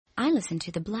I listen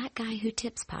to the Black Guy Who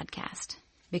Tips podcast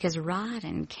because Rod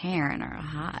and Karen are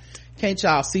hot. Can't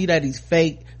y'all see that he's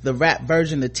fake? The rap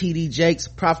version of TD Jakes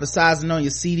prophesizing on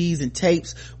your CDs and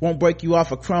tapes won't break you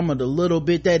off a crumb of the little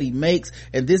bit that he makes.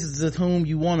 And this is with whom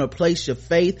you want to place your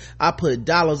faith. I put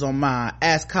dollars on mine.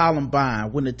 Ask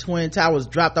Columbine. When the Twin Towers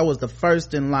dropped, I was the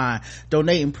first in line,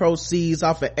 donating proceeds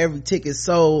off of every ticket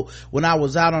sold when I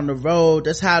was out on the road.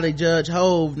 That's how they judge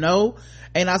Hove. No,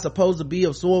 ain't I supposed to be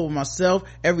absorbed with myself?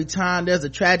 Every time there's a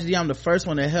tragedy, I'm the first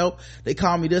one to help. They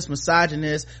call me this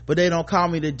misogynist, but they don't call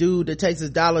me the dude that takes his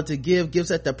dollar to give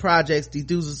gifts at the projects. These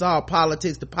dudes is all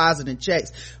politics, depositing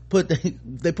checks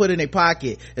they put in their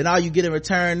pocket, and all you get in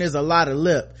return is a lot of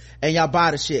lip, and y'all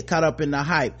buy the shit caught up in the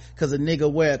hype because a nigga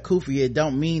wear a kufi. It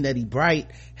don't mean that he bright.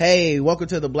 Hey, welcome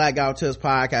to the Black Guy Who Tips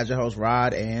podcast. Your host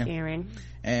Rod and Karen,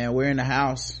 and we're in the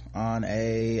house on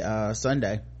a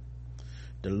Sunday,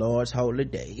 the Lord's holy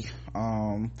day.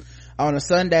 On a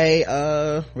Sunday,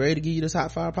 ready to give you this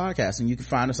hot fire podcast, and you can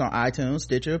find us on iTunes,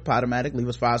 Stitcher, Podomatic. Leave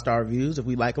us 5-star reviews. If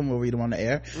we like them, we'll read them on the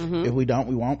air. If we don't,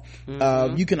 we won't.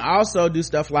 You can also do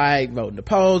stuff like vote in the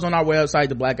polls on our website,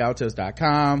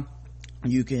 theblackguywhotips.com.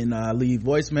 You can leave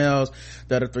voicemails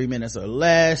that are 3 minutes or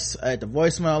less at the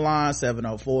voicemail line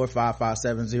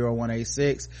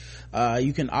 704-557-0186.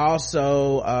 You can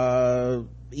also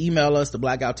email us, the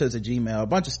blackguywhotips at gmail. A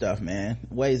bunch of stuff, man,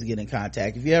 ways to get in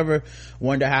contact. If you ever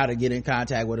wonder how to get in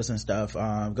contact with us and stuff,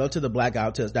 go to the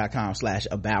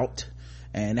blackguywhotips.com/about,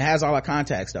 and it has all our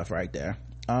contact stuff right there.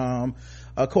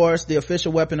 Of course, the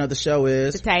official weapon of the show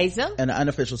is the taser, and the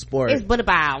unofficial sport is bullet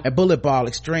ball. A bullet ball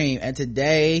extreme. And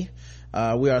today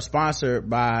we are sponsored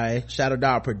by Shadow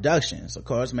Dog Productions, of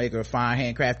course, maker of fine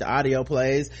handcrafted audio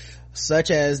plays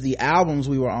such as the albums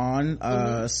we were on.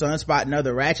 Sunspot and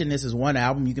Other Ratchetness is one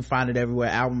album. You can find it everywhere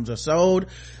albums are sold.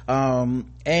 And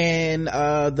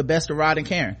The Best of Rod and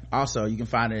Karen, also you can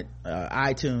find it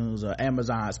iTunes,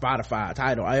 Amazon, Spotify,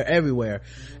 Tidal, everywhere.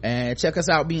 And check us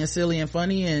out being silly and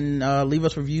funny, and leave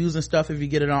us reviews and stuff if you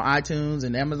get it on iTunes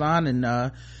and Amazon,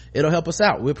 and it'll help us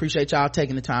out. We appreciate y'all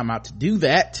taking the time out to do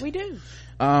that. We do.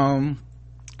 All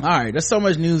right, there's so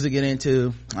much news to get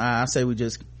into. I say we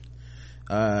just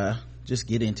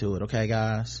get into it, okay,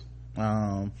 guys?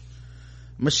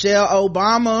 Michelle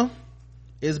Obama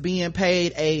is being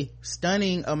paid a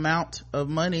stunning amount of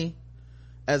money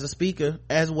as a speaker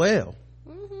as well.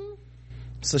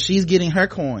 So she's getting her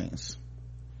coins.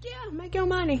 Yeah, make your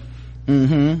money.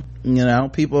 You know,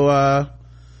 people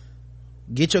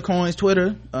get your coins.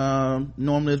 Twitter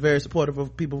normally is very supportive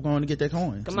of people going to get their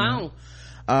coins. Come on.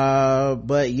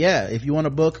 But yeah, if you want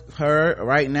to book her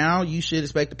right now, you should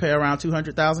expect to pay around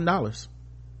 $200,000.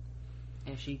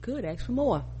 And she could ask for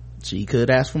more. She could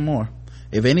ask for more.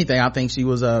 If anything, I think she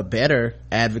was a better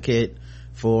advocate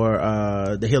for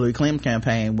the Hillary Clinton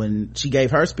campaign. When she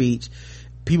gave her speech,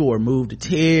 people were moved to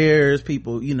tears.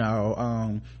 People, you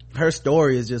know, her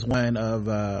story is just one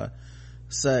of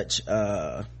such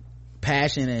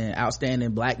passion and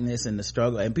outstanding blackness and the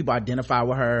struggle, and people identify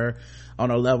with her on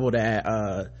a level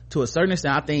that to a certain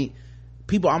extent I think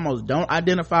people almost don't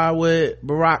identify with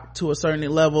Barack to a certain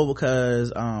level,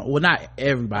 because well, not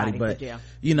everybody, but yeah,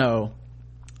 you know,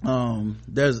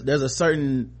 there's a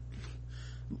certain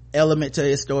element to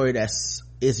his story that's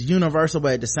universal,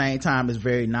 but at the same time is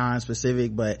very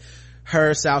non-specific. But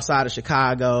her South Side of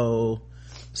Chicago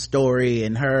story,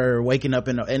 and her waking up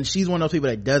and she's one of those people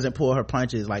that doesn't pull her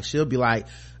punches. Like, she'll be like,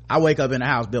 I wake up in a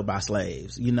house built by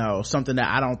slaves, you know, something that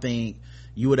I don't think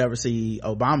you would ever see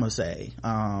Obama say.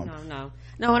 No,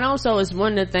 and also it's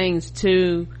one of the things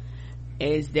too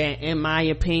is that, in my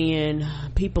opinion,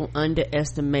 people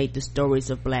underestimate the stories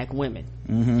of black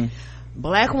women.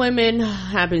 Black women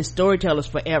have been storytellers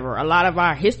forever. A lot of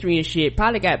our history and shit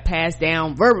probably got passed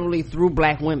down verbally through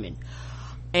black women,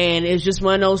 and it's just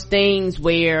one of those things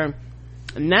where,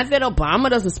 not that Obama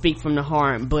doesn't speak from the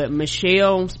heart, but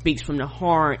Michelle speaks from the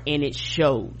heart, and it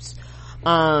shows.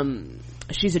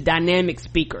 She's a dynamic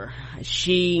speaker.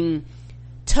 She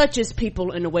touches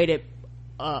people in a way that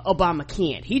Obama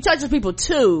can't. He touches people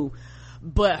too,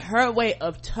 but her way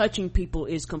of touching people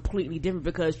is completely different,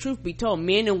 because truth be told,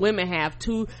 men and women have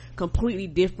two completely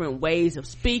different ways of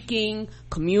speaking,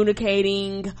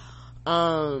 communicating,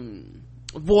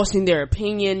 voicing their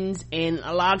opinions, and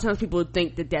a lot of times people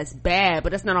think that that's bad,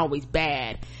 but that's not always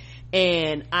bad.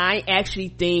 And I actually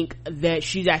think that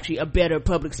she's actually a better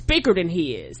public speaker than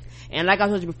he is. And like I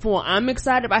told you before, I'm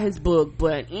excited about his book,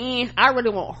 but I really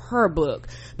want her book,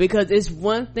 because it's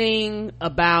one thing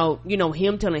about, you know,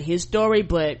 him telling his story,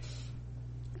 but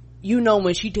you know,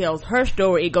 when she tells her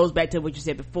story, it goes back to what you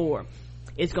said before.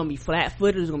 it's gonna be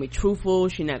flat-footed, it's gonna be truthful,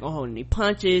 she's not gonna hold any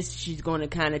punches, she's gonna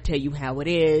kind of tell you how it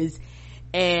is.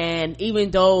 And even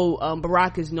though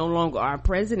Barack is no longer our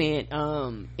president,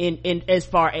 in as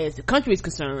far as the country is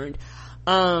concerned,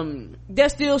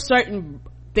 there's still certain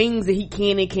things that he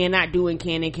can and cannot do and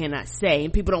can and cannot say,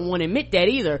 and people don't want to admit that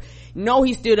either. No,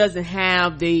 he still doesn't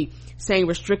have the same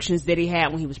restrictions that he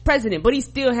had when he was president, but he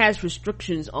still has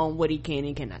restrictions on what he can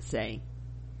and cannot say.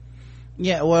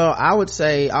 Yeah, well, I would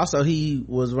say also he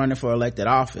was running for elected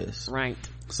office, right?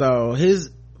 So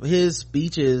his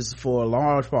speeches for a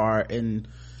large part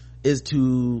is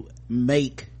to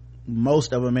make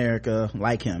most of America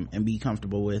like him and be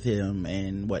comfortable with him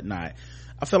and whatnot.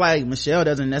 I feel like Michelle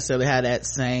doesn't necessarily have that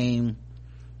same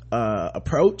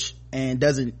approach and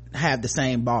doesn't have the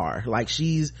same bar. Like,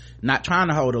 she's not trying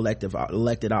to hold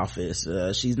elected office.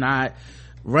 She's not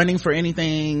running for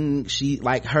anything. She,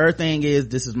 like, her thing is,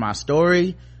 this is my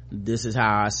story, this is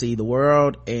how I see the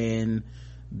world, and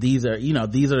these are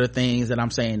the things that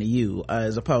I'm saying to you,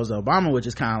 as opposed to Obama, which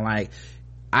is kind of like,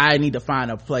 I need to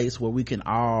find a place where we can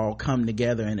all come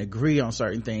together and agree on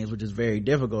certain things, which is very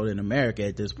difficult in America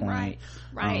at this point.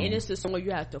 Right. And it's just somewhere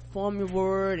you have to form your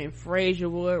word and phrase your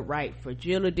word right.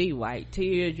 Fragility, white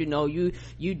tears,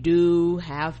 you do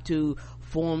have to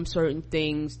form certain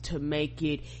things to make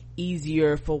it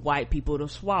easier for white people to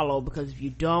swallow, because if you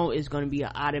don't, it's going to be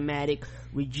an automatic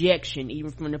rejection,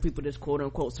 even from the people that's quote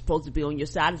unquote supposed to be on your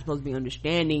side, supposed to be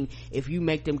understanding. If you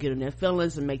make them get in their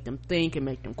feelings and make them think and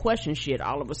make them question shit,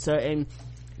 all of a sudden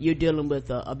you're dealing with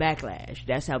a backlash.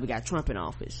 That's how we got Trump in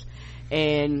office.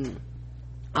 And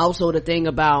also the thing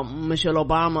about Michelle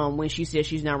Obama, when she says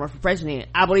she's not running for president,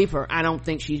 I believe her. I don't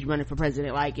think she's running for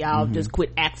president. Like, y'all just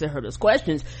quit asking her those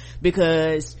questions,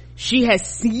 because she has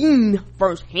seen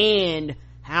firsthand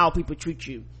how people treat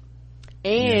you.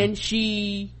 And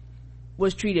she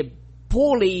was treated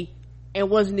poorly and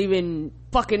wasn't even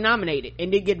fucking nominated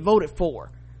and didn't get voted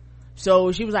for.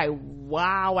 So she was like,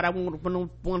 why would I want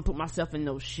to put myself in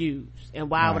those shoes, and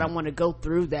why would I want to go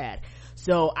through that?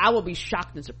 So I will be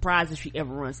shocked and surprised if she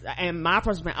ever runs. And my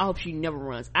personal, I hope she never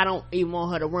runs. I don't even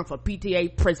want her to run for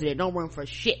PTA president. Don't run for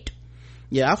shit.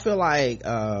 Yeah, I feel like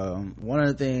one of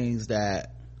the things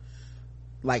that,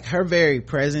 like, her very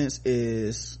presence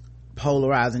is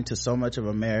polarizing to so much of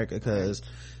America, because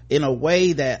in a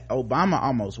way that Obama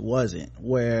almost wasn't,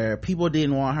 where people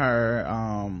didn't want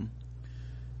her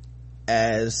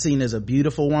as seen as a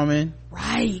beautiful woman,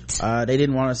 right? They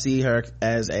didn't want to see her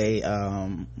as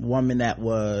a woman that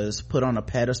was put on a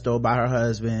pedestal by her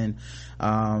husband.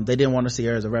 They didn't want to see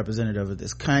her as a representative of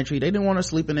this country. They didn't want her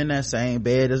sleeping in that same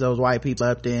bed as those white people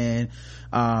slept in.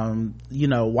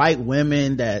 White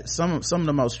women, that some of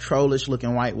the most trollish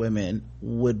looking white women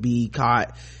would be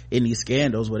caught in these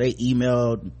scandals where they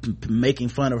emailed making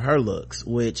fun of her looks,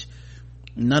 which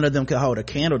none of them could hold a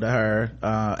candle to her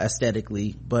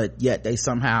aesthetically, but yet they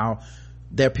somehow,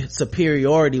 their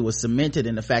superiority was cemented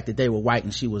in the fact that they were white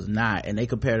and she was not, and they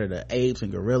compared her to apes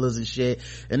and gorillas and shit.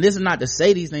 And this is not to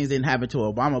say these things didn't happen to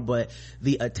Obama, but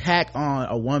the attack on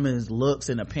a woman's looks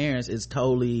and appearance is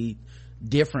totally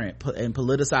different and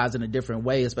politicized in a different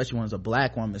way, especially when it's a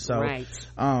black woman. So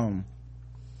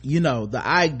the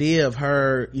idea of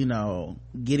her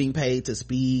getting paid to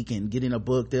speak and getting a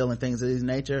book deal and things of this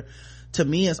nature, to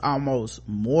me, is almost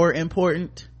more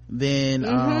important than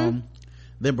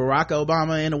Barack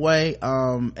Obama in a way,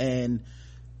 and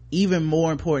even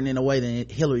more important in a way than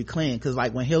Hillary Clinton. Because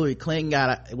like when Hillary Clinton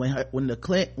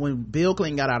when Bill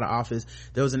Clinton got out of office,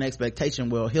 there was an expectation,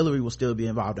 well, Hillary will still be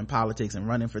involved in politics and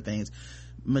running for things.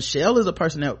 Michelle is a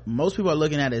person that most people are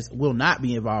looking at as will not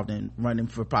be involved in running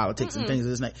for politics and things of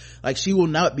this nature. Like, she will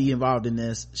not be involved in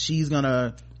this. She's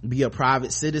gonna be a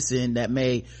private citizen that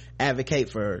may advocate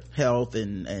for health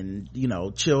and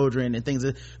children and things,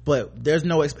 but there's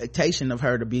no expectation of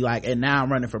her to be like, and now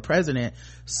I'm running for president.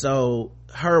 So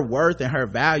her worth and her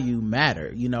value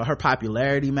matter, her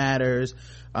popularity matters.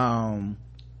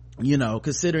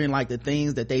 Considering like the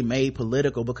things that they made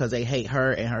political because they hate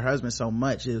her and her husband so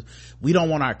much, is we don't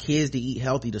want our kids to eat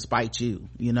healthy despite you,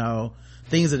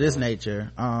 things of this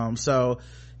nature. So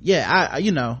yeah,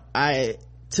 I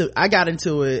got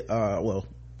into it,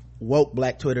 woke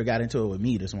black Twitter got into it with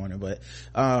me this morning, but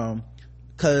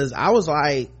cause I was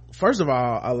like, first of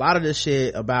all, a lot of this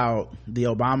shit about the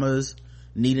Obamas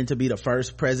needing to be the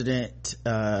first president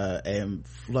and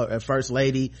first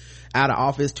lady out of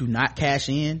office to not cash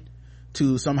in,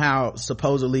 to somehow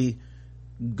supposedly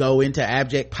go into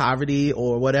abject poverty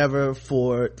or whatever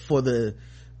for the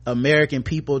American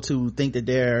people to think that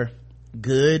they're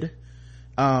good,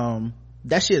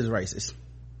 that shit is racist.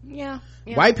 Yeah.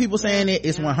 White people saying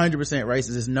it's 100%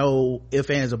 racist. There's no ifs,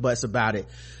 ands, or buts about it.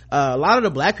 A lot of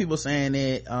the black people saying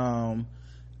it,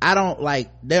 I don't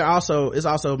like, it's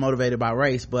also motivated by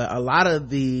race, but a lot of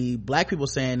the black people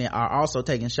saying it are also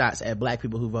taking shots at black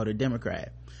people who voted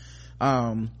Democrat.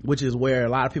 Which is where a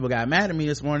lot of people got mad at me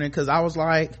this morning, because I was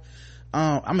like,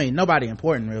 I mean, nobody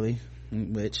important really,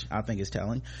 which I think is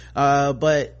telling.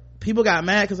 But people got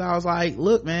mad because I was like,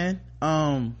 look, man,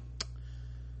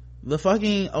 the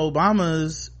fucking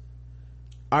Obamas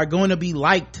are going to be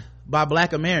liked by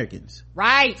black Americans,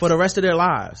 right, for the rest of their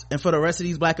lives, and for the rest of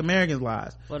these black Americans'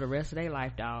 lives, for the rest of their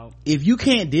life, dog. If you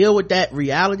can't deal with that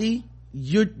reality,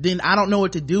 then I don't know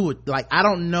what to do with, like, I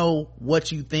don't know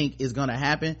what you think is gonna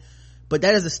happen, but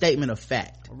that is a statement of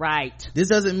fact, right? This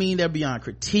doesn't mean they're beyond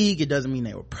critique. It doesn't mean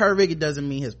they were perfect. It doesn't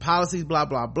mean his policies blah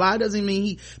blah blah. It doesn't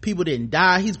mean people didn't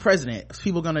die. He's president.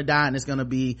 People gonna die, and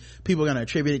people are gonna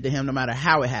attribute it to him no matter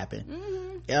how it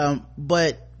happened.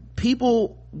 But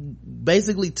people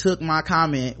basically took my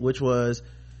comment, which was,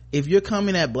 if you're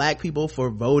coming at black people for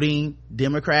voting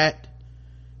Democrat,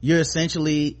 you're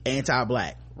essentially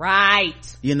anti-black, right?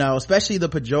 Especially the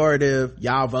pejorative,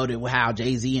 y'all voted how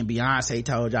Jay-Z and Beyonce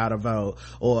told y'all to vote,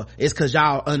 or it's because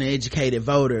y'all uneducated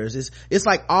voters. It's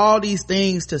like all these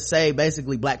things to say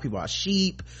basically black people are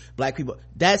sheep, black people,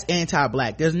 that's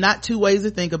anti-black. There's not two ways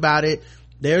to think about it.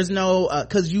 There's no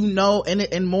because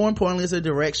and more importantly, it's a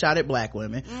direct shot at black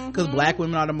women, because black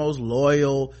women are the most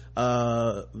loyal,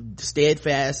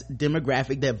 steadfast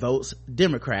demographic that votes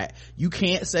Democrat. You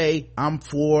can't say I'm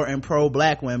for and pro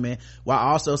black women while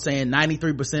also saying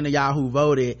 93% of y'all who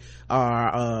voted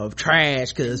are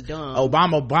trash because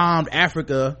Obama bombed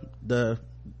Africa.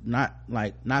 Not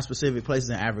specific places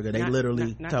in Africa. They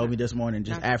literally told me this morning,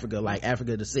 just Africa, like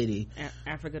Africa the city,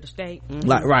 Africa the state. I'm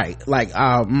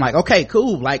like, okay,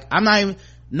 cool. Like, I'm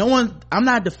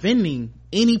not defending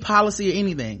any policy or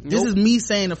anything. This is me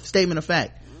saying a statement of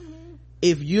fact.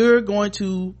 If you're going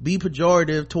to be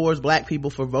pejorative towards black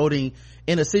people for voting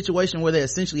in a situation where they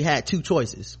essentially had two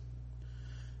choices,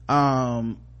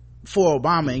 for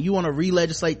Obama, and you want to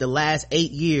re-legislate the last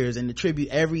 8 years and attribute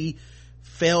every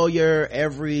failure,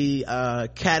 every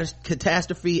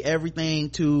catastrophe,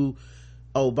 everything to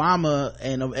Obama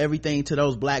and of everything to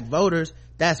those black voters,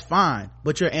 that's fine,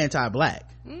 but you're anti-black.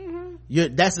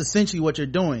 That's essentially what you're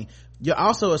doing. You're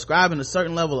also ascribing a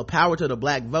certain level of power to the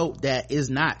black vote that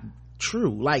is not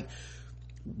true. Like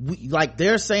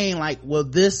they're saying, like, well,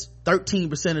 this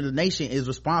 13% of the nation is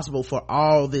responsible for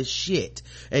all this shit,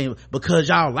 and because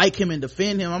y'all like him and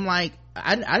defend him. I'm like,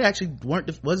 I actually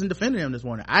wasn't defending him this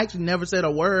morning. I actually never said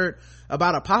a word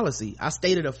about a policy. I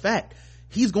stated a fact.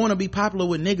 He's going to be popular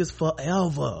with niggas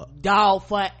forever, dog,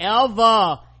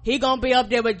 forever. He gonna be up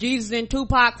there with Jesus and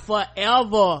Tupac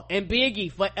forever, and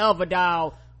Biggie forever,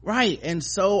 dog. Right. And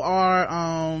so are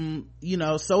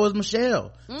so is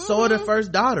Michelle. So are the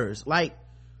first daughters. Like,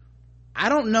 I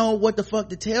don't know what the fuck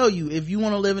to tell you if you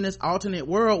want to live in this alternate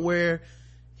world where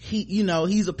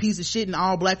he's a piece of shit and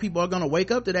all black people are gonna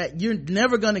wake up to that. You're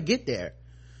never gonna get there,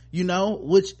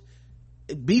 which,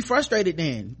 be frustrated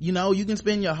then. You can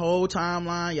spend your whole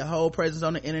timeline, your whole presence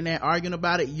on the internet arguing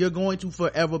about it. You're going to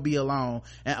forever be alone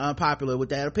and unpopular with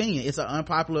that opinion. It's an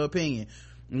unpopular opinion.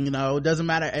 It doesn't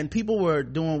matter. And people were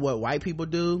doing what white people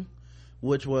do,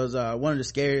 which was one of the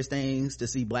scariest things to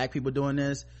see black people doing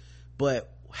this.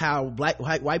 But how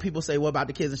white people say, what about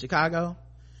the kids in Chicago?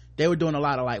 They were doing a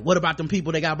lot of like, what about them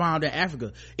people that got bombed in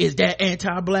Africa? Is that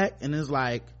anti-black? And it's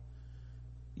like,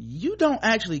 you don't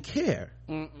actually care.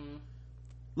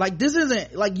 Like, this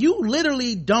isn't like, you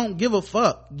literally don't give a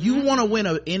fuck. You want to win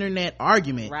an internet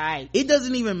argument, right? It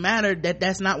doesn't even matter that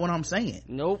that's not what I'm saying.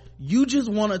 Nope. You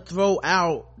just want to throw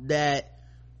out that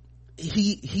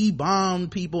he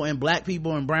bombed people and black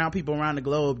people and brown people around the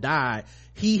globe died.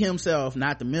 He himself,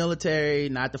 not the military,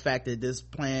 not the fact that this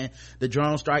plan, the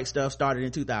drone strike stuff started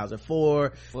in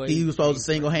 2004. He was supposed to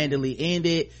single-handedly end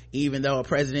it, even though a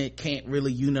president can't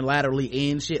really unilaterally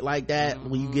end shit like that.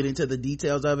 When you get into the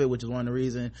details of it, which is one of the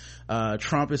reasons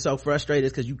Trump is so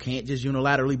frustrated, because you can't just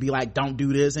unilaterally be like, don't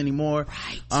do this anymore.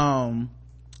 Right.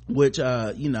 Which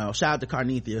shout out to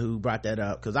Carnethia who brought that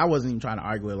up, because I wasn't even trying to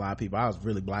argue with a lot of people. I was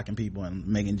really blocking people and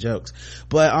making jokes.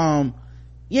 But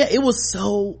yeah, it was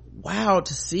so wild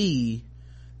to see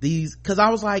these, because I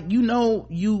was like,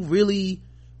 you really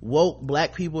woke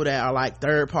black people that are like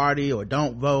third party or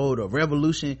don't vote or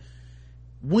revolution,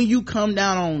 when you come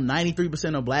down on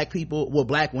 93% of black people, well,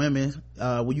 black women,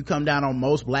 when you come down on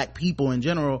most black people in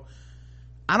general,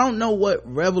 I don't know what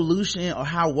revolution or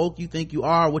how woke you think you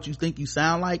are, what you think you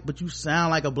sound like, but you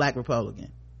sound like a black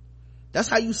Republican. That's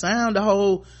how you sound. The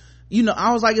whole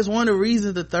I was like, it's one of the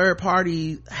reasons the third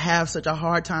party have such a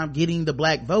hard time getting the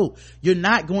black vote. You're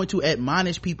not going to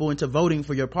admonish people into voting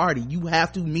for your party. You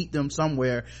have to meet them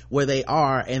somewhere where they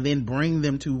are and then bring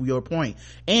them to your point.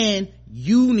 And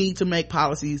you need to make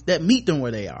policies that meet them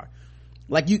where they are.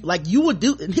 Like you would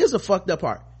do, and here's the fucked up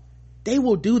part. They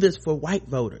will do this for white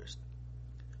voters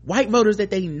that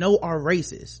they know are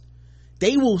racist.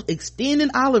 They will extend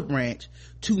an olive branch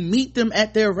to meet them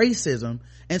at their racism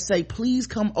and say, please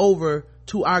come over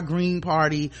to our Green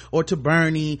Party or to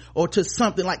Bernie or to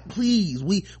something, like, please,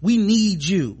 we need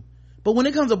you. But when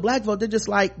it comes to black vote, they're just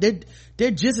like,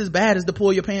 they're just as bad as the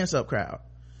pull your pants up crowd.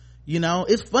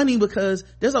 It's funny because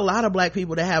there's a lot of black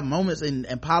people that have moments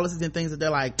and policies and things that they're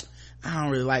like, I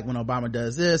don't really like when Obama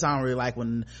does this. I don't really like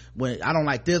when I don't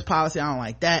like this policy. I don't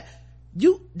like that.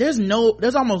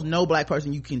 There's almost no black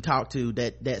person you can talk to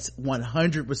that's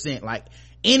 100% like,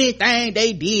 anything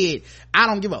they did, I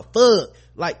don't give a fuck.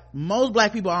 Like, most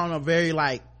black people are very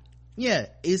like, yeah,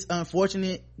 it's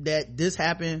unfortunate that this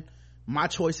happened. My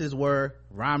choices were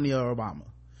Romney or Obama.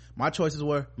 My choices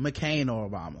were McCain or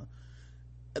Obama.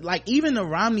 Like, even the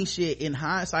Romney shit, in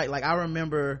hindsight, like, I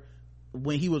remember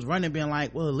when he was running being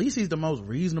like, well, at least he's the most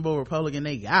reasonable Republican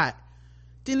they got.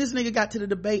 Then this nigga got to the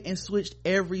debate and switched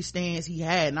every stance he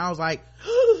had, and I was like,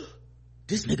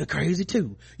 this nigga crazy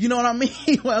too. You know what I mean?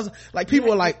 Like,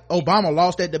 people were like, Obama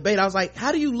lost that debate. I was like,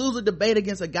 how do you lose a debate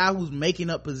against a guy who's making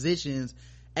up positions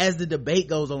as the debate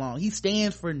goes along? He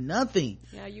stands for nothing.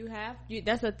 Yeah,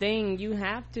 that's the thing, you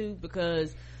have to,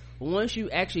 because once you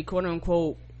actually, quote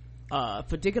unquote,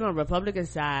 particularly on the Republican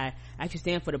side, actually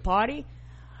stand for the party,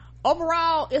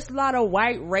 overall it's a lot of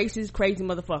white racist crazy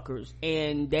motherfuckers,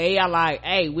 and they are like,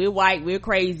 hey, we're white, we're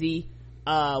crazy,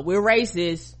 we're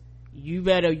racist, you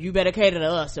better cater to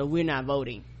us, so we're not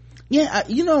voting. Yeah,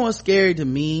 what's scary to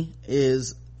me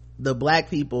is the black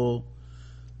people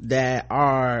that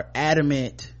are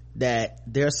adamant that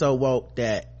they're so woke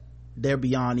that they're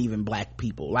beyond even black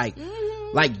people. Like,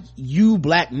 like, you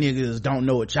black niggas don't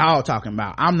know what y'all talking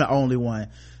about. I'm the only one.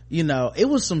 It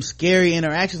was some scary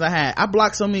interactions I had. I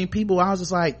blocked so many people. I was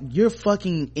just like, you're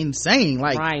fucking insane.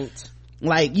 Like, right.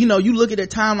 Like, you look at the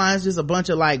timelines, just a bunch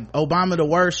of like Obama the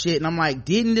worst shit, and I'm like,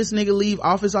 didn't this nigga leave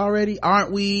office already?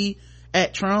 Aren't we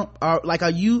at Trump? Or like, are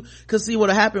you, cause see,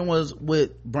 what happened was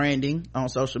with branding on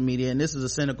social media, and this is a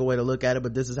cynical way to look at it,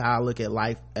 but this is how I look at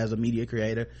life as a media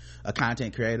creator, a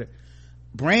content creator.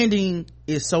 Branding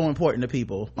is so important to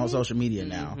people on social media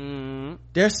now.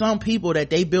 There's some people that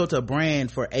they built a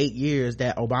brand for 8 years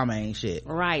that Obama ain't shit.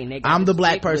 Right. I'm the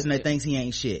black person that thinks he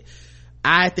ain't shit.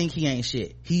 I think he ain't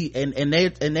shit.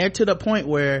 They're to the point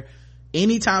where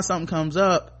anytime something comes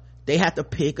up, they have to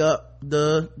pick up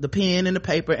the pen and the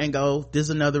paper and go, this is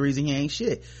another reason he ain't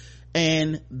shit.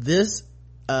 And this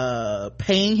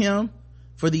paying him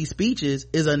for these speeches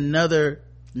is another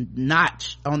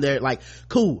notch on their, like,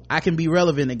 cool, I can be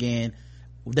relevant again.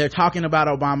 They're talking about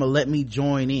Obama, let me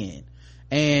join in.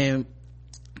 And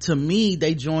to me,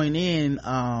 they join in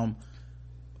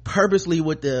purposely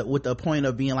with the point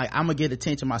of being like, I'm gonna get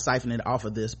attention by siphoning off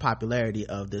of this popularity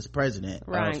of this president,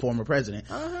 right. Former president.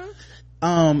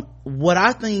 What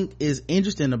I think is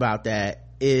interesting about that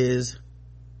is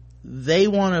they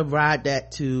want to ride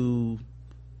that to,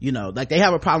 like, they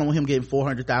have a problem with him getting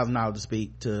 $400,000 to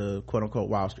speak to quote unquote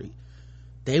Wall Street.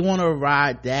 They want to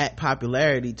ride that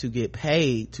popularity to get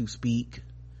paid to speak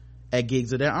at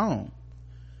gigs of their own.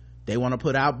 They want to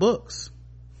put out books.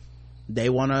 They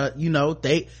want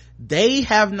to, they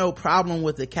have no problem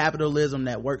with the capitalism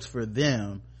that works for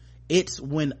them. It's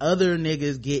when other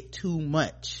niggas get too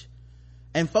much,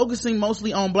 and focusing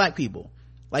mostly on black people.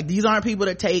 Like, these aren't people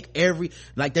that take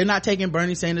they're not taking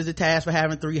Bernie Sanders to task for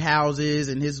having 3 houses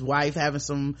and his wife having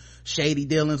some shady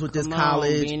dealings with this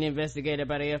college. Being investigated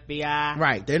by the FBI.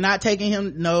 Right. They're not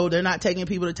taking they're not taking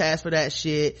people to task for that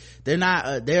shit. They're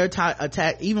not, they're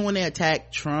attack, even when they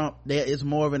attack Trump, it's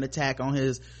more of an attack on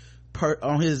his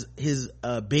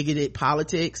bigoted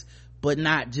politics, but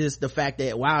not just the fact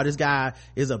that, wow, this guy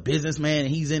is a businessman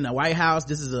and he's in the White House.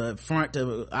 This is a front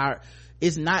to our,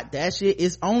 it's not that shit.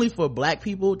 It's only for black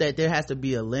people that there has to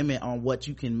be a limit on what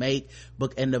you can make,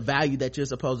 and the value that you're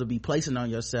supposed to be placing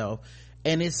on yourself.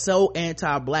 And it's so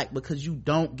anti-black because you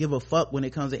don't give a fuck when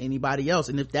it comes to anybody else.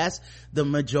 And if that's the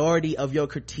majority of your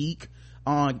critique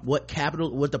on what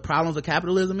the problems of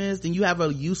capitalism is, then you have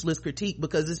a useless critique,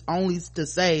 because it's only to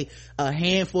say a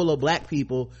handful of black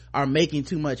people are making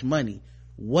too much money.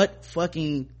 What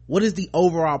is the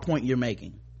overall point you're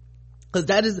making? Because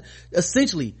that is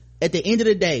essentially, at the end of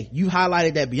the day, you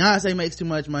highlighted that Beyonce makes too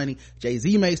much money,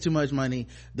 Jay-Z makes too much money,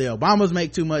 the Obamas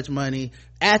make too much money,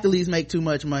 athletes make too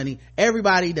much money,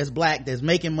 everybody that's black that's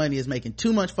making money is making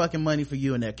too much fucking money for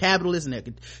you, and they're capitalists and they're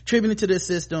contributing to this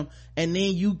system, and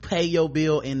then you pay your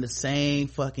bill in the same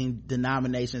fucking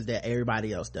denominations that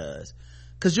everybody else does.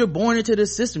 Cause you're born into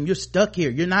this system. You're stuck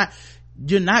here. You're not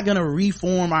gonna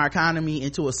reform our economy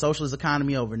into a socialist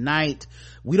economy overnight.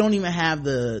 We don't even have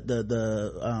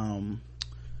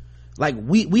like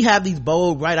we have these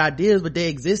bold, bright ideas, but they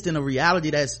exist in a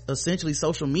reality that's essentially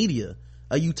social media,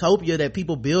 a utopia that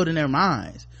people build in their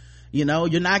minds. You know,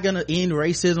 you're not gonna end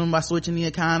racism by switching the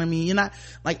economy. You're not,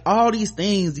 like, all these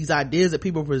things, these ideas that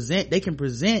people present, they can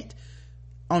present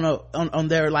on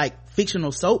their like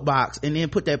fictional soapbox and then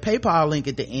put their PayPal link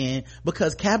at the end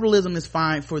because capitalism is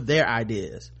fine for their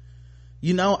ideas.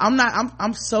 You know,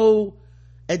 I'm so,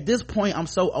 at this point, I'm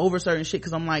so over certain shit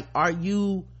because I'm like, are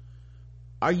you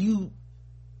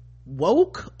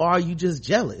woke or are you just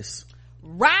jealous?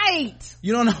 Right.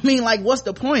 You know what I mean? Like, what's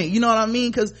the point? You know what I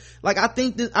mean? Cause like,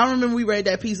 I remember we read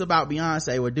that piece about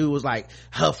Beyonce where dude was like,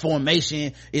 her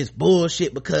formation is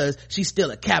bullshit because she's still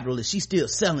a capitalist. She's still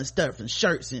selling stuff and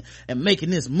shirts and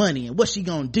making this money, and what's she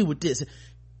gonna do with this?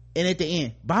 And at the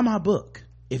end, buy my book.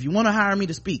 If you want to hire me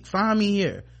to speak, find me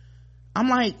here. I'm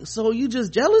like, so you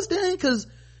just jealous then? Cause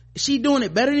she doing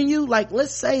it better than you? Like,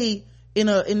 let's say in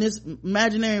this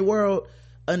imaginary world,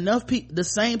 enough people, the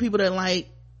same people that like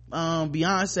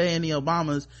Beyonce and the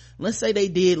Obamas, let's say they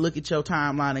did look at your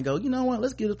timeline and go, you know what,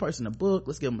 let's give this person a book,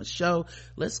 let's give them a show,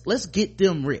 let's get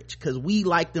them rich because we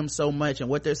like them so much and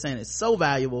what they're saying is so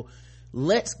valuable,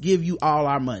 let's give you all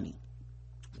our money.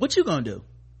 What you gonna do?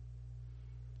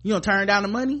 You gonna turn down the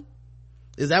money?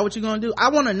 Is that what you're gonna do? I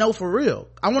want to know for real.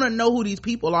 I want to know who these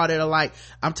people are that are like,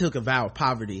 I'm took a vow of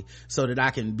poverty so that I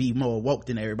can be more woke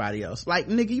than everybody else. Like,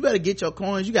 nigga, you better get your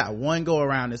coins. You got one go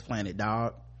around this planet,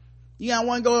 dog. You got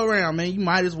one go around, man. You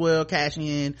might as well cash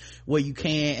in where you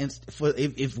can, and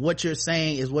if what you're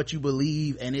saying is what you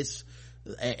believe and it's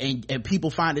and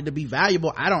people find it to be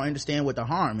valuable, I don't understand what the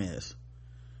harm is.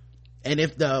 And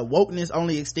if the wokeness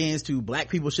only extends to black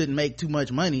people shouldn't make too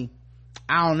much money,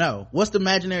 I don't know. What's the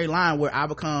imaginary line where I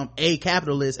become a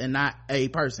capitalist and not a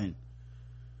person?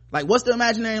 Like, what's the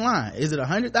imaginary line? Is it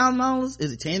 $100,000?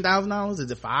 Is it $10,000? Is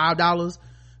it $5?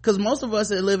 Because most of us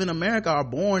that live in America are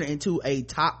born into a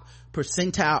top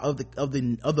percentile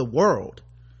of the world.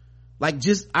 Like,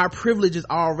 just our privilege is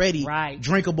already right.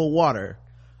 Drinkable water,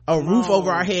 a roof over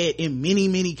our head in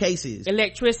many cases,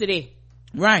 electricity,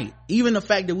 right? Even the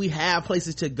fact that we have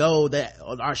places to go, that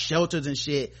are shelters and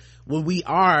shit, when we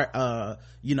are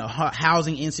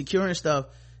housing insecure and stuff,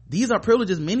 these are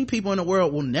privileges many people in the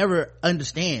world will never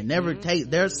understand, never take.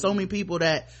 There's so many people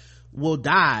that will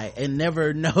die and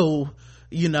never know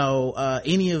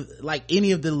any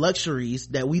of the luxuries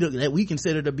that we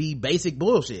consider to be basic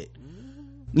bullshit.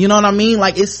 You know what I mean?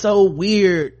 Like, it's so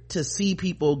weird to see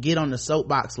people get on the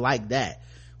soapbox like that.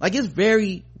 Like, it's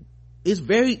very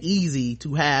easy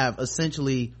to have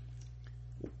essentially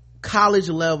college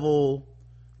level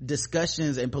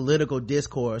discussions and political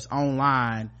discourse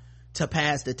online to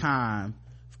pass the time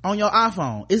on your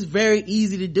iPhone. It's very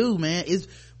easy to do, man.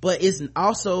 But it's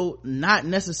also not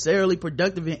necessarily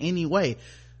productive in any way.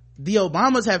 The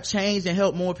Obamas have changed and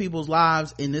helped more people's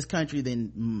lives in this country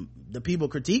than the people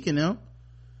critiquing them.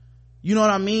 You know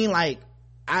what I mean? Like,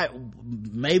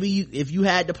 if you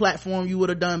had the platform, you would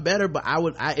have done better, but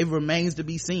it remains to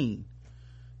be seen.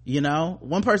 You know,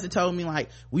 one person told me, like,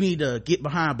 we need to get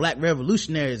behind black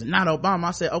revolutionaries and not Obama.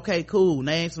 I said, okay, cool,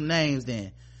 name some names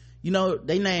then. You know,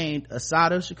 they named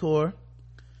Assata Shakur,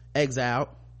 exiled,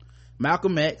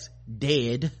 Malcolm X,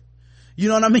 dead. You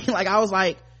know what I mean? Like, I was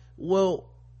like, well,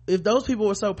 if those people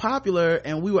were so popular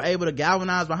and we were able to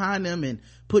galvanize behind them and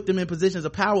put them in positions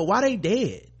of power, why they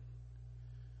dead?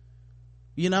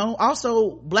 You know,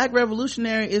 also, black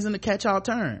revolutionary isn't a catch-all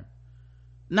term.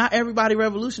 Not everybody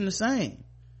revolution the same.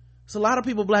 So a lot of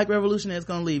people, black revolutionary is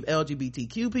going to leave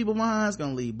LGBTQ people behind, it's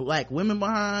going to leave black women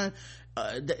behind.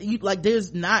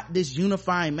 There's not this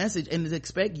unifying message, and to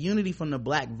expect unity from the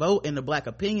black vote and the black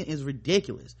opinion is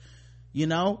ridiculous. You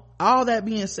know, all that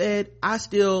being said, I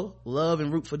still love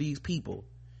and root for these people,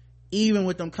 even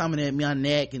with them coming at me on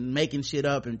neck and making shit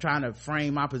up and trying to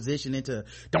frame my position into,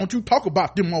 don't you talk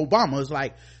about them Obamas.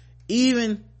 Like,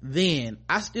 even then,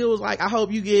 I still was like, I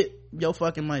hope you get your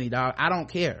fucking money, dog. I don't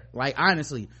care. Like,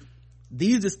 honestly,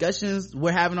 these discussions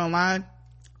we're having online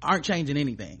aren't changing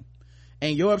anything,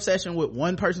 and your obsession with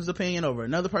one person's opinion over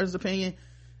another person's opinion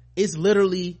is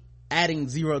literally adding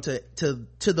zero to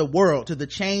the world, to the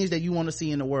change that you want to see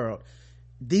in the world.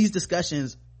 These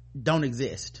discussions don't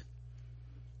exist.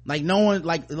 Like no one,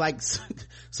 like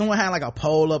someone had like a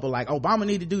poll up of like, Obama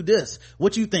need to do this.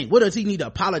 What you think? What does he need to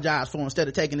apologize for instead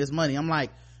of taking this money? I'm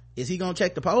like, is he gonna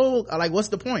check the poll? Like, what's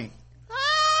the point?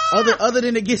 Other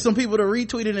than to get some people to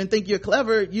retweet it and think you're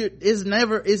clever,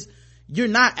 you're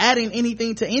not adding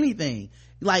anything to anything.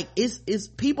 Like, it's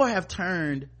people have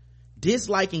turned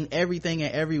disliking everything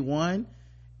and everyone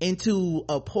into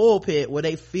a pulpit where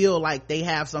they feel like they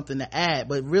have something to add,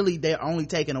 but really they're only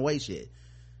taking away shit.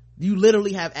 You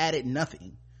literally have added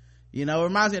nothing. You know, it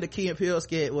reminds me of the Key and Peele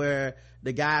skit where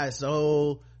the guy is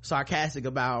so sarcastic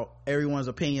about everyone's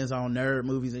opinions on nerd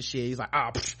movies and shit. He's like,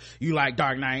 you like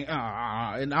Dark Knight,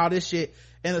 and all this shit.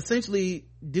 And essentially,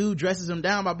 dude dresses him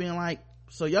down by being like,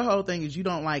 so your whole thing is you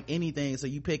don't like anything, so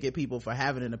you pick at people for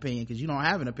having an opinion because you don't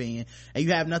have an opinion and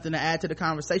you have nothing to add to the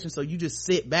conversation, so you just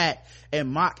sit back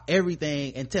and mock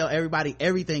everything and tell everybody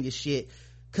everything is shit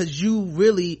because you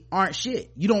really aren't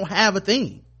shit. You don't have a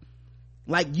thing.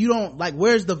 Like, you don't, like,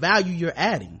 where's the value you're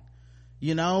adding?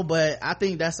 You know, but I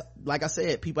think that's, like I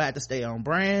said, people have to stay on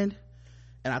brand,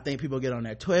 and I think people get on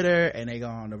their Twitter and they go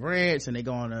on the rants and they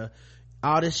go on to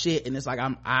all this shit, and it's like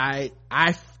I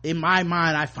in my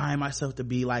mind I find myself to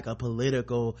be like a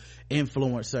political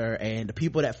influencer, and the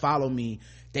people that follow me,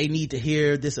 they need to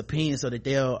hear this opinion so that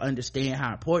they'll understand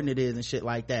how important it is and shit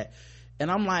like that.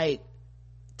 And I'm like,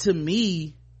 to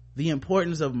me, the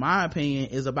importance of my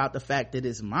opinion is about the fact that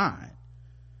it's mine,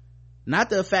 not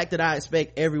the fact that I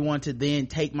expect everyone to then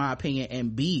take my opinion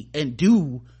and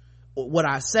do what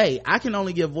I say. I can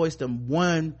only give voice to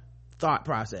one thought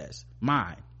process,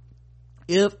 mine.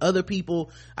 If other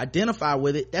people identify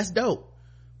with it, that's dope.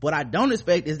 What I don't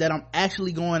expect is that I'm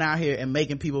actually going out here and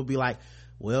making people be like,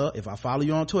 well, if I follow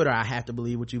you on Twitter, I have to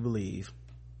believe what you believe.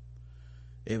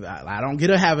 If I don't get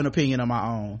to have an opinion on my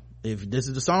own. If this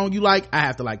is the song you like, I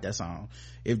have to like that song.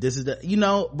 If this is the, you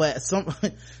know, but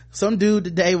some dude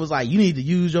today was like, you need to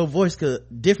use your voice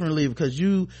differently because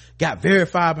you got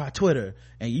verified by Twitter.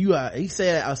 And he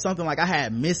said something like, I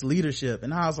had misleadership.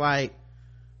 And I was like,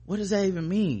 what does that even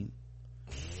mean?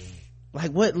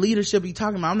 Like, what leadership are you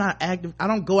talking about? I'm not active. I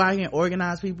don't go out here and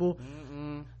organize people.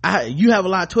 You have a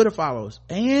lot of Twitter followers,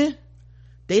 and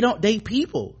they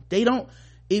people. They don't,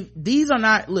 if these are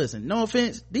not, listen, no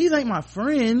offense, these ain't my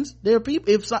friends. They're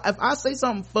people. If I say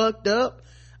something fucked up,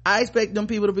 I expect them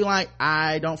people to be like,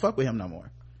 I don't fuck with him no more.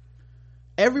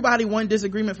 Everybody want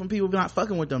disagreement from people not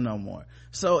fucking with them no more.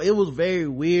 So it was very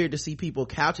weird to see people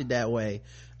couch it that way.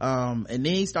 And then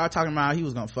he started talking about he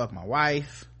was gonna fuck my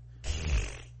wife.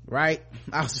 Right?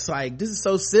 I was just like, this is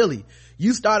so silly.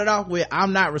 You started off with,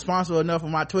 I'm not responsible enough for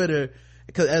my Twitter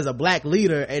because as a black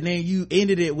leader, and then you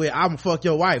ended it with, I'm gonna fuck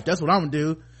your wife. That's what I'm gonna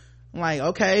do. I'm like,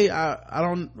 okay, I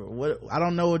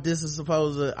don't know what this is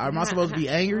supposed to, am I supposed to be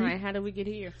angry? Right, how did we get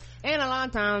here? And a lot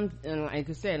of times, and like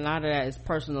I said, a lot of that is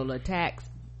personal attacks.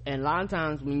 And a lot of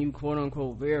times when you quote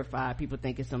unquote verify, people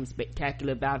think it's something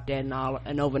spectacular about that,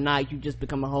 and overnight you just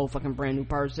become a whole fucking brand new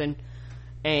person.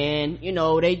 And you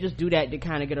know, they just do that to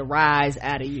kind of get a rise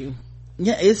out of you.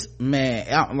 Yeah, it's, man,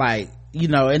 I'm like, you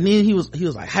know, and then he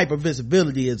was like,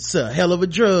 hypervisibility is a hell of a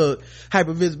drug.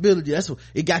 Hypervisibility, that's what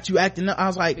it got you acting up. I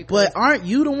was like, but aren't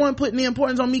you the one putting the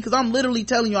importance on me? Because I'm literally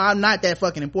telling you I'm not that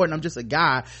fucking important. I'm just a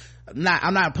guy. I'm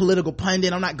not a political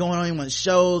pundit. I'm not going on anyone's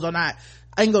shows. I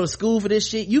didn't go to school for this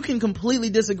shit. You can completely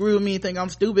disagree with me and think I'm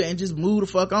stupid and just move the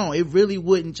fuck on. It really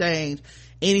wouldn't change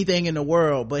anything in the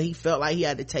world. But he felt like he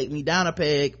had to take me down a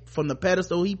peg from the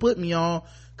pedestal he put me on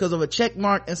because of a check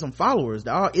mark and some followers,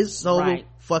 dog. It's so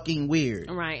fucking weird.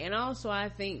 Right. And also I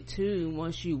think too,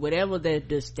 once you, whatever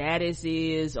the status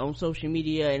is on social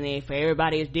media, and then for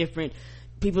everybody it's different,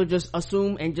 people just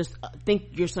assume and just think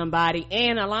you're somebody,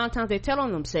 and a lot of times they tell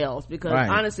on themselves because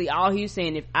honestly, all he's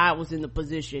saying, if I was in the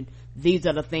position, these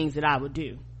are the things that I would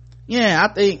do. Yeah,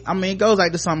 I mean it goes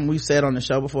like to something we've said on the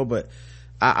show before, but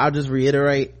I'll just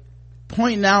reiterate,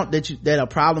 pointing out that a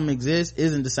problem exists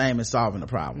isn't the same as solving the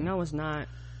problem. No, it's not.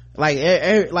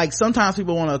 Like sometimes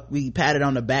people want to be patted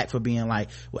on the back for being like,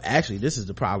 well, actually this is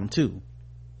the problem too.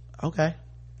 Okay,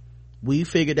 we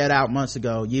figured that out months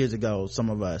ago, years ago, some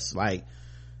of us. Like,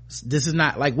 this is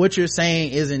not, like, what you're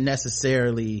saying isn't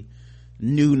necessarily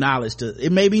new knowledge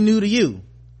it may be new to you.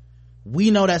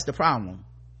 We know that's the problem.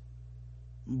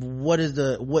 What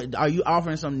are you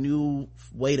offering some new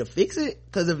way to fix it?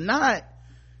 Because if not,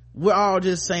 we're all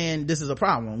just saying this is a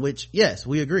problem, which, yes,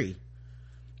 we agree.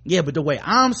 Yeah, but the way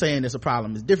I'm saying it's a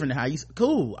problem is different than how you,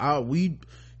 cool, we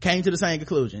came to the same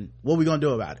conclusion. What are we gonna do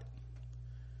about it?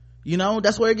 You know,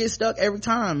 that's where it gets stuck every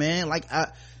time, man. Like,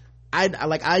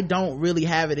 I don't really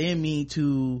have it in me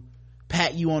to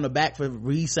pat you on the back for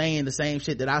re-saying the same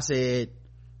shit that I said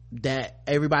that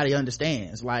everybody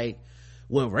understands. Like,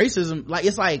 well, racism, like,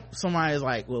 it's like somebody is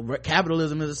like, well,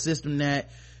 capitalism is a system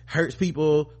that hurts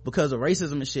people because of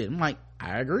racism and shit. I'm like,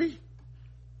 I agree.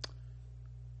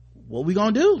 What we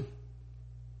gonna do?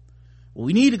 Well,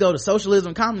 we need to go to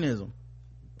socialism, communism.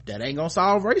 That ain't gonna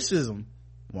solve racism.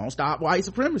 Won't stop white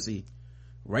supremacy.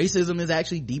 Racism is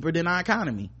actually deeper than our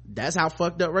economy. That's how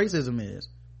fucked up racism is.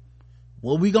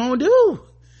 What we gonna do?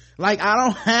 Like, I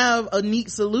don't have a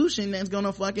neat solution that's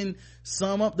gonna fucking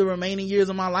sum up the remaining years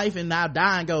of my life and now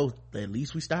die and go, at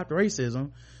least we stopped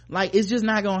racism. Like, it's just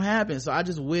not gonna happen. So I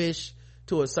just wish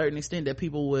to a certain extent that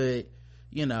people would,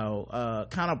 kind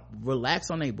of relax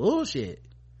on their bullshit.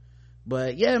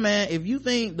 But yeah, man, if you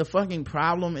think the fucking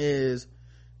problem is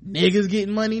niggas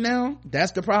getting money now,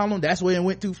 that's the problem, that's where it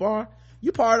went too far,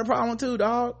 you part of the problem too,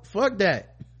 dog. Fuck that.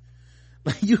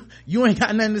 Like, you ain't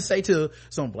got nothing to say to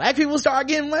some black people start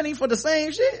getting money for the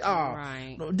same shit. Oh,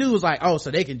 right. Dude was like, oh, so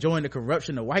they can join the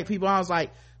corruption of white people. I was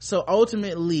like, so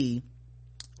ultimately,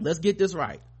 let's get this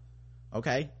right,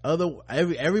 okay?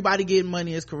 Everybody getting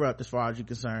money is corrupt as far as you're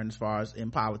concerned, as far as in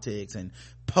politics and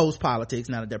post politics.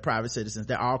 Now that they're private citizens,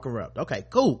 they're all corrupt. Okay,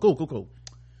 cool.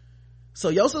 So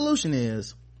your solution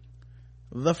is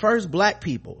the first black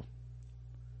people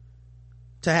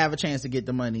to have a chance to get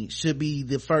the money should be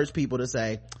the first people to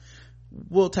say,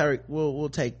 we'll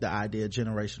take the idea of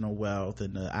generational wealth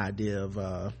and the idea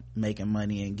of making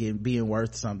money and being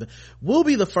worth something. We'll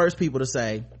be the first people to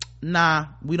say, nah,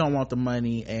 we don't want the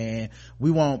money, and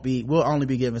we'll only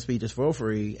be giving speeches for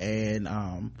free, and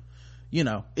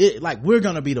we're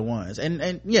gonna be the ones.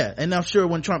 And I'm sure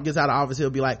when Trump gets out of office, he'll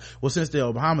be like, well, since the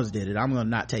Obamas did it, I'm gonna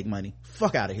not take money.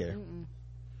 Fuck out of here.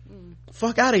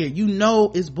 Fuck out of here.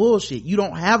 It's bullshit. You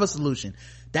don't have a solution.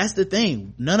 That's the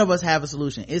thing. None of us have a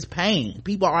solution. It's pain.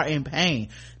 People are in pain.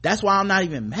 That's why I'm not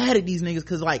even mad at these niggas,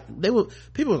 cause like people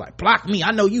were like, block me,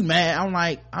 I know you mad. I'm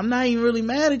like, I'm not even really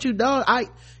mad at you, dog.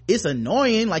 It's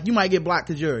annoying. Like, you might get blocked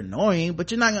cause you're annoying,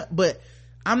 but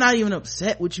I'm not even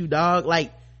upset with you, dog.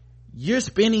 Like, you're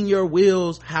spinning your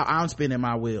wheels how I'm spinning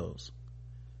my wheels.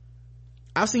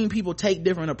 I've seen people take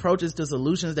different approaches to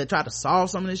solutions that try to solve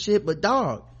some of this shit, but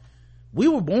dog, we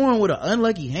were born with an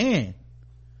unlucky hand.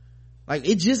 Like,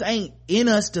 it just ain't in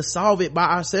us to solve it by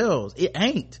ourselves. It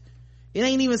ain't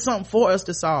even something for us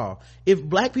to solve. If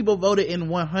black people voted in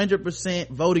 100%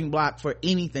 voting block for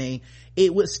anything,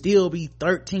 it would still be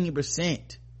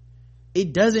 13%.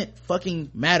 It doesn't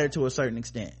fucking matter to a certain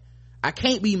extent. I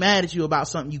can't be mad at you about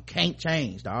something you can't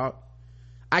change, dog.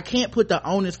 I can't put the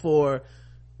onus for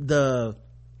the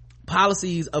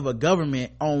policies of a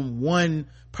government on one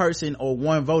person or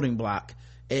one voting block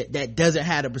that doesn't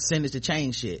have a percentage to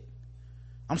change shit.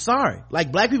 I'm sorry.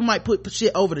 Like, black people might put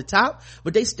shit over the top,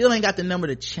 but they still ain't got the number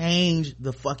to change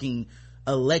the fucking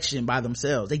election by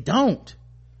themselves. They don't.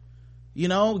 You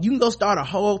can go start a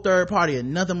whole third party of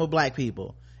nothing but black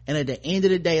people, and at the end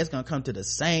of the day, it's gonna come to the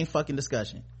same fucking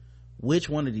discussion. Which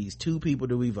one of these two people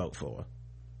do we vote for?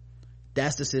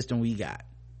 That's the system we got.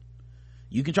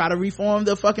 You can try to reform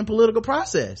the fucking political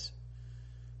process.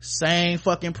 Same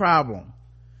fucking problem.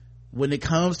 When it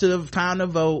comes to the time to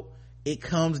vote, it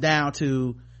comes down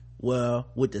to, well,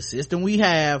 with the system we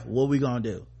have, what we gonna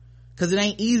do? Cause it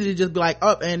ain't easy to just be like,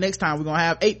 oh, and next time we're gonna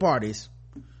have 8 parties.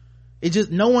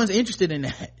 No one's interested in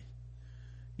that.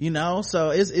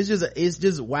 So it's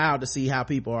just wild to see how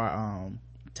people are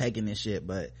taking this shit.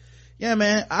 But yeah,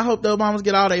 man, I hope the Obamas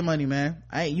get all their money, man.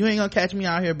 You ain't gonna catch me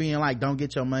out here being like, don't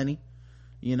get your money.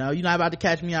 You're not about to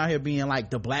catch me out here being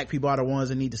like, the black people are the ones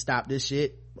that need to stop this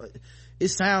shit. But it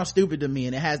sounds stupid to me,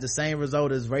 and it has the same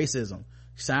result as racism.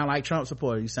 You sound like Trump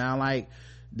supporters. You sound like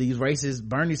these racist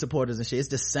Bernie supporters and shit. It's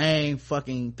the same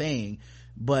fucking thing.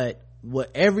 But what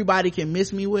everybody can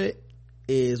miss me with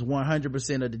is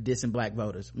 100% of the dissing black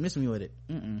voters. Miss me with it.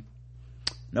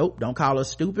 Nope. Don't call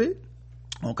us stupid.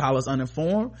 Don't call us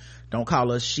uninformed. Don't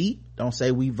call us sheep. Don't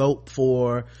say we vote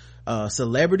for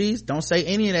celebrities. Don't say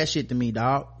any of that shit to me,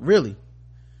 dog. Really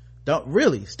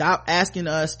stop asking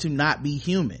us to not be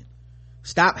human.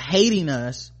 Stop hating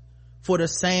us for the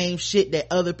same shit that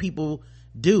other people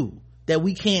do, that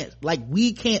we can't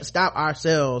stop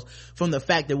ourselves from the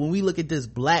fact that when we look at this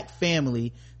black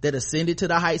family that ascended to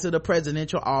the heights of the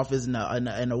presidential office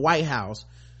and the White House,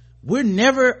 we're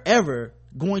never ever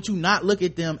going to not look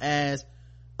at them as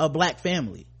a black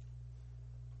family.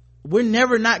 We're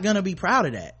never not gonna be proud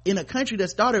of that in a country that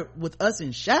started with us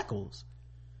in shackles.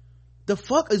 The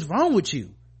fuck is wrong with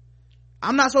you?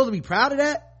 I'm not supposed to be proud of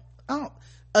that?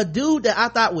 A dude that I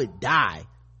thought would die,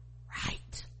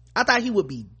 right? I thought he would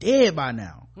be dead by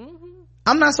now.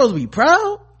 I'm not supposed to be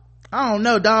proud? I don't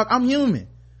know, dog. I'm human.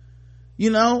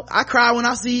 I cry when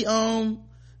I see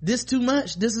This Too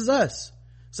Much, This Is Us.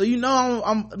 So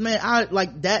I'm man, I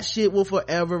like that shit will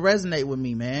forever resonate with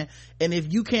me, man. And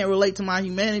if you can't relate to my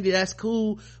humanity, that's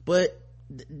cool, but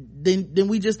then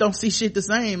we just don't see shit the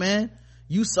same, man.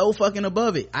 You so fucking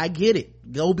above it. I get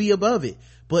it. Go be above it.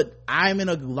 But I'm in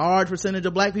a large percentage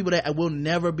of black people that will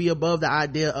never be above the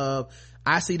idea of,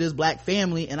 I see this black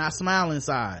family and I smile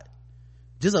inside.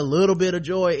 Just a little bit of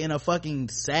joy in a fucking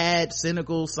sad,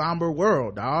 cynical, somber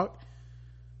world, dog.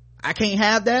 I can't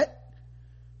have that.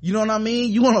 You know what I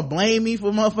mean? You want to blame me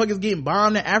for motherfuckers getting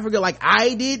bombed in Africa like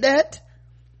I did that?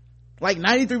 Like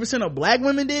 93% of black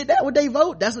women did that? Would they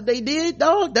vote? That's what they did,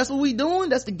 dog? That's what we doing?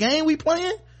 That's the game we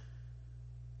playing?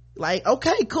 Like,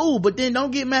 okay, cool, but then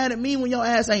don't get mad at me when your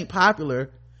ass ain't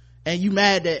popular and you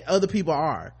mad that other people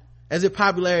are. As if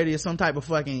popularity is some type of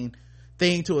fucking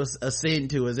thing to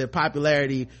ascend to, as if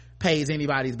popularity pays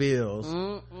anybody's bills.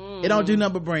 It don't do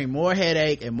nothing but bring more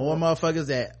headache and more motherfuckers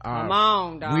that are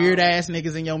weird ass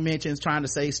niggas in your mentions trying to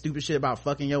say stupid shit about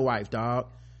fucking your wife, dog.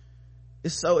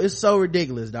 It's so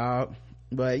ridiculous, dog.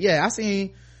 But yeah,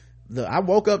 I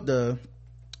woke up the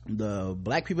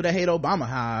black people that hate Obama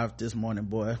hive this morning,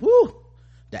 boy. Woo!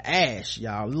 The ash,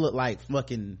 y'all. It looked like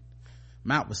fucking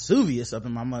Mount Vesuvius up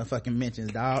in my motherfucking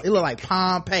mentions, dog. It looked like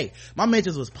Pompeii. My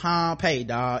mentions was Pompeii,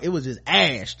 dog. It was just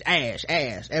ash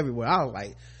everywhere. I was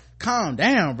like, calm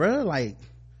down, bro. Like,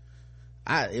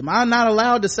 am I not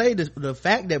allowed to say this, the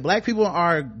fact that black people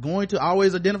are going to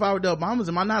always identify with the Obamas?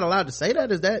 Am I not allowed to say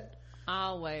that? Is that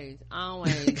always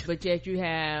but yet you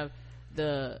have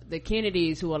the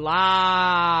Kennedys, who a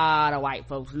lot of white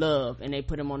folks love, and they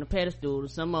put them on the pedestal.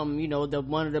 Some of them,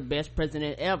 one of the best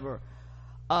president ever.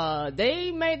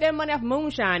 They made their money off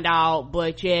moonshine, dog,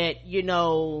 but yet,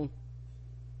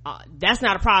 that's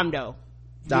not a problem though.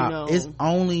 Dog, it's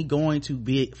only going to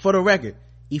be, for the record,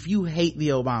 if you hate the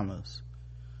Obamas,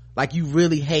 like you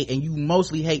really hate, and you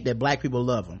mostly hate that black people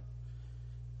love them,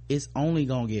 it's only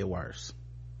gonna get worse.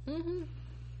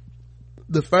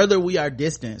 The further we are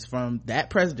distanced from that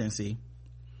presidency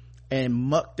and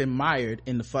mucked and mired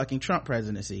in the fucking Trump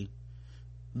presidency,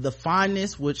 the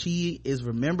fondness which he is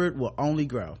remembered will only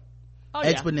grow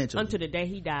exponentially until the day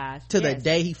he dies. The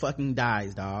day he fucking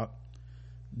dies, dog.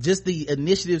 Just the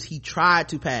initiatives he tried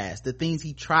to pass, the things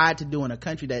he tried to do in a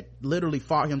country that literally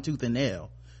fought him tooth and nail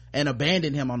and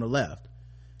abandoned him on the left.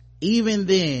 Even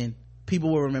then,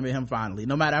 people will remember him fondly,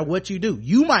 no matter what you do.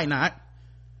 You might not,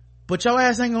 but your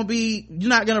ass ain't you're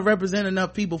not gonna represent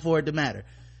enough people for it to matter.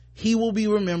 He will be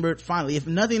remembered finally. If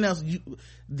nothing else,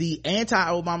 the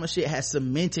anti-Obama shit has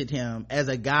cemented him as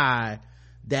a guy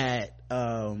that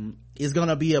is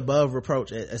gonna be above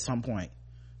reproach at some point.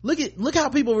 Look how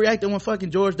people reacted when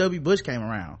fucking George W. Bush came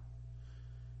around.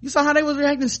 You saw how they was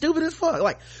reacting stupid as fuck.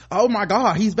 Like, oh my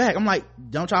god, he's back. I'm like,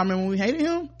 don't y'all remember when we hated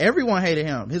him? Everyone hated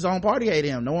him. His own party hated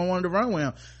him. No one wanted to run with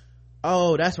him.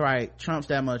 Oh, that's right, Trump's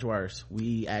that much worse.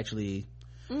 We actually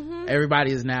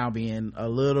everybody is now being a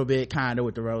little bit kinder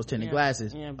with the rose tinted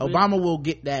glasses. Obama will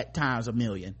get that times a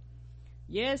million.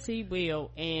 Yes, he will.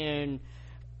 And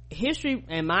history,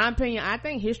 in my opinion, I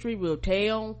think history will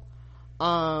tell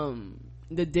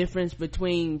the difference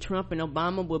between Trump and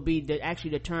Obama will be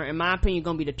the turn, in my opinion,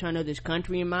 going to be the turn of this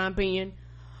country, in my opinion,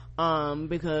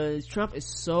 because Trump is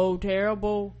so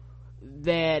terrible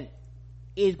that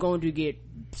it's going to get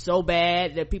so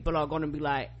bad that people are going to be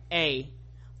like, hey,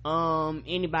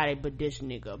 anybody but this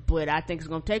nigga. But I think it's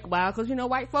gonna take a while, because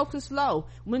white folks are slow.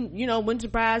 Wouldn't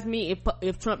surprise me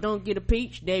if Trump don't get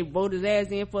impeached, they vote his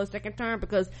ass in for a second term,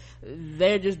 because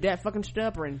they're just that fucking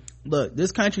stubborn. Look,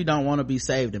 this country don't want to be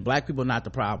saved, and black people not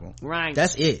the problem. Right.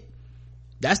 That's it.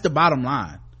 That's the bottom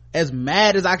line. As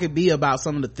mad as I could be about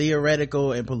some of the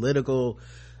theoretical and political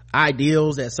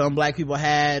ideals that some black people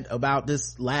had about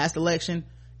this last election,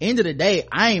 end of the day,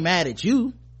 I ain't mad at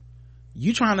you.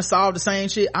 You trying to solve the same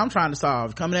shit I'm trying to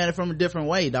solve, coming at it from a different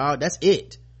way, dog. That's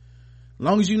it. As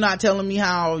long as you're not telling me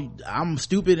how I'm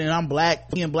stupid and I'm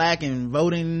being black and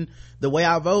voting the way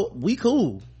I vote, we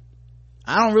cool.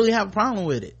 I don't really have a problem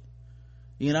with it.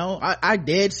 I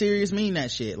dead serious mean that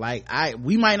shit. Like,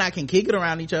 we might not can kick it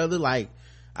around each other. Like,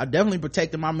 I definitely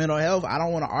protected my mental health. I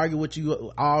don't want to argue with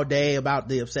you all day about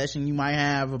the obsession you might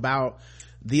have about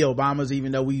the Obamas,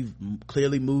 even though we've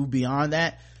clearly moved beyond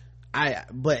that.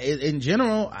 But in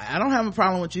general, I don't have a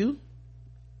problem with you.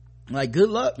 Like, good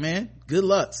luck, man. Good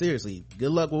luck, seriously.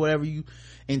 Good luck with whatever you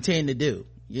intend to do,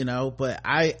 but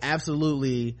I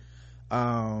absolutely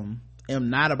am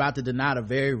not about to deny the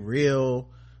very real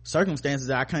circumstances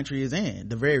that our country is in,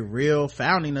 the very real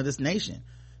founding of this nation.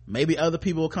 Maybe other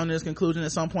people will come to this conclusion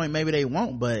at some point, maybe they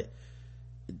won't, but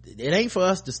it ain't for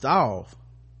us to solve.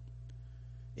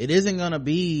 It isn't gonna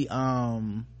be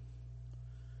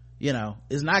you know,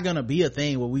 it's not gonna be a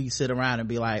thing where we sit around and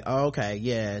be like, oh, okay,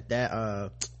 yeah,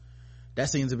 that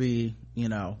seems to be, you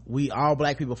know, we all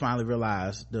black people finally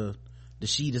realize the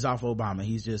sheet is off Obama.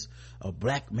 He's just a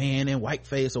black man in white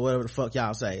face or whatever the fuck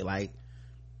y'all say. Like,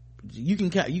 you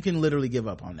can literally give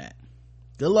up on that.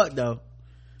 Good luck though.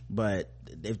 But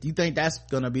if you think that's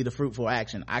gonna be the fruitful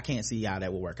action, I can't see how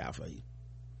that will work out for you.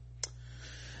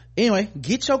 Anyway,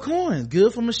 get your coins.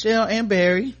 Good for Michelle and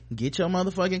Barry. Get your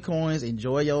motherfucking coins.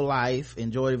 Enjoy your life.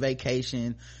 Enjoy the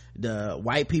vacation. The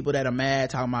white people that are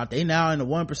mad talking about they now in the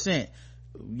 1%.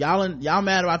 Y'all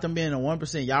mad about them being in the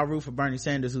 1%. Y'all root for Bernie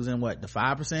Sanders, who's in what, the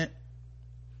 5%?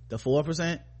 The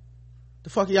 4%? The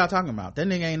fuck are y'all talking about? That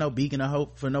nigga ain't no beacon of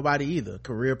hope for nobody either.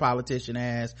 Career politician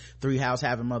ass, 3 house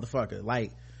having motherfucker.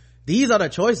 Like, these are the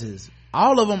choices.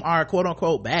 All of them are quote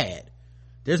unquote bad.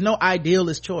 There's no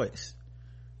idealist choice.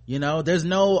 You know, there's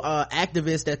no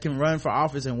activist that can run for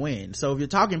office and win. So if you're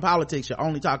talking politics, you're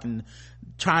only trying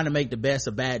to make the best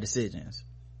of bad decisions.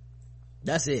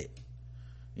 That's it.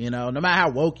 You know, no matter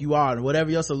how woke you are and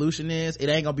whatever your solution is, it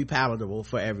ain't gonna be palatable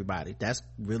for everybody. That's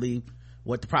really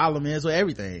what the problem is with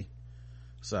everything.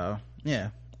 So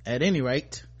yeah, at any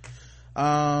rate,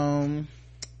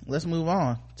 let's move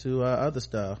on to other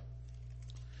stuff.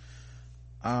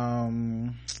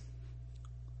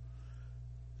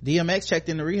 DMX checked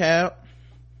into rehab.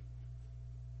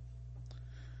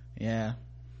 Yeah.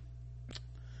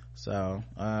 So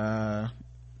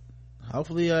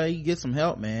hopefully he gets some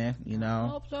help, man. You know, I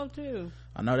hope so too.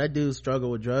 I know that dude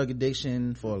struggled with drug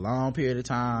addiction for a long period of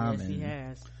time. Yes, he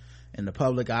has. In the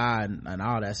public eye and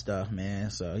all that stuff,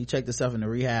 man. So he checked himself into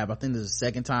rehab. I think this is the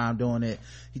second time doing it.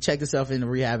 He checked himself into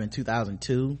rehab in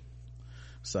 2002.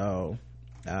 So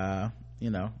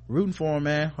you know, rooting for him,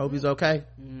 man. Hope he's okay.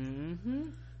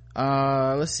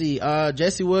 Let's see,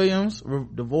 Jesse Williams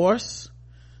divorce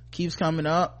keeps coming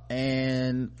up,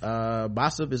 and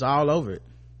gossip is all over it.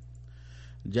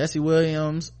 Jesse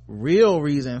Williams' real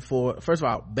reason for, first of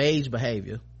all, beige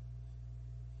behavior.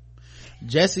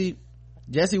 Jesse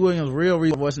Williams' real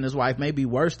reason for divorcing his wife may be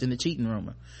worse than the cheating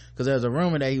rumor, because there's a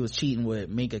rumor that he was cheating with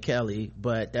Minka Kelly,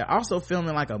 but they're also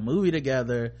filming like a movie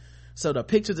together, so the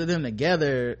pictures of them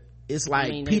together, it's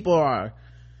like people are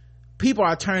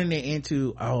turning it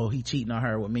into, oh, he cheating on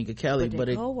her with Minka Kelly, but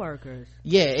it, co-workers.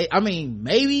 Yeah, I mean,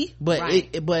 maybe, but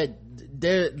right.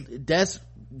 That's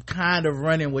kind of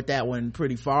running with that one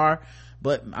pretty far.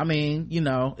 But I mean, you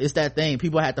know, it's that thing.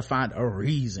 People have to find a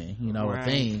reason, you know, right. A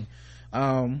thing.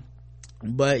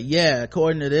 But yeah,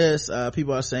 according to this,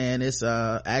 people are saying it's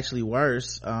actually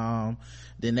worse than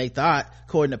they thought.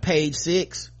 According to Page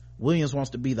 6, Williams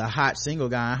wants to be the hot single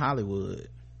guy in Hollywood.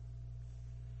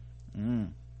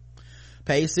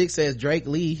 Page 6 says Drake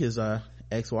Lee, his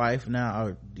ex-wife now,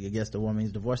 or I guess the woman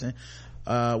he's divorcing,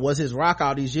 was his rock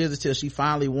all these years until she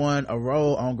finally won a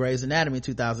role on Grey's Anatomy in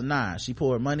 2009. She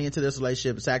poured money into this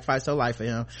relationship and sacrificed her life for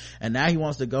him, and now he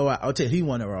wants to go out until he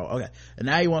won a role. Okay, and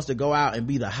now he wants to go out and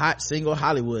be the hot single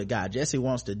Hollywood guy. Jesse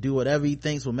wants to do whatever he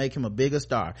thinks will make him a bigger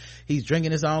star. He's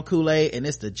drinking his own Kool-Aid, and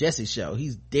it's the Jesse show.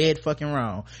 He's dead fucking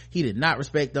wrong. He did not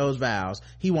respect those vows.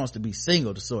 He wants to be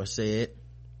single, the source said.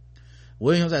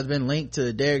 Williams has been linked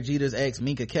to Derek Jeter's ex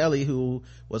Minka Kelly, who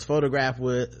was photographed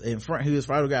with in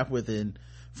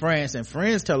France, and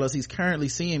friends tell us he's currently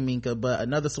seeing Minka, but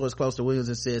another source close to Williams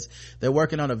insists they're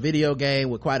working on a video game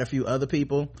with quite a few other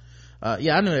people.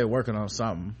 Yeah, I knew they were working on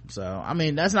something. So I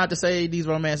mean, that's not to say these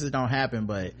romances don't happen,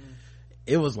 but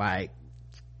it was like,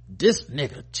 this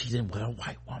nigga cheating with a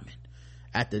white woman.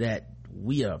 After that,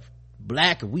 we are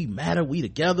black and we matter, we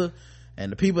together.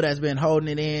 And the people that's been holding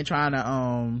it in, trying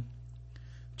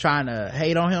to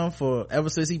hate on him for ever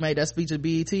since he made that speech at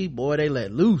BET, boy, they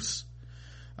let loose.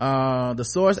 The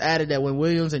source added that when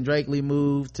Williams and Drake Lee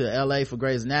moved to LA for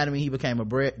Grey's Anatomy, he became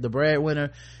the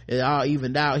breadwinner. It all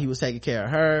evened out. He was taking care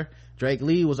of her. Drake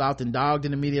Lee was often dogged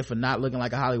in the media for not looking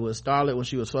like a Hollywood starlet when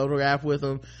she was photographed with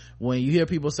him. When you hear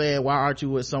people saying, why aren't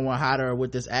you with someone hotter or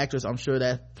with this actress, I'm sure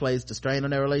that plays the strain on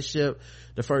their relationship.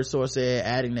 The first source said,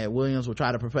 adding that Williams will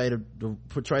try to portray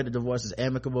the divorce as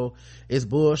amicable. It's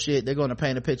bullshit. They're going to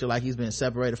paint a picture like he's been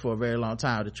separated for a very long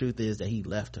time. The truth is that he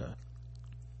left her.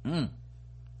 You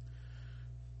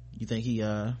think he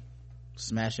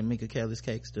smashing Minka Kelly's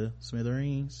cakes to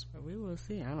smithereens? We will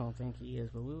see. I don't think he is,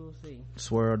 but we will see.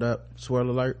 Swirl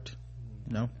alert.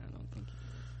 No, I don't think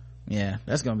he is. Yeah,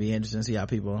 that's gonna be interesting to see how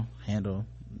people handle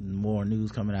more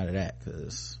news coming out of that,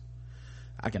 because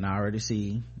I can already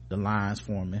see the lines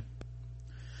forming.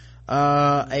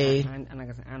 I'm not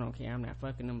gonna say I don't care, I'm not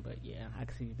fucking him, but yeah, I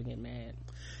can see people get mad.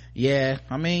 Yeah,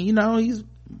 I mean, you know, he's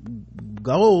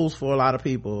goals for a lot of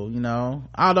people, you know,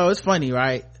 although it's funny,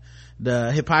 right?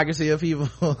 the hypocrisy of people,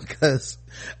 because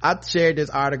I shared this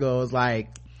article. It was like,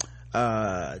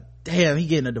 damn, he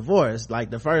getting a divorce. Like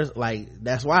the first, like,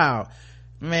 that's wild.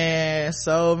 Man,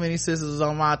 so many sisters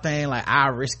on my thing, like, I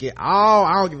risk it all.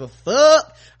 I don't give a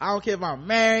fuck. I don't care if I'm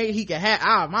married. He can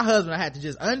have, my husband, I had to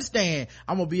just understand,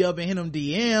 I'm gonna be up in them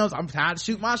DMs. I'm trying to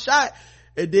shoot my shot.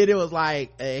 And then it was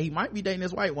like, he might be dating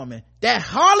this white woman. That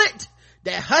harlot,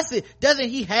 that hussy, doesn't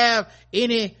he have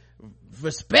any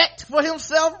respect for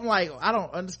himself? I'm like, I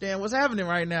don't understand what's happening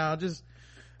right now. Just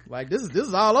like, this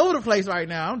is all over the place right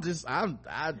now.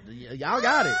 Y'all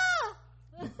got it.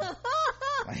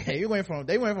 Like, they went from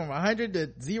 100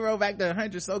 to 0 back to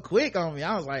 100 so quick on me.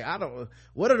 I was like,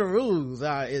 what are the rules?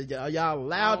 Are y'all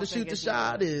allowed to shoot the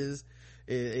shot? Is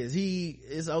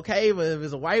okay if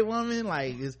it's a white woman?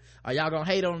 Like, are y'all gonna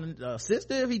hate on a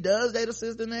sister if he does date a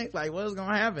sister next? Like, what is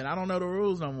gonna happen? I don't know the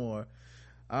rules no more.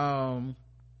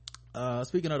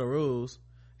 Speaking of the rules,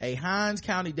 a Hinds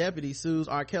County deputy sues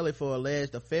R. Kelly for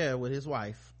alleged affair with his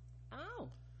wife. Oh.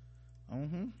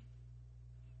 You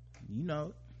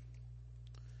know,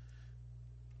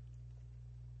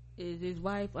 is his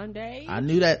wife underage? I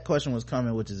knew that question was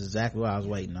coming, which is exactly what I was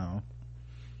waiting on.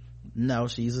 No,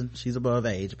 she's above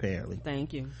age, apparently.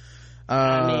 Thank you.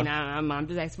 I'm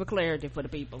just asking for clarity for the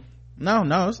people.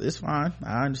 No, it's fine.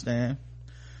 I understand.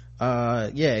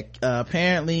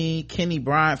 Apparently Kenny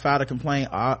Bryant filed a complaint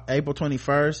April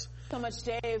 21st. So much,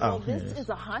 Dave. Well, this is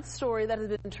a hot story that has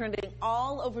been trending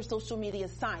all over social media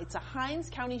sites. A Hinds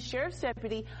County Sheriff's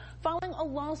deputy filing a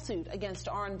lawsuit against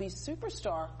R&B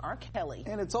superstar R. Kelly.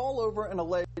 And it's all over an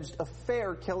alleged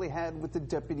affair Kelly had with the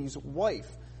deputy's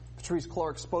wife. Patrice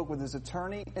Clark spoke with his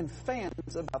attorney and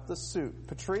fans about the suit.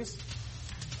 Patrice?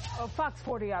 Fox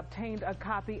 40 obtained a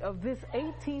copy of this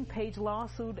 18-page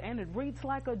lawsuit, and it reads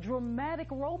like a dramatic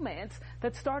romance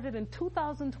that started in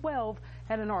 2012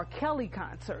 at an R. Kelly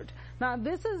concert. Now,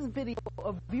 this is video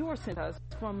a viewer sent us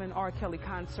from an R. Kelly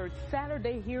concert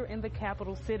Saturday here in the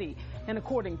capital city. And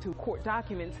according to court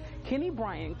documents, Kenny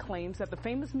Bryant claims that the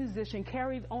famous musician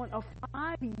carried on a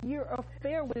 5-year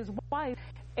affair with his wife,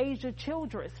 Asia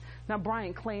Childress. Now,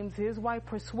 Bryant claims his wife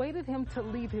persuaded him to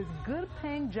leave his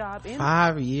good-paying job in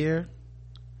 5-year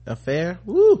affair.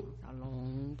 Woo, a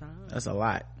long time. That's a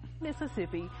lot.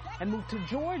 Mississippi, and moved to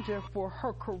Georgia for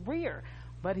her career.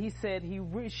 But he said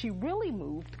she really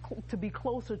moved to be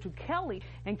closer to Kelly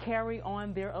and carry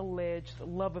on their alleged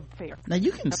love affair. Now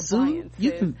you can sue.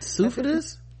 You can sue for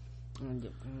this.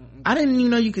 I didn't even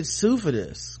know you could sue for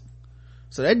this.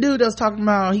 So that dude that's talking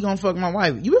about he gonna fuck my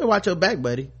wife, you better watch your back,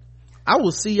 buddy. I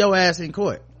will see your ass in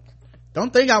court.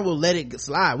 Don't think I will let it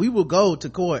slide. We will go to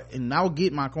court and I'll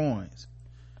get my coins.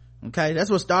 Okay,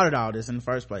 that's what started all this in the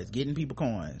first place, getting people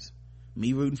coins,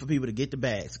 me rooting for people to get the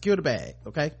bag, secure the bag.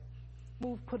 Okay,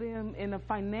 move put him in a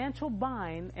financial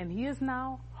bind, and he is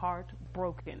now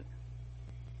heartbroken.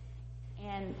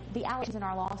 And the allegations in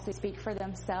our lawsuit speak for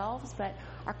themselves, but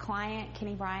our client,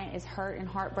 Kenny Bryant, is hurt and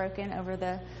heartbroken over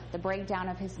the breakdown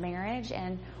of his marriage,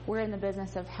 and we're in the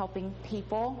business of helping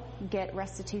people get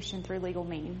restitution through legal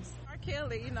means. R.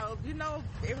 Kelly, you know,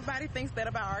 everybody thinks that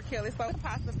about R. Kelly, so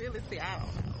possibility, I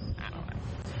don't know.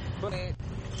 But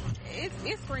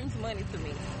it screams money to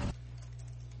me.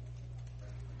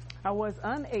 I was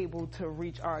unable to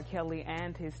reach R. Kelly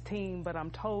and his team, but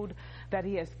I'm told that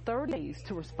he has 30 days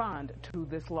to respond to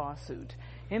this lawsuit.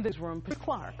 In this room, Patrice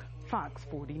Clark, Fox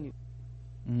 40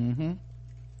 News.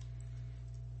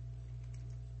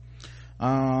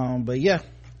 But yeah,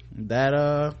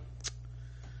 that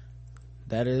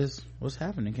is what's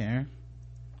happening, Karen.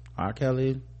 R.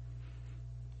 Kelly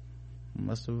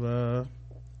must have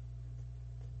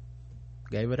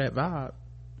gave her that vibe.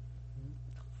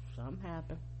 Something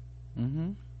happened.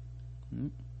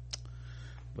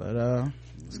 But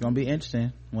it's gonna be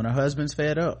interesting when her husband's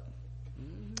fed up.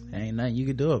 Ain't nothing you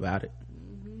can do about it.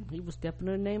 He was stepping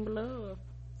in the name of love.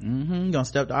 Gonna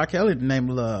step to R. Kelly in the name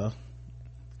of love.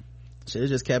 Should've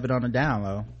just kept it on the down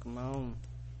low. Come on.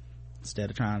 Instead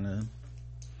of trying to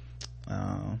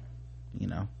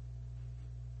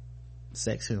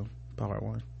sex him. Part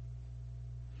 1.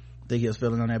 Think he was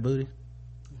feeling on that booty?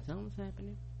 Something's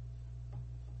happening.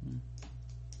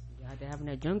 They're having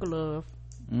that jungle love.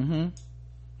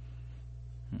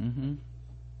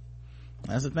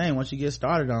 That's the thing. Once you get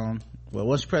started on,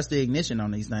 once you press the ignition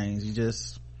on these things, you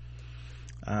just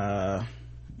can't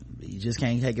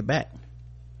take it back.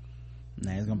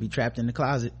 Now he's gonna be trapped in the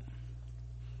closet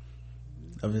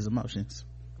of his emotions.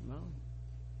 Come on.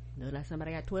 Look like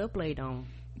somebody got 12 played on.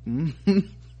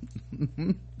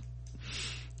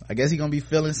 I guess he's gonna be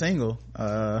feeling single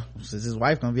since his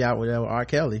wife gonna be out with R.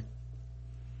 Kelly.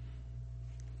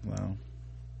 Well,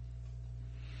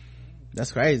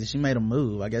 That's crazy. She made him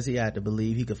move. I guess he had to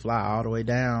believe he could fly all the way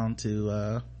down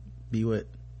to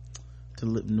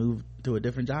move to a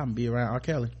different job and be around R.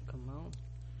 Kelly. Come on.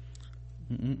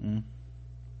 Mm-mm.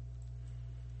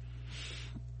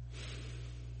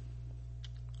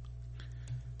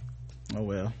 Oh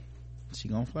well, she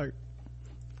gonna flirt.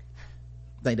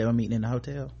 Think they were meeting in the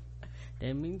hotel.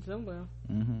 They meet somewhere.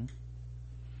 Mm-hmm.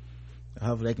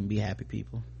 Hopefully they can be happy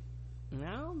people.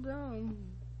 No.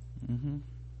 Mm-hmm.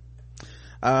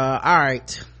 All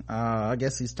right. I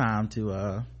guess it's time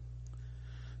to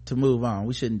move on.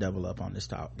 We shouldn't double up on this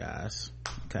talk, guys.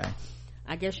 Okay.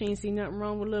 I guess she ain't see nothing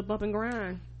wrong with a little bump and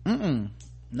grind.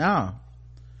 No.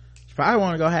 She probably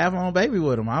want to go have her own baby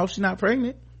with him. I hope she's not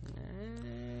pregnant.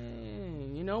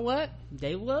 You know what?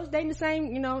 They was dating the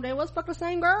same, they was fucking the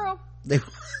same girl. They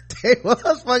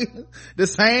was fucking the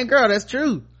same girl. That's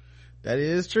true. That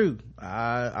is true.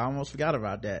 I almost forgot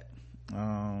about that.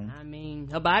 I mean,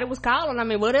 her body was calling. I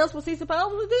mean, what else was he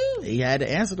supposed to do? He had to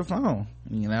answer the phone.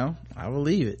 I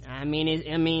believe it. I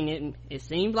mean, it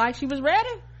seemed like she was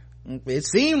ready. It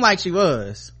seemed like she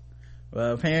was.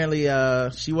 Well, apparently,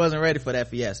 she wasn't ready for that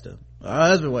fiesta. Her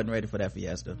husband wasn't ready for that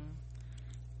fiesta.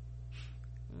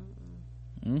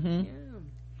 Yeah.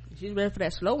 She's ready for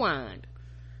that slow wind.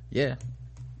 Yeah.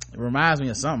 It reminds me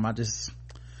of something. I just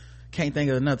can't think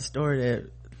of another story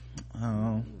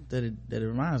that it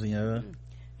reminds me of.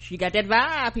 She got that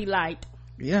vibe he liked.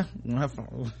 Yeah. When her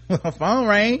phone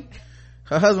rang,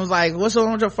 her husband was like, "What's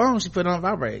on with your phone?" She put it on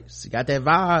vibrate. She got that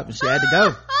vibe and she had to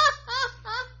go.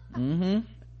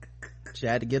 She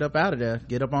had to get up out of there,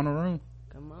 get up on the room.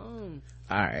 Come on.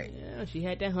 All right. Yeah, she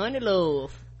had that honey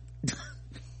love.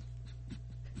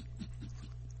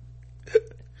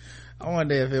 I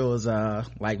wonder if it was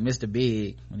like Mr.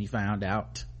 Big when he found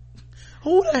out.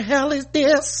 Who the hell is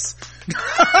this? I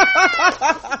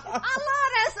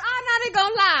love this. I'm not even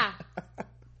gonna lie.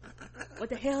 What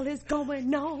the hell is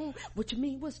going on? What you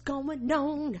mean what's going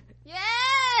on?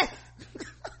 Yes!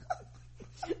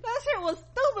 That shit was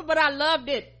stupid, but I loved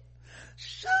it.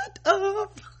 Shut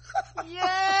up.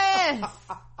 Yes!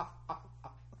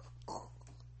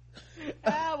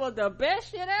 That was the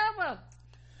best shit ever.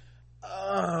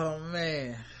 Oh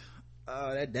man.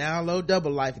 Oh, that download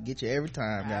double life will get you every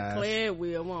time, guys. Claire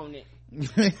will, won't it?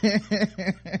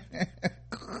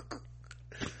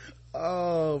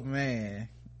 Oh man,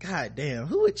 god damn,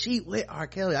 who would cheat with R.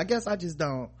 Kelly? I guess some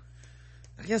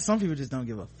people just don't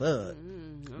give a fuck.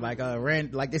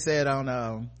 Like they said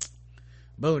on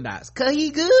Boondocks, cause he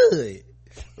good.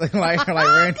 like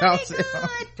Randolph said on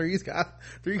three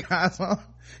guys on,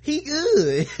 he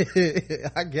good.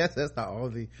 I guess that's the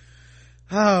only.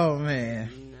 Oh man.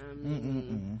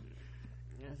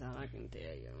 That's all I can tell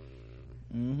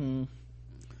you.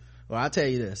 Well, I'll tell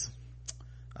you this.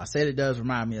 I said it does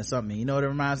remind me of something. You know what it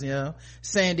reminds me of?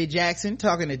 Sandy Jackson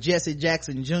talking to Jesse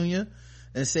Jackson Jr.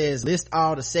 and says, list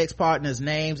all the sex partners'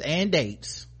 names and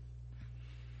dates.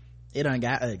 It done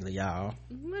got ugly, y'all.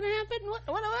 What happened?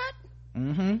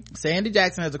 What? Sandy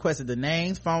Jackson has requested the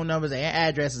names, phone numbers, and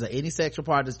addresses of any sexual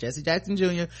partners Jesse Jackson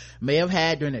Jr. may have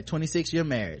had during their 26-year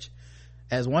marriage.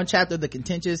 As one chapter of the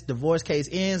contentious divorce case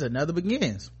ends, another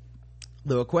begins.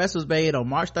 The request was made on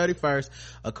March 31st,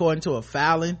 according to a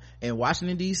filing in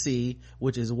Washington, D.C.,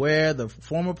 which is where the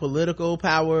former political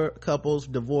power couple's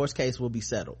divorce case will be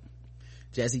settled.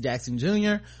 Jesse Jackson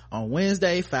Jr. on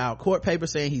Wednesday filed court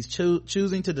papers saying he's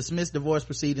choosing to dismiss divorce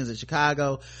proceedings in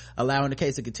Chicago, allowing the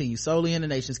case to continue solely in the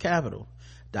nation's capital.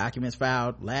 Documents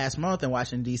filed last month in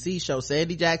Washington, D.C. show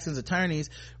Sandy Jackson's attorneys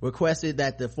requested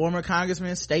that the former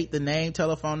congressman state the name,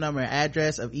 telephone number, and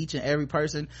address of each and every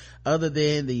person other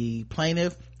than the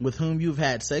plaintiff with whom you've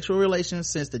had sexual relations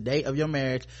since the date of your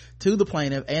marriage to the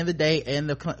plaintiff, and the date and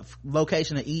the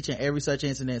location of each and every such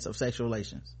incidents of sexual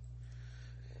relations.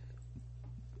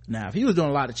 Now, if he was doing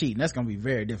a lot of cheating, that's going to be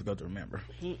very difficult to remember.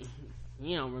 He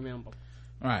don't remember.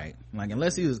 Right. Like,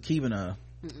 unless he was keeping a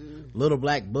little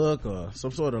black book or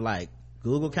some sort of like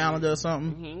Google calendar or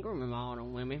something. He ain't gonna remember all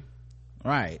them women.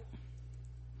 Right.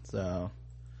 So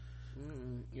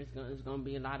it's gonna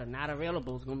be a lot of not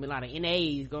available. It's gonna be a lot of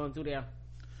NAs going through there.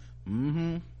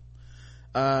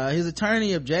 His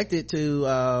attorney objected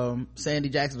to Sandy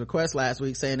Jackson's request last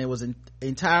week, saying it was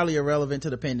entirely irrelevant to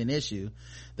the pending issue.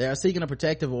 They are seeking a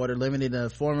protective order limiting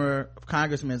the former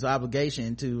congressman's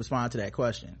obligation to respond to that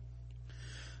question.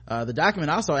 The document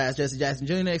also asked Jesse Jackson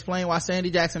Jr. to explain why Sandy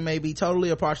Jackson may be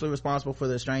totally or partially responsible for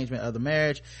the estrangement of the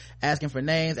marriage, asking for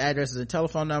names, addresses, and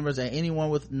telephone numbers, and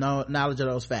anyone with no knowledge of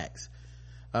those facts.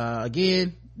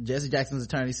 Again, Jesse Jackson's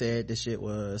attorney said this shit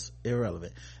was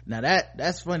irrelevant. Now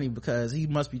that's funny because he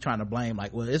must be trying to blame,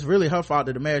 like, well, it's really her fault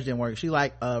that the marriage didn't work. She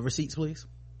like, receipts please.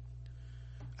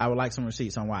 I would like some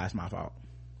receipts on why it's my fault.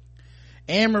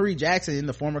 Anne Marie Jackson,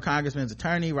 the former congressman's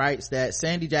attorney, writes that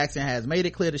Sandy Jackson has made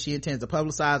it clear that she intends to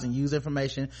publicize and use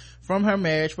information from her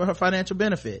marriage for her financial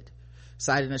benefit.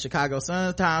 Citing a Chicago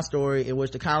Sun-Times story in which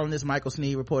the columnist Michael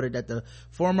Sneed reported that the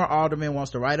former alderman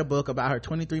wants to write a book about her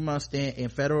 23-month stint in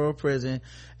federal prison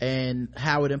and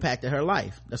how it impacted her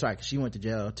life. That's right, 'cause she went to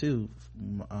jail too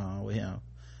with him.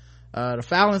 The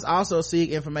Fallons also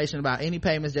seek information about any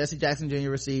payments Jesse Jackson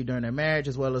Jr. received during their marriage,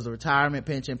 as well as the retirement,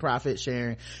 pension, profit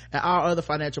sharing, and all other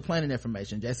financial planning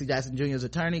information. Jesse Jackson Jr.'s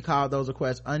attorney called those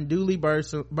requests unduly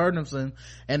burdensome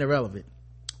and irrelevant.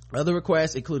 Other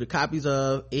requests included copies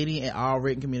of any and all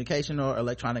written communication or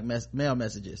electronic mail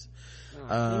messages. You're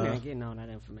not getting all that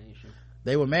information.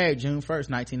 They were married June 1st,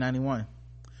 1991.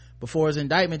 Before his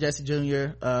indictment, Jesse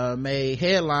Jr. Made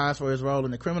headlines for his role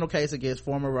in the criminal case against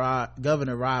former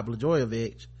Governor Rod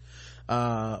Blagojevich,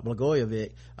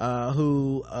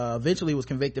 who eventually was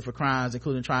convicted for crimes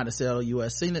including trying to sell a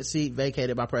U.S. Senate seat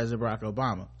vacated by President Barack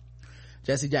Obama.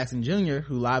 Jesse Jackson Jr.,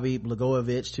 who lobbied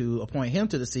Blagojevich to appoint him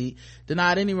to the seat,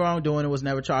 denied any wrongdoing and was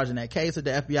never charged in that case. But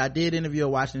the FBI did interview a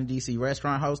Washington, D.C.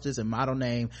 restaurant hostess and model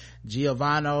named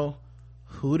Giovanni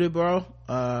Hudibro,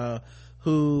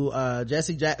 whom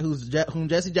Jesse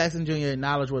Jackson Jr.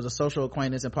 acknowledged was a social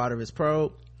acquaintance and part of his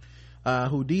probe.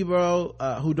 Hudibro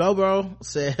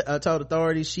told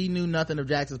authorities she knew nothing of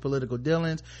Jackson's political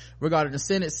dealings regarding the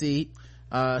Senate seat.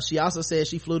 She also said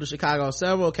she flew to Chicago on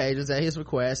several occasions at his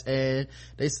request, and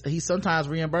he sometimes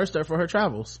reimbursed her for her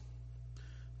travels.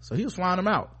 So he was flying them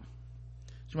out.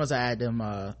 She must have added them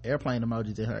airplane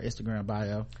emojis in her Instagram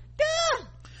bio.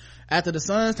 After the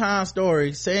Sun-Times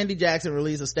story, Sandy Jackson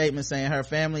released a statement saying her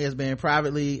family has been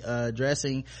privately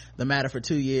addressing the matter for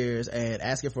 2 years and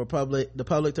asking for the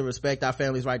public to respect our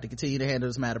family's right to continue to handle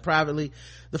this matter privately.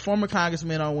 The former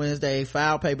congressman on Wednesday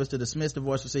filed papers to dismiss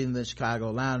divorce proceedings in Chicago,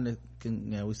 allowing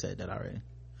we said that already.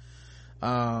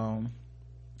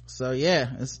 So yeah,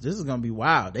 this is gonna be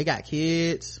wild. They got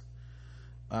kids.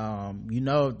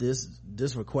 If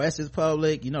this request is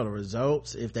public, the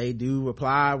results, if they do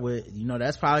reply with,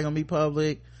 that's probably gonna be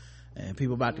public, and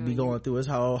people about to be going through his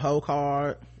whole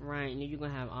card. Right, and you're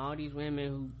gonna have all these women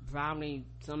who probably,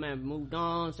 some have moved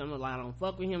on, some are like, I don't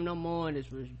fuck with him no more, and this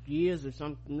was years or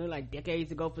something, like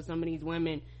decades ago for some of these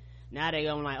women. Now they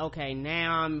going like, okay,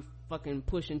 now I'm fucking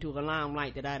pushing to a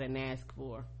limelight that I didn't ask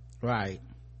for. Right.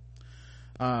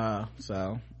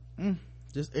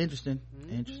 Just interesting.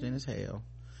 Interesting as hell.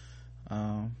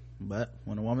 But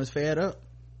when a woman's fed up,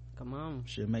 come on,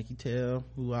 she'll make you tell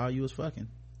who all you was fucking.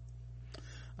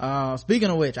 Speaking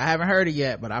of which, I haven't heard it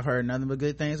yet, but I've heard nothing but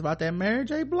good things about that Mary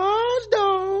J. Blige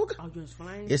dog. Oh, just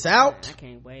fine. It's out. I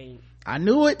can't wait. I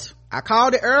knew it. I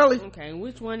called it early. Okay,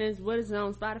 what is it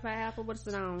on Spotify, Apple? What's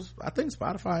it on? I think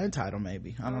Spotify and Tidal,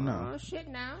 maybe. I don't know. Oh shit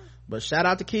now. But shout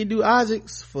out to Kendu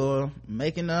Isaacs for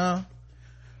making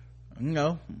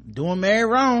doing Mary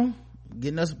wrong,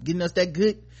 getting us that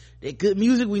good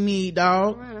music we need,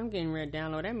 dog. All right, I'm getting ready to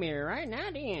download that Mary right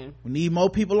now. Then we need more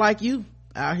people like you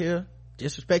out here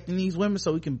disrespecting these women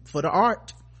so we can for the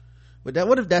art. But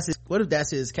what if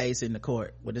that's his case in the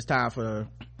court when it's time for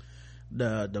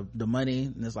the money,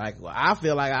 and it's like, well, I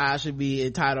feel like I should be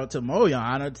entitled to more, Your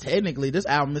Honor. Technically this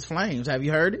album is Flames. Have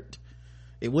you heard it?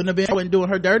 It wouldn't have been doing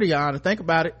her dirty, Your Honor. Think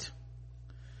about it.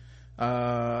 Think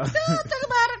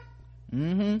about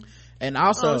it. And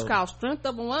also, it's called Strength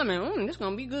of a Woman. This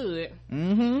gonna be good.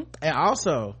 And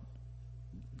also,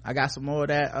 I got some more of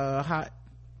that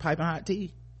piping hot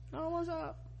tea. Oh, what's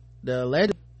up?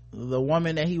 The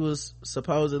woman that he was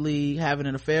supposedly having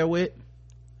an affair with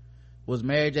was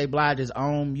Mary J. Blige's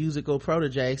own musical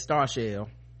protege, Starshell.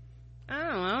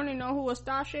 I don't even know who a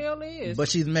Starshell is. But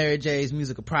she's Mary J's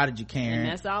musical prodigy, Karen. And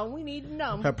that's all we need to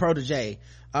know. Her protege.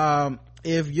 So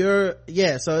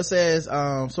it says,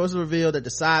 sources revealed that the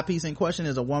side piece in question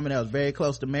is a woman that was very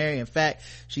close to Mary. In fact,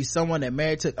 she's someone that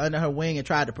Mary took under her wing and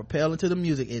tried to propel into the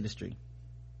music industry.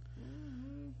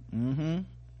 And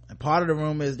part of the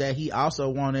rumor is that he also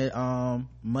wanted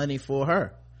money for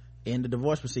her in the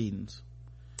divorce proceedings.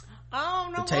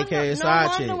 Oh, no, to take care of his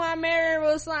side chick. No wonder why Mary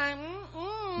was like,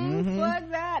 fuck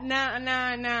that.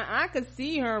 Nah, I could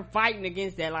see her fighting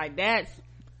against that. Like,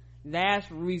 that's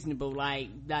reasonable. Like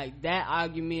that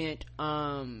argument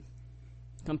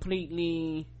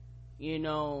completely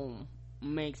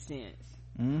makes sense.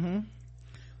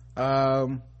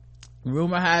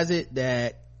 Rumor has it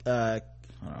that hold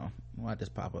on, why'd this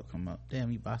pop-up come up?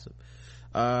 Damn, you boss up.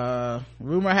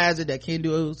 Rumor has it that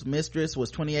Kendu's mistress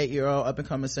was 28-year-old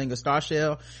up-and-coming singer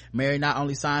Starshell. Mary not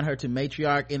only signed her to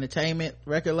Matriarch Entertainment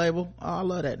record label, oh, I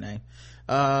love that name,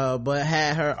 but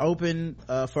had her open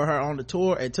for her on the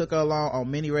tour and took her along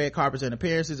on many red carpets and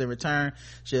appearances. In return,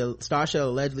 Starshell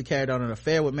allegedly carried on an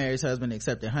affair with Mary's husband,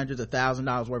 accepting hundreds of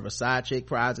 $1,000s worth of side chick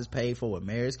prizes paid for with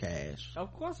Mary's cash.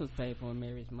 Of course it was paid for with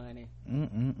Mary's money.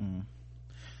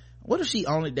 What if she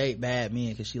only date bad men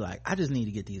because she like, I just need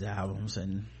to get these albums,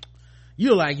 and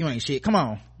you're like, you ain't shit, come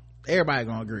on, everybody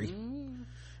gonna agree.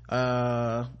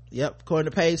 Yep,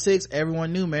 according to Page 6,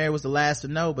 everyone knew Mary was the last to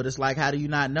know, but it's like, how do you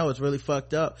not know? It's really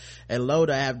fucked up, and low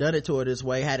to have done it to her this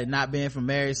way had it not been for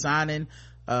Mary signing,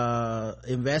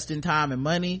 investing time and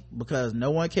money, because no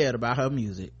one cared about her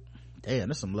music. Damn,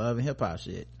 that's some love and hip-hop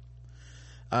shit.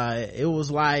 It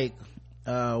was like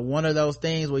one of those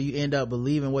things where you end up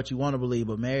believing what you want to believe,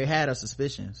 but Mary had her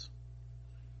suspicions.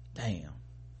 Damn,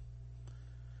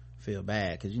 feel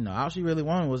bad, because you know all she really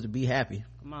wanted was to be happy.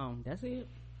 Come on, that's it.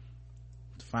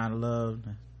 To find a love,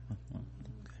 okay.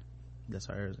 That's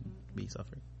hers, and be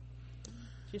suffering.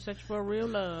 She's searching for a real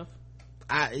love.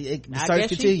 The search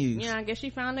continues. I guess she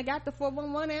finally got the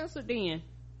 411 answer then.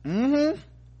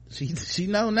 She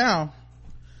know now,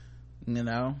 you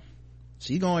know,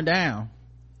 she going down.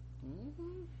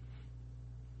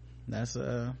 That's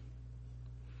you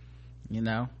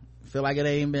know, feel like it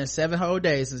ain't been 7 whole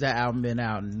days since that album been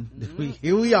out, and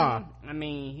here we are. I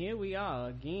mean, here we are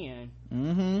again.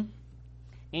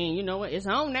 And you know what, it's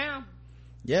on now.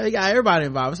 Yeah, they got everybody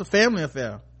involved. It's a family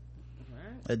affair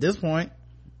at this point.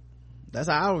 That's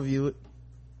how I would view it.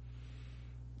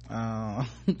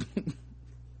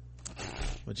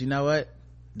 But you know what,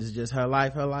 this is just her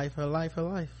life. Come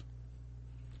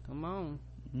on.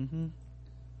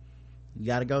 You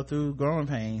gotta go through growing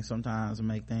pains sometimes to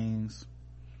make things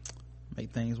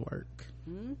work.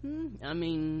 I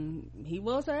mean, he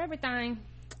was her everything.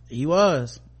 He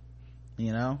was,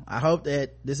 you know. I hope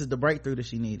that this is the breakthrough that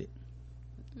she needed.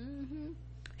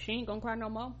 She ain't gonna cry no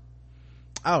more.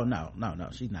 Oh no,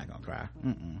 she's not gonna cry.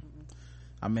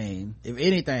 I mean, if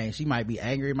anything, she might be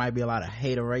angry. Might be a lot of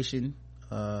hateration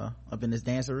up in this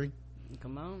dancery.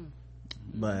 Come on.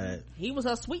 But he was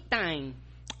her sweet thing.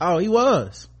 Oh, he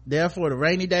was there for the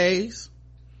rainy days,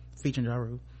 featuring Ja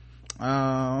Rule.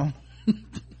 No.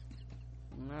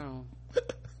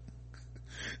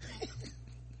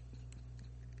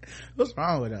 What's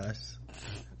wrong with us?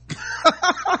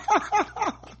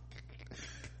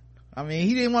 I mean,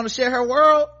 he didn't want to share her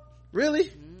world,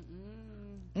 really.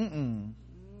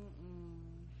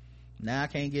 Now I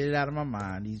can't get it out of my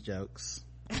mind, these jokes.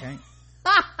 Okay.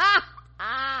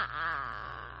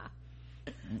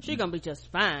 She gonna be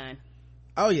just fine.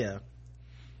 Oh yeah,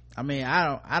 I mean,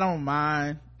 I don't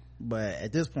mind, but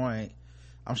at this point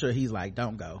I'm sure he's like,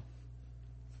 don't go,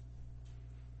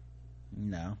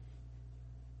 no.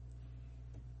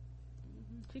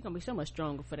 She's gonna be so much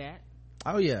stronger for that.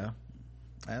 Oh yeah,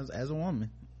 as a woman.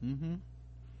 Yeah,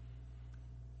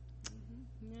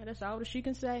 that's all that she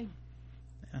can say.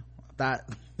 Yeah, I thought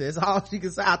that's all she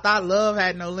can say. I thought love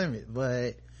had no limit,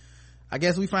 but I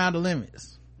guess we found the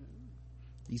limits.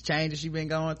 These changes she's been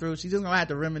going through, she's just gonna have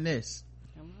to reminisce.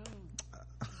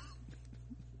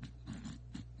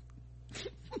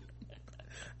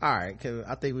 All right, cause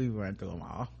I think we've run through them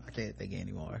all. I can't think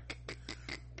anymore.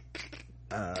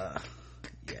 Yeah,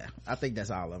 I think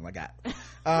that's all of them I got.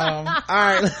 All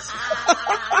right.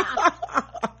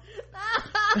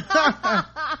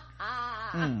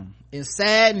 In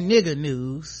sad nigga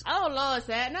news. Oh Lord,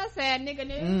 sad nigga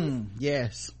news.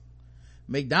 Yes.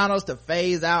 McDonald's to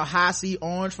phase out Hi-C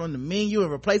orange from the menu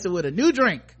and replace it with a new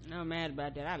drink. I'm mad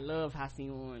about that. I love Hi-C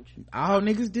orange. All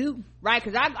niggas do. Right,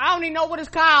 cause I don't even know what it's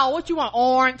called. What you want,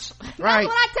 orange? Right. That's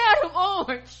what I tell them,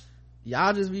 orange.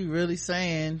 Y'all just be really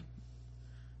saying,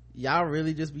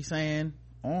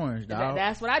 orange, dog.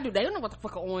 That's what I do. They don't know what the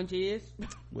fuck an orange is.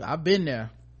 Well, I've been there.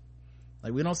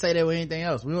 Like, we don't say that with anything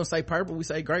else. We don't say purple, we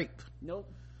say grape. Nope.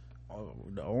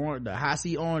 The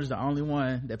Hi-C orange, the only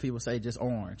one that people say just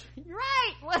orange.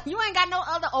 Right. Well, you ain't got no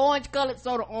other orange colored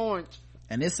soda orange.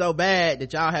 And it's so bad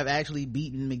that y'all have actually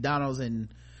beaten McDonald's and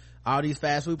all these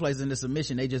fast food places into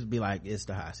submission. They just be like, it's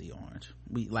the Hi-C orange.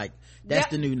 We like, that's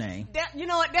the new name. You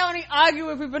know what? They don't even argue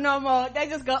with people no more. They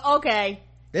just go, okay.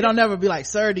 They don't never be like,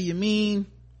 sir, do you mean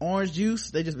orange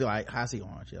juice? They just be like, Hi-C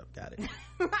orange. Yep, got it.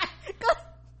 Right.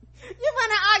 You better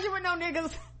not argue with no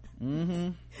niggas.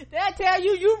 They'll tell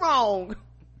you wrong.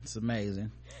 It's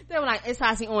amazing. They were like, it's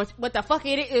Hi-C orange. What the fuck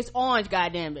it is? It's orange,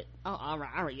 goddamn it. Oh, all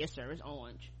right, yes sir, it's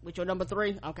orange. With your number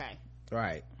 3? Okay.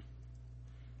 Right.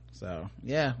 So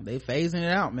yeah, they phasing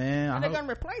it out, man. What are they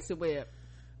gonna replace it with?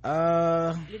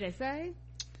 Did they say?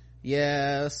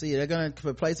 Yeah, let's see. They're gonna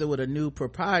replace it with a new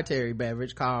proprietary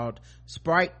beverage called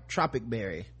Sprite Tropic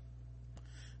Berry.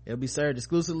 It'll be served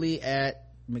exclusively at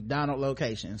McDonald's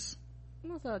locations.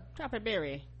 What's a Tropic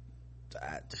Berry?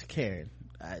 Karen,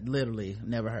 I literally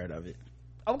never heard of it.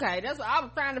 Okay, that's what I was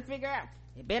trying to figure out.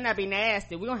 It better not be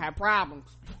nasty. We're gonna have problems.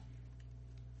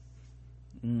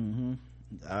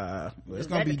 It's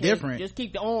gonna be different. Just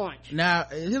keep the orange. Now,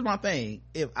 here's my thing.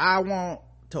 If I want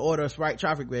to order a Sprite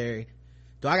Tropic Berry,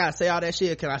 do I gotta say all that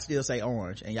shit, or can I still say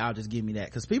orange and y'all just give me that?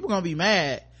 Because people gonna be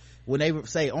mad when they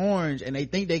say orange and they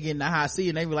think they getting the high C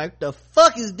and they be like, the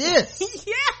fuck is this?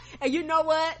 Yeah, and you know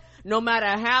what, no matter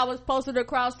how it's posted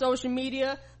across social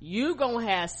media, you gonna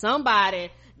have somebody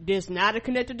that's not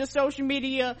connected to social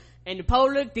media, and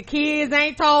the kids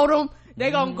ain't told them.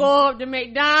 They gonna go up to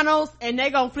McDonald's and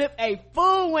they gonna flip a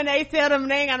fool when they tell them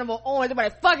they ain't got no more orange. They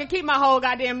better fucking keep my whole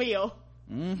goddamn meal.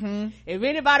 If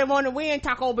anybody want to win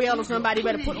Taco Bell or somebody,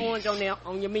 better put orange on there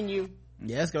on your menu.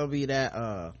 Yeah, it's gonna be that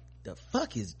the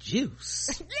fuck is juice?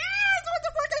 Yes, what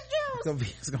the fuck is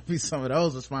juice? It's gonna be some of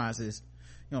those responses.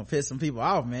 You know, piss some people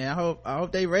off, man. I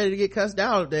hope they ready to get cussed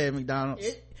out there at McDonald's.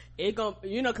 It gonna,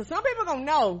 you know, cause some people gonna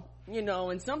know, you know,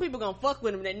 and some people gonna fuck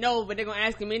with them that know, but they're gonna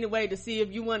ask them anyway to see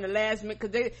if you want the last minute, cause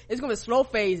it's gonna slow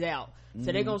phase out.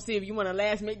 So they're gonna see if you want the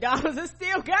last McDonald's and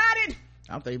still got it.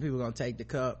 I think people gonna take the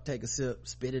cup, take a sip,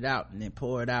 spit it out, and then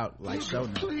pour it out like show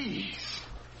them. Please.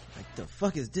 Like, the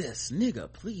fuck is this?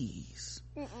 Nigga, please.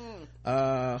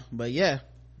 But yeah,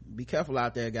 be careful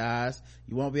out there, guys.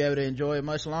 You won't be able to enjoy it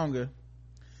much longer.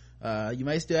 You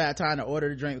may still have time to order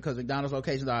the drink because McDonald's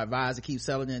locations are advised to keep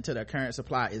selling it until their current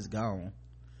supply is gone.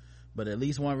 But at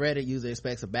least one Reddit user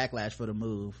expects a backlash for the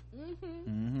move.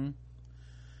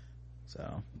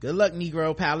 So good luck,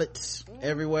 Negro palates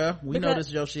everywhere. We know this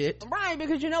is your shit, right?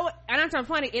 Because you know what, and I'm talking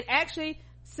funny, it actually,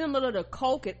 similar to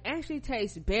Coke, it actually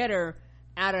tastes better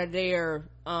out of their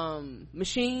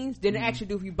machines than it actually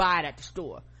do if you buy it at the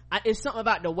store. It's something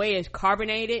about the way it's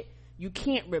carbonated. You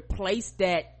can't replace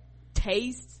that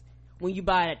taste when you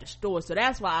buy it at the store, so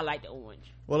that's why I like the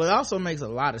orange. Well, it also makes a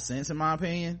lot of sense in my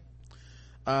opinion,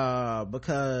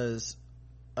 because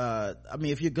I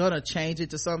mean, if you're gonna change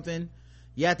it to something,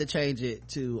 you have to change it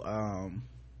to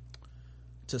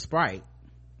Sprite,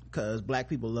 because black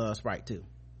people love Sprite too.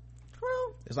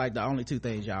 True. It's like the only two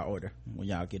things y'all order when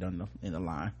y'all get in the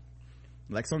line.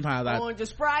 Like sometimes orange or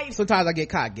Sprite. Sometimes I get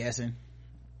caught guessing.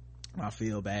 I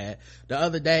feel bad. The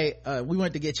other day we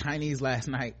went to get Chinese last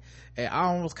night, and I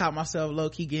almost caught myself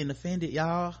low-key getting offended,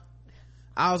 y'all.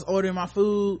 I was ordering my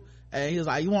food and he was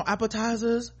like, you want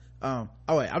appetizers? Oh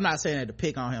wait, I'm not saying that to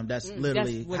pick on him. That's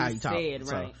literally how you talk. Said,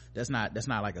 right. So that's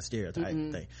not like a stereotype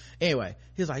thing. Anyway,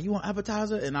 he was like, you want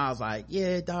appetizer? And I was like,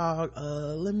 yeah, dog,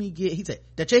 let me get, he said,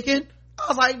 the chicken? I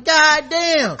was like, god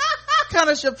damn, what kind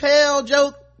of Chappelle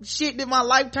joke shit did my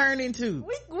life turn into?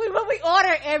 We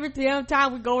order every damn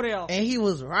time we go there. And he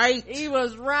was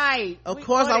right. Of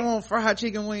course I want fried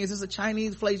chicken wings. It's a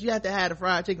Chinese place. You have to have the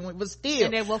fried chicken wings. But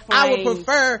still, I would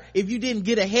prefer if you didn't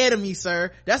get ahead of me,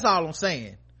 sir. That's all I'm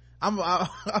saying. I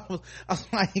was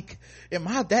like, am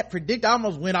I that predictable? I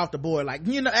almost went off the board. Like,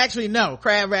 you know, actually no,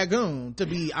 crab ragoon, to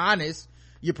be honest.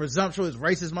 You presumptuous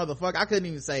racist motherfucker. I couldn't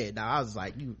even say it. Now I was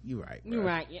like, you right, bro. You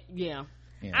right. Yeah.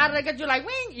 I'd look at you like,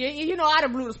 you know, I'd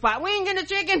have blew the spot. We ain't getting the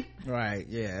chicken. Right,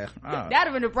 yeah. That'd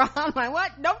have been the problem. I'm like,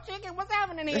 what? No chicken? What's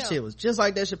happening here? That shit was just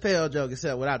like that Chappelle joke,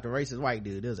 except without the racist white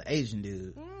dude. It was an Asian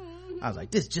dude. I was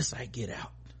like, this just like Get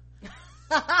Out.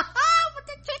 But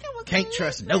the chicken was can't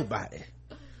trust nobody.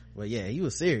 Well, yeah, he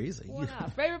was serious. He's like,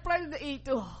 wow, favorite place to eat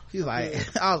too. He's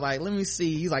like, I was like, let me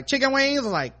see. He's like, chicken wings? I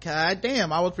was like, god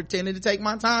damn, I was pretending to take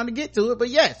my time to get to it, but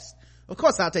yes, of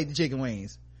course I'll take the chicken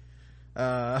wings.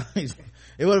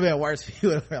 It would have been worse if he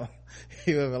would have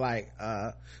been like,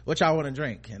 what y'all want to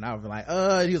drink? And I would be like,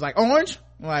 he was like, orange?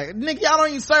 I'm like, nigga, y'all don't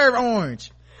even serve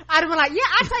orange. I'd have been like, yeah,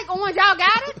 I take orange, y'all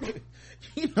got it?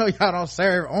 You know y'all don't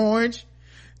serve orange.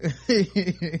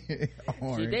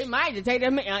 Orange. See, they might to take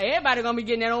that. Everybody gonna be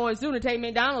getting that orange soon to take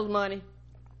McDonald's money.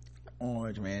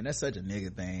 Orange, man, that's such a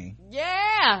nigga thing.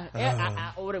 Yeah.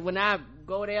 I order, when I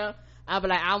go there, I'll be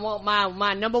like, I want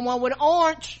my number one with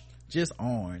orange. Just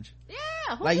orange.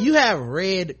 Yeah. Like, you have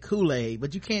red Kool-Aid,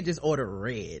 but you can't just order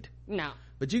red. No.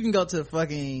 But you can go to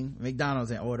fucking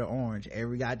McDonald's and order orange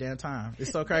every goddamn time.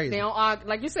 It's so crazy. They don't argue,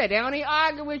 like you said, they don't even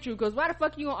argue with you, because why the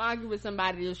fuck you gonna argue with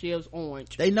somebody that shares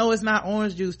orange? They know it's not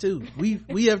orange juice too.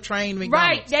 We have trained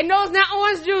McDonald's. Right, they know it's not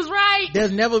orange juice, right?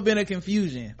 There's never been a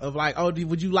confusion of like, oh,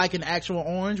 would you like an actual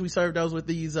orange? We serve those with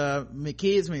these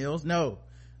kids meals. No,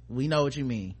 we know what you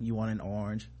mean. You want an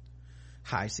orange.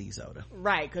 high C soda.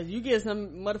 Right, because you get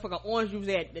some motherfucking orange juice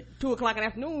at 2 o'clock in the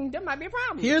afternoon, that might be a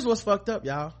problem. Here's what's fucked up,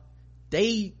 y'all.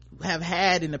 They have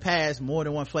had in the past more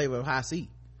than one flavor of high C.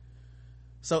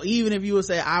 So even if you would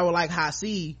say I would like high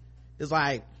C, it's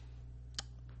like,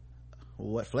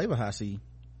 what flavor high C?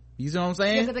 You see what I'm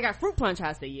saying? Yeah, because they got fruit punch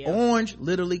high C, yeah. Orange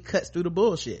literally cuts through the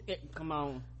bullshit. Come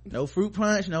on. No fruit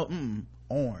punch, no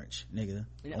orange, nigga.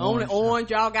 The only orange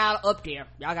y'all got up there.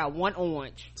 Y'all got one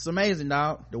orange. It's amazing,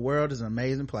 dog. The world is an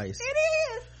amazing place. It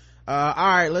is. All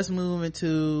right, let's move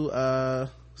into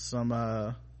some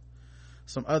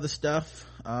other stuff.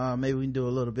 Maybe we can do a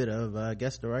little bit of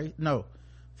guess the right. No,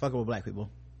 fucking with black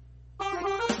people.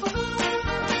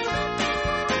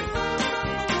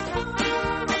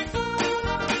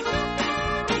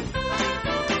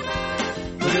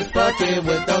 We're just fucking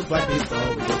with those black people.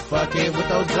 We're just fucking with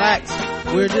those blacks.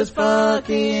 We're just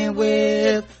fucking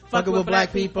with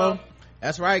black people.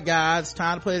 That's right, guys. It's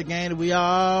time to play the game that we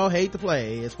all hate to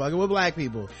play. It's fucking with black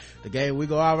people. The game we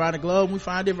go all around the globe and we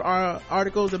find different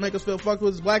articles that make us feel fucked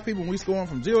with as black people, and we score them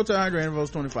from 0 to 100 intervals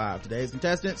 25. Today's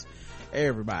contestants,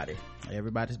 everybody.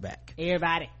 Everybody's back.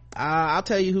 Everybody. I'll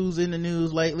tell you who's in the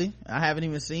news lately. I haven't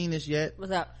even seen this yet.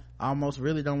 What's up? I almost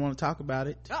really don't want to talk about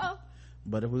it. Uh-oh.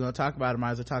 But if we're going to talk about it,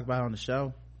 might as well talk about it on the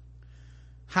show.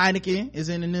 Heineken is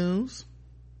in the news.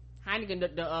 Heineken,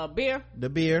 the beer? The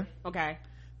beer. Okay.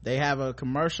 They have a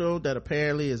commercial that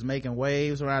apparently is making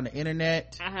waves around the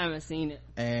internet. I haven't seen it.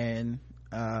 And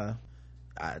I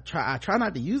try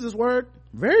not to use this word.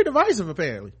 Very divisive,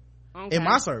 apparently. Okay. In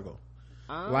my circle.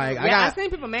 Like, I've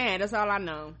seen people mad. That's all I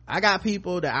know. I got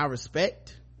people that I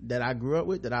respect, that I grew up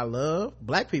with, that I love.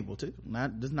 Black people too.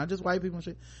 Not just white people and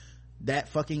shit. That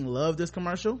fucking love this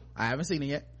commercial. I haven't seen it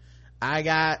yet. I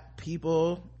got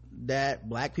people that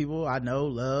black people I know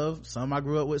love. Some I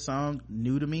grew up with, some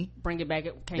new to me. Bring it back.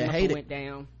 It came up and went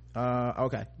down.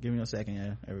 Okay, give me a second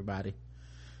here, everybody.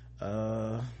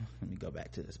 Let me go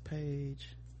back to this page,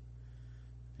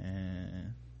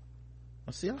 and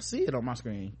I see it on my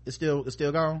screen. It's still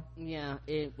gone. Yeah,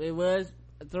 it was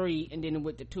 3 and then it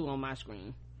went to 2 on my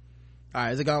screen. All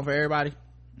right, is it gone for everybody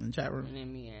in the chat room? Let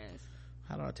me ask.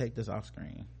 How do I take this off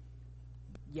screen?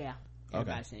 Yeah.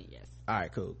 Okay. Saying yes. All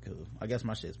right, cool. I guess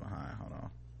my shit's behind. Hold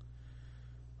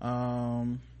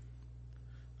on.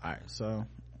 All right, so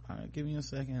give me a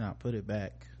second. I'll put it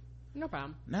back. No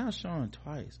problem. Now it's showing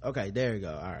twice. Okay, there you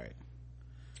go. All right.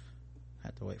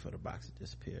 Have to wait for the box to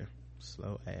disappear.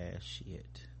 Slow ass shit.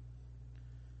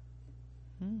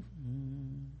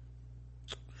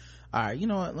 All right, you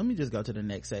know what? Let me just go to the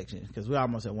next section because we're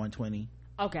almost at 120.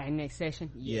 Okay, next session.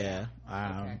 Yeah.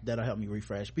 Okay. That'll help me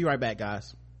refresh. Be right back,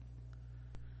 guys.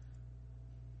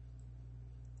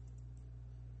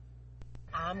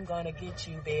 I'm gonna get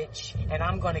you, bitch, and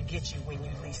I'm gonna get you when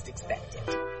you least expect it.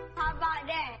 How about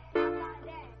that?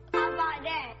 How about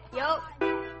that? Yup.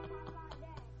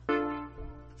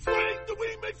 Swing the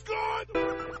remix god!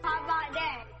 How about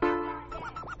that? How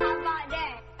about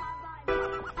that?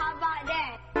 How about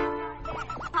that?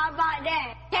 How about that?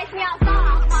 Catch me outside.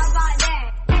 How about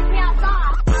that? Catch me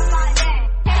outside. How about that?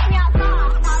 Catch me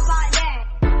outside. How about that?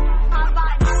 How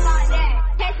about that?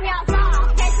 Catch me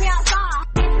outside. Catch me outside.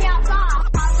 Catch me outside.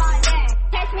 How about that?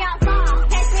 Catch me outside.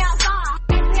 Catch me outside.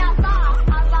 Catch me outside.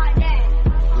 How about that?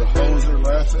 The hoes are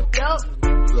laughing. Yup.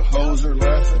 The hoes are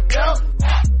laughing. Yup.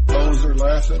 Hoes are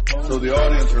laughing. So the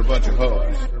audience are a bunch of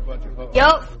hoes.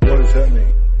 Yup. What does that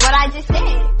mean? What I just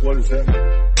said. What does that mean?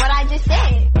 What I just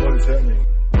said. What does that mean?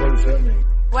 What does that mean?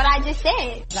 What I just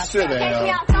said. Sit Catch me down.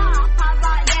 outside. How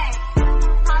about that?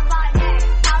 How about that?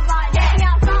 How about that? Catch me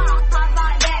outside. How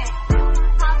about that?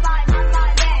 How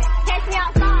about that? Catch me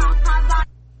outside. How about?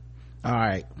 All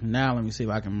right, now let me see if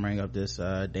I can bring up this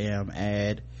damn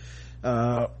ad.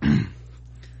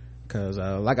 Cause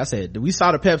like I said, we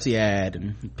saw the Pepsi ad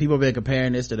and people have been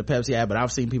comparing this to the Pepsi ad, but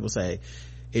I've seen people say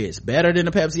it's better than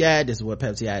the Pepsi ad. This is what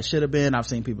Pepsi ad should have been. I've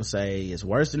seen people say it's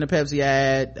worse than the Pepsi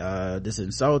ad. This is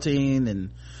insulting and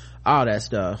all that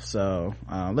stuff. So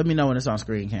let me know when it's on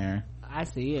screen, Karen. I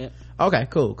see it. Okay,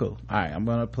 cool. All right, I'm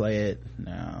gonna play it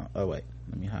now. Oh wait,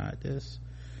 let me hide this.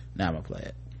 Now I'm gonna play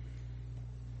it.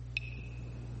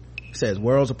 It says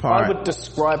worlds apart. I would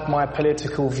describe my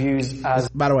political views as...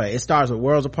 By the way, it starts with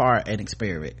worlds apart and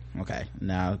experiment. Okay,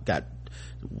 now got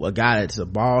a guy that's a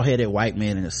bald-headed white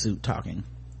man in a suit talking.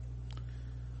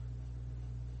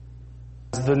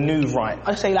 The new right.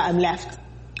 I say that I'm left.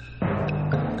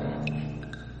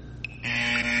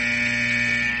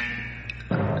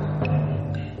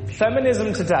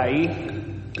 Feminism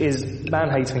today is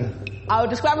man-hating. I would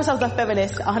describe myself as a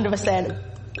feminist, 100%.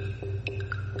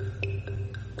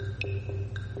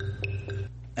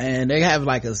 And they have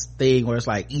like a thing where it's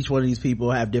like each one of these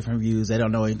people have different views. They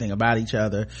don't know anything about each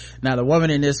other. Now the woman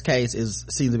in this case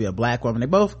seems to be a black woman. They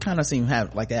both kind of seem to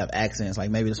have like they have accents. Like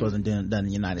maybe this wasn't done in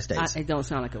the United States. It don't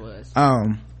sound like it was.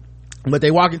 But they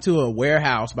walk into a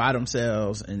warehouse by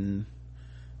themselves and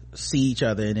see each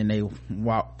other, and then they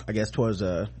walk, I guess, towards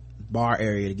a bar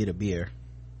area to get a beer.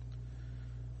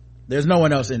 There's no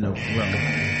one else in the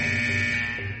room.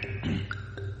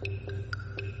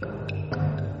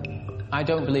 I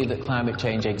don't believe that climate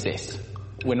change exists.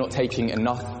 We're not taking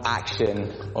enough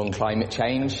action on climate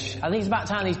change. I think it's about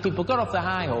time these people got off their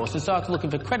high horse and started looking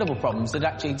for credible problems that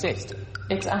actually exist.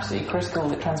 It's absolutely critical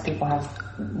that trans people have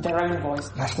their own voice.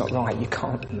 That's not right. You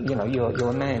can't, you're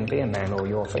a man, be a man, or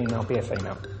you're a female, be a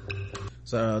female.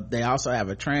 So they also have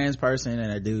a trans person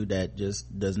and a dude that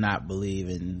just does not believe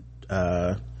in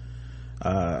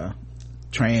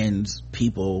trans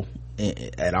people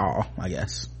at all, I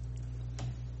guess.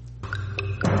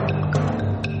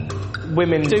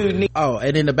 Women do need... Oh,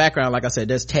 and in the background, like I said,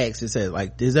 there's text. It says,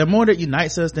 like, is there more that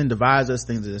unites us than divides us?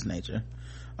 Things of this nature.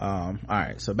 All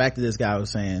right, so back to this guy who was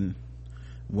saying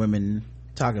women,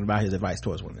 talking about his advice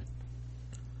towards women.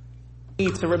 We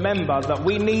need to remember that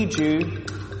we need you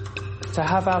to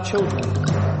have our children.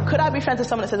 Could I be friends with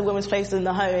someone that says a woman's place is in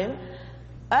the home?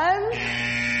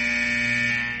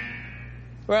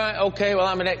 Right, okay, well,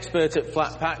 I'm an expert at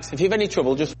flat packs. If you have any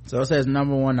trouble, just... So it says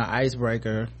number one, the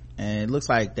icebreaker, and it looks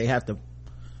like they have to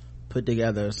put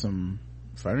together some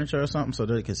furniture or something so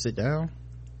that they can sit down.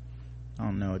 I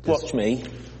don't know what this... Watch me.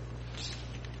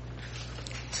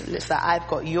 So it looks like I've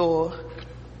got your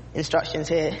instructions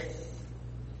here.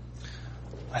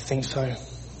 I think so.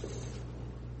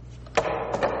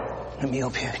 Let me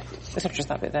help you. It's just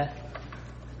that bit there.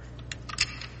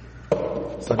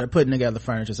 So they're putting together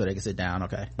furniture so they can sit down.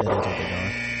 Okay, that's what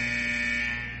they're doing.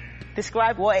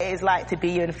 Describe what it is like to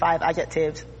be you in 5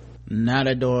 adjectives. Now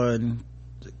they're doing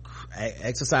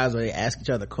exercise where they ask each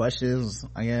other questions,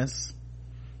 I guess.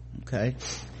 Okay.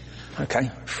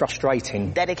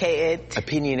 Frustrating. Dedicated.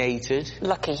 Opinionated.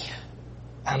 Lucky.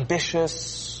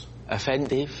 Ambitious.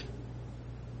 Offensive.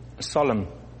 Solemn.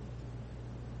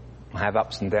 I have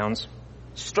ups and downs.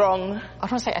 Strong. I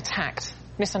want to say attacked.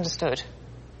 Misunderstood.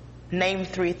 Name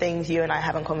 3 things you and I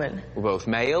have in common. We're both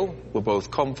male, we're both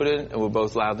confident, and we're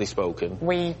both loudly spoken.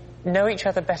 We know each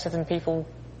other better than people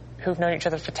who've known each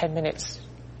other for 10 minutes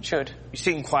should. You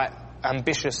seem quite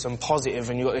ambitious and positive,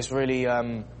 and you've got this really,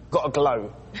 got a glow. Do you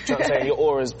know what I'm saying? Your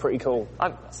aura's pretty cool.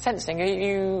 I'm sensing, are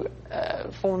you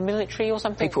former military or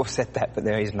something? People have said that, but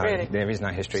there is no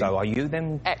history. So are you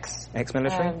then?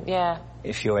 Ex-military? Yeah.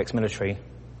 If you're ex-military,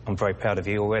 I'm very proud of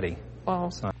you already. Well...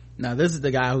 So. Now this is the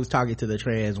guy who's talking to the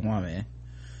trans woman.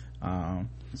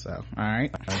 So, all right.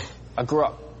 I grew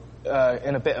up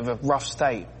in a bit of a rough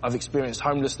state. I've experienced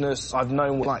homelessness. I've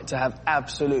known what it's like to have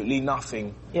absolutely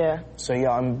nothing. Yeah. So yeah,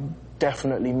 I'm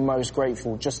definitely most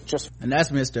grateful. Just. And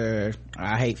that's Mr.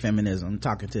 I Hate Feminism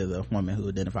talking to the woman who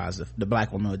identifies the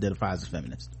black woman who identifies as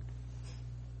feminist.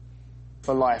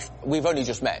 For life. We've only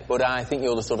just met, but I think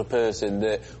you're the sort of person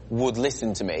that would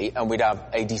listen to me and we'd have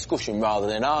a discussion rather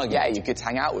than argue. Yeah, you could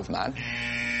hang out with, man.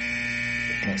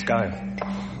 Let's go.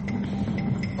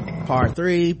 Part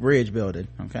 3, bridge building,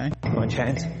 okay? My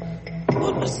chance.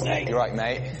 Goodness sake. You're right,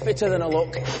 mate. Fitter than I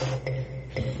look.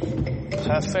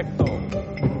 Perfecto.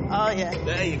 Oh, yeah.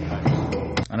 There you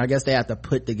go. And I guess they have to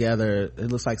put together, it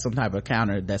looks like some type of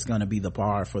counter that's going to be the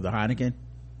bar for the Heineken,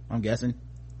 I'm guessing.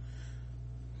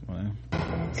 Well.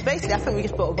 So basically, I think we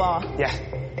just built a bar. Yeah.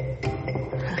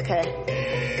 Okay.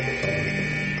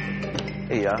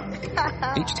 Yeah.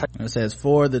 It says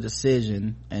for the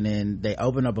decision, and then they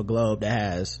open up a globe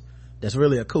that's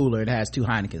really a cooler. It has 2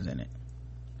 Heinekens in it.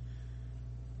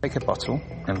 Take a bottle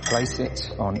and place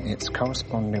it on its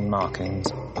corresponding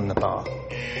markings on the bar.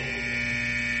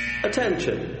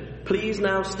 Attention, please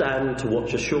now stand to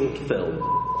watch a short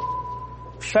film.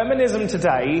 Feminism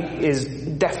today is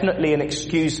definitely an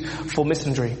excuse for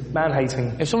misandry,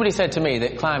 man-hating. If somebody said to me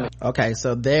that climate... Okay,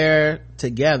 so they're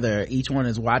together, each one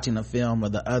is watching a film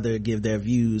of the other give their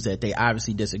views that they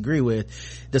obviously disagree with,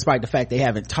 despite the fact they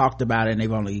haven't talked about it and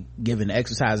they've only given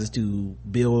exercises to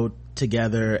build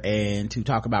together and to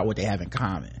talk about what they have in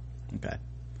common. Okay.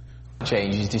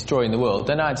 Change is destroying the world,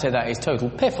 then I'd say that is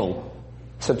total piffle.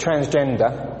 So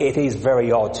transgender, it is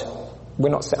very odd. We're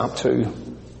not set up to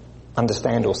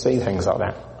understand or see things like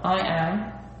that. I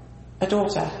am a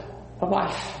daughter, a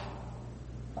wife.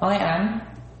 I am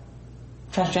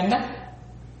transgender.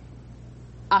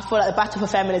 I feel like the battle for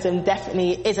feminism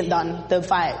definitely isn't done. The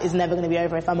fight is never going to be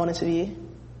over, if I'm honest with you.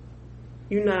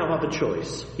 You now have a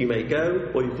choice. You may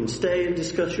go, or you can stay and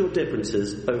discuss your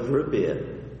differences over a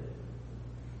beer.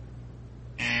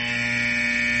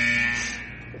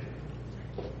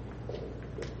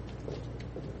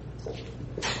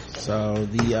 So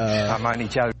the I'm only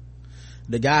joking.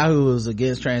 The guy who was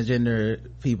against transgender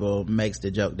people makes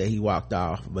the joke that he walked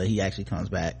off, but he actually comes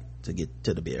back to get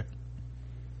to the beer.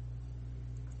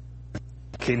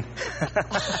 You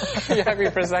had me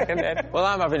for a second then. Well,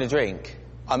 I'm having a drink.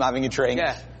 I'm having a drink.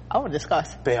 Yeah. I would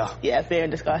discuss. Beer. Yeah, beer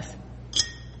and discuss.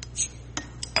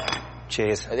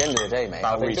 Cheers. At the end of the day, mate,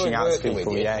 About I've reaching enjoyed out to working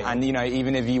people, with you. yeah. And, you know,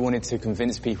 even if you wanted to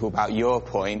convince people about your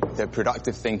point, the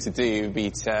productive thing to do would be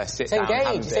to sit down and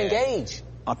have a beer. Engage.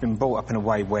 I've been brought up in a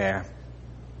way where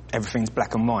everything's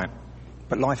black and white,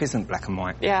 but life isn't black and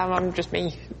white. Yeah, I'm just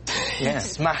me. Yeah.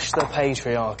 Smash the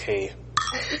patriarchy.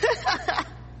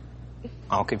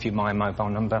 I'll give you my mobile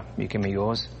number, you give me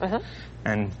yours,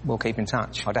 and we'll keep in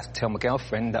touch. I'd have to tell my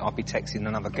girlfriend that I'll be texting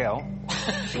another girl.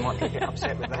 She might get a bit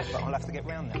upset with that, but I'll have to get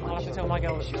round that. I'll have to tell my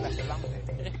girl she'll have to lump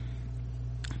it.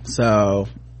 So,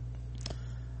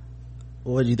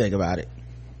 what do you think about it?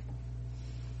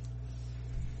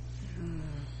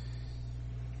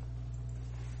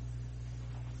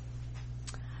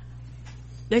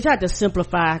 They tried to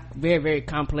simplify very, very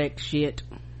complex shit.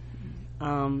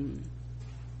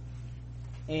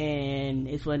 And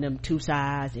it's one of them two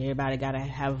sides. Everybody gotta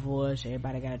have a voice,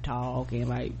 everybody gotta talk, and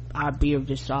like our beer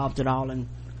just solved it all, and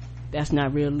that's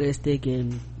not realistic,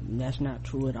 and that's not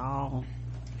true at all.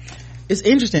 It's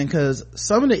interesting because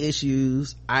some of the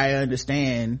issues I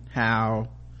understand how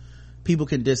people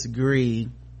can disagree,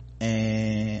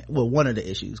 and well, one of the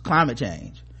issues, climate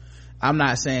change. I'm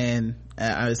not saying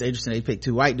it's interesting they picked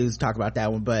two white dudes to talk about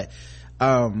that one, but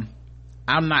I'm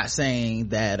not saying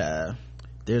that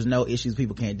there's no issues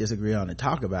people can't disagree on and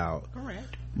talk about.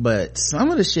 Correct. But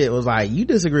some of the shit was like, you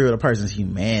disagree with a person's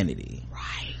humanity,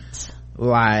 right?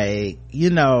 Like, you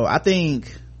know, I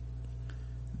think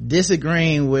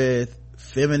disagreeing with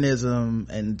feminism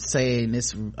and saying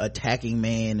it's attacking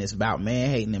man, it's about man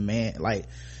hating and man, like,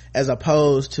 as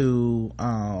opposed to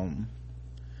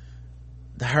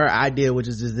her idea, which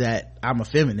is just that I'm a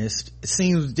feminist, it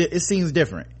seems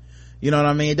different. You know what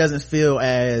I mean? It doesn't feel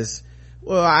as,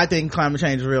 well, I think climate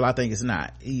change is real, I think it's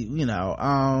not, you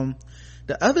know.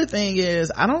 The other thing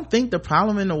is, I don't think the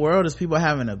problem in the world is people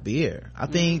having a beer. I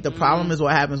think the problem is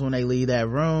what happens when they leave that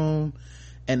room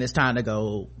and it's time to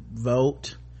go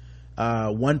vote.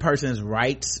 One person's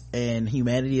rights and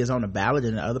humanity is on the ballot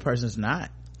and the other person's not.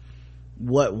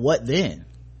 What then?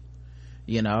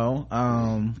 You know?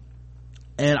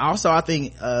 And also I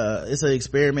think it's an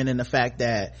experiment in the fact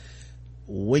that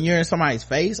when you're in somebody's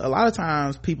face, a lot of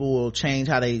times people will change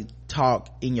how they talk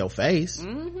in your face.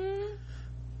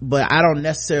 But I don't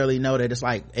necessarily know that it's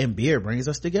like, and beer brings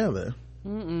us together.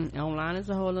 Online is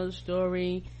a whole other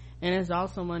story, and it's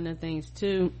also one of the things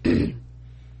too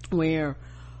where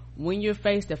when you're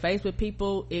face to face with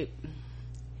people, it,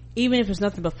 even if it's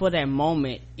nothing before that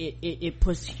moment, it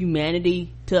puts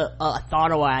humanity to a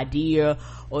thought or idea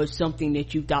or something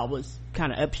that you thought was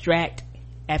kind of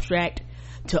abstract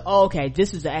to, oh, okay,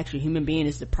 this is the actual human being,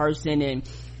 it's the person. And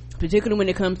particularly when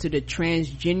it comes to the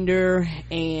transgender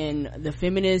and the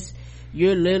feminist,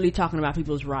 you're literally talking about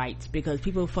people's rights, because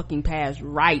people fucking pass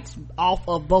rights off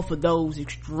of both of those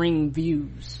extreme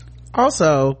views.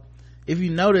 Also, if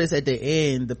you notice at the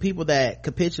end, the people that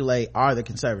capitulate are the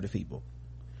conservative people.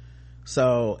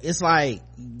 So it's like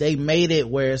they made it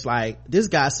where it's like, this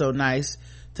guy's so nice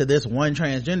to this one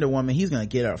transgender woman, he's gonna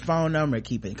get her phone number,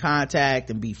 keep in contact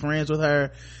and be friends with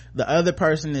her. The other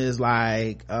person is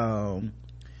like, well,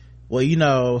 you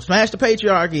know, smash the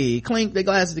patriarchy, clink their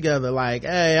glasses together, like,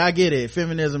 hey, I get it,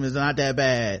 feminism is not that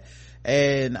bad.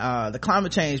 And the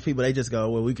climate change people, they just go,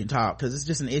 well, we can talk because it's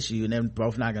just an issue and they're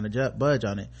both not gonna budge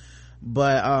on it.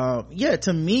 But yeah,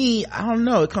 to me, I don't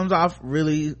know, it comes off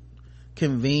really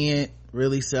convenient,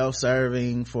 really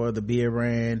self-serving for the beer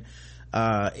brand.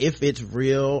 If it's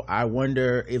real, I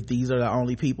wonder if these are the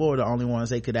only people or the only ones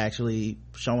they could actually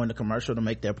show in the commercial to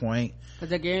make their point.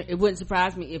 Because again, it wouldn't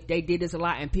surprise me if they did this a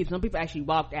lot and some people actually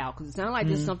walked out, because it sounded like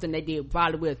this is something they did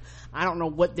probably with, I don't know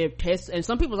what their tests, and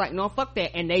some people was like, no, fuck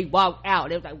that, and they walked out.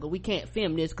 They was like, well, we can't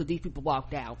film this because these people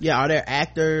walked out. Yeah, are they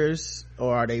actors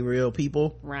or are they real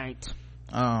people? Right.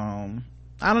 I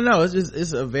don't know,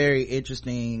 it's a very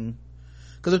interesting,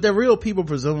 because if they're real people,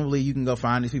 presumably you can go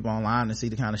find these people online and see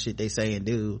the kind of shit they say and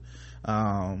do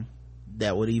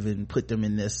that would even put them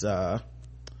in this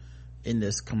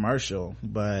commercial.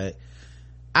 But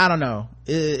I don't know,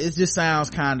 it just sounds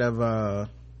kind of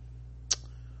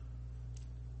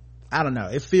I don't know,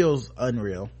 it feels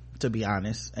unreal, to be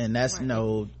honest. And that's right.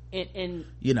 No, and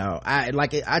you know,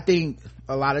 I think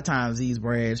a lot of times these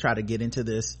brands try to get into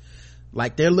this,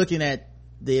 like they're looking at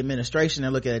the administration,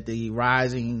 they're looking at the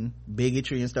rising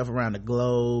bigotry and stuff around the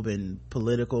globe and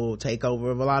political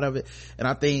takeover of a lot of it. And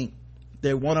I think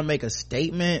they want to make a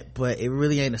statement, but it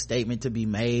really ain't a statement to be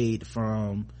made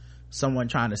from someone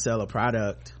trying to sell a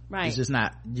product. Right. It's just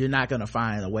not, you're not going to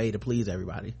find a way to please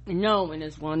everybody. No, and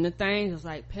it's one of the things, it's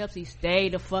like, Pepsi, stay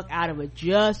the fuck out of it.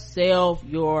 Just sell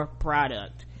your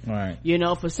product. Right. You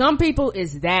know, for some people,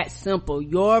 it's that simple.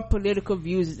 Your political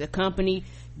views as a company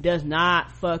does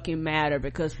not fucking matter,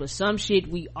 because for some shit,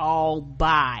 we all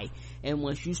buy. And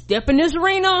once you step in this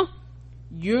arena,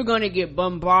 you're gonna get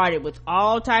bombarded with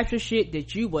all types of shit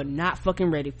that you were not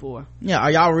fucking ready for. Yeah,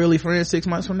 are y'all really friends 6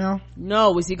 months from now?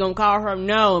 No. Is he gonna call her?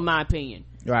 No, in my opinion.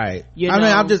 Right. You I know?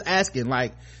 mean, I'm just asking,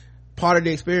 like, part of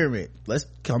the experiment. Let's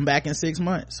come back in 6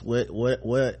 months.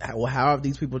 How have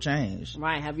these people changed?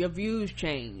 Right. Have your views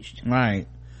changed? Right.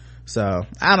 So,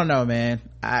 I don't know, man.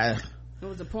 It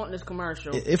was a pointless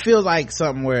commercial. It feels like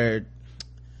something where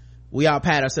we all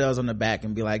pat ourselves on the back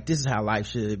and be like, this is how life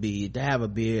should be. To have a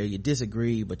beer, you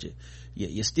disagree, but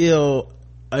you still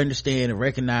understand and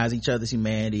recognize each other's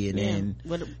humanity, and then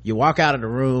you walk out of the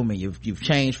room and you've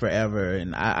changed forever.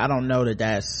 And I don't know that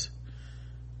that's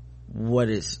what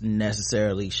it's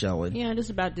necessarily showing. Yeah, this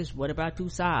about this, what about two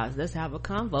sides? Let's have a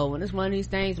convo. And it's one of these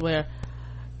things where,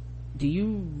 do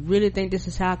you really think this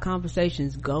is how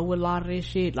conversations go with a lot of this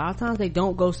shit? A lot of times they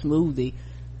don't go smoothly,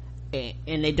 and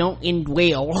they don't end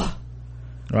well.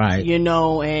 Right. You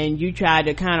know, and you try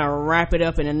to kind of wrap it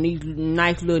up in a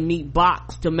nice little neat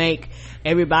box to make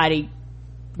everybody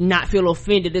not feel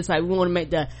offended. It's like, we want to make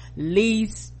the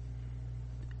least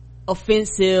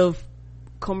offensive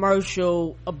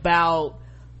commercial about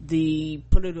the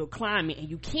political climate, and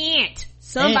you can't.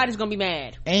 Somebody's gonna be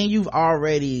mad. And you've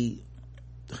already,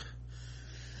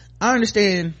 I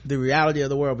understand the reality of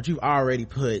the world, but you've already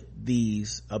put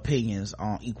these opinions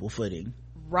on equal footing.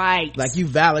 Right. Like, you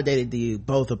validated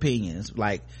both opinions.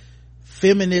 Like,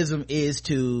 feminism is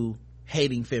to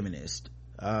hating feminists.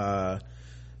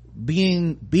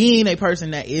 Being a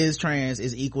person that is trans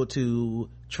is equal to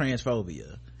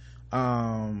transphobia.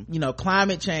 You know,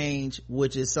 climate change,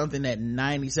 which is something that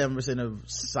 97% of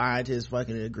scientists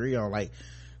fucking agree on. Like,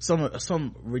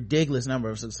 some ridiculous number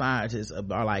of scientists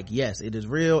are like, yes, it is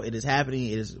real, it is happening,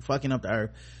 it is fucking up the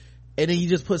earth. And then you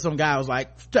just put some guy who's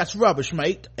like, that's rubbish,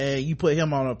 mate, and you put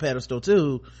him on a pedestal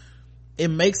too. It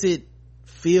makes it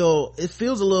feels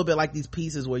a little bit like these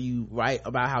pieces where you write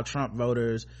about how Trump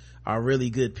voters are really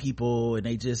good people and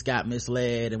they just got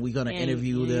misled, and we're gonna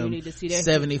interview them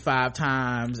 75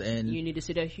 times, and you need to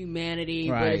see their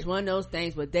humanity. Right. But it's one of those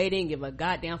things where they didn't give a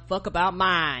goddamn fuck about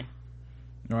mine.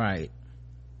 Right.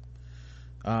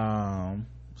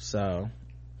 So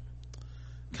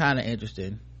kind of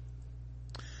interesting.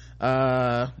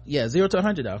 0 to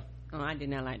 100 though. Oh, I did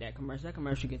not like that commercial. That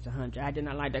commercial gets 100. I did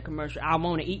not like that commercial. I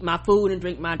want to eat my food and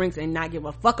drink my drinks and not give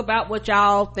a fuck about what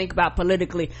y'all think about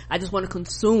politically. I just want to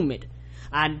consume it.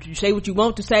 You say what you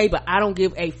want to say, but I don't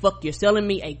give a fuck. You're selling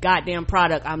me a goddamn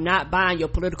product. I'm not buying your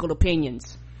political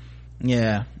opinions.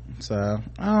 Yeah. So,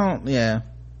 not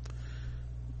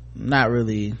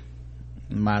really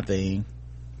my thing.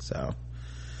 So,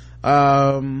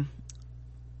 I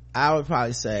would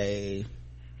probably say,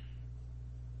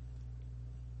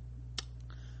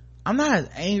 I'm not as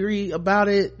angry about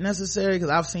it necessarily, because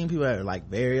I've seen people that are like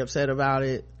very upset about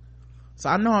it. So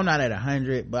I know I'm not at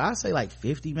 100, but I'd say like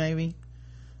 50 maybe.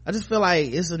 I just feel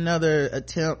like it's another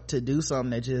attempt to do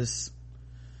something that just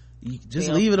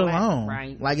leave it alone.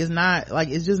 Right. Like,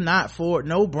 it's just not for,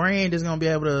 no brand is gonna be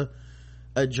able to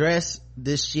address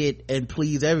this shit and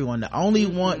please everyone. The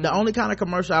only kind of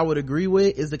commercial I would agree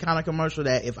with is the kind of commercial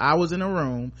that if I was in a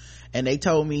room and they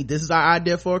told me this is our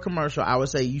idea for a commercial, I would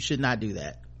say you should not do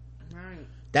that.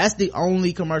 That's the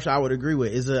only commercial I would agree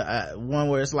with, is a one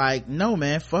where it's like, no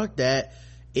man, fuck that.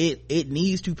 It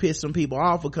needs to piss some people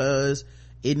off, because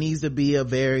it needs to be a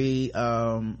very if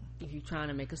you're trying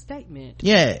to make a statement.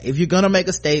 Yeah, if you're gonna make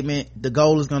a statement, the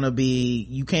goal is gonna be,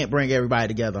 you can't bring everybody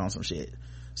together on some shit.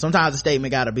 Sometimes the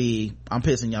statement gotta be, I'm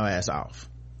pissing your ass off.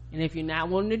 And if you're not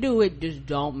willing to do it, just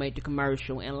don't make the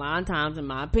commercial. And a lot of times, in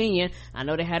my opinion, I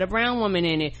know they had a brown woman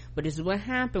in it, but this is what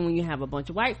happened when you have a bunch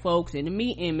of white folks in the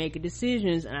meeting making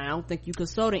decisions, and I don't think you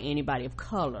consulted anybody of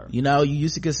color. You know, you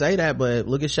used to could say that, but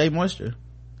look at Shea Moisture.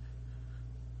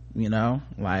 You know,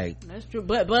 like, that's true,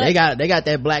 but they got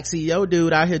that black CEO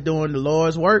dude out here doing the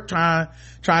Lord's work, trying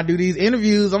to do these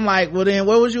interviews. I'm like, well then,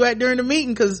 where was you at during the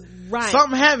meeting? Because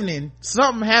something happening.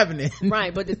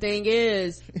 Right, but the thing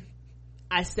is,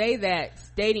 I say that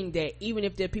stating that even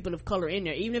if there are people of color in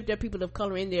there, even if there are people of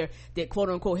color in there that quote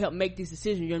unquote help make these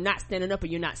decisions, you're not standing up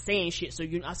and you're not saying shit.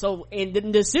 So in the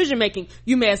decision making,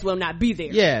 you may as well not be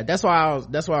there. Yeah, that's what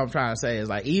I'm trying to say is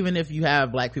like, even if you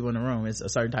have black people in the room, it's a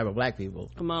certain type of black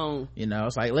people. Come on. You know,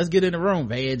 it's like, let's get in the room,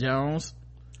 Van Jones.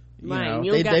 Right.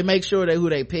 You know, they make sure that who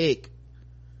they pick,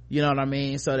 you know what I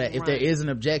mean? So that if there is an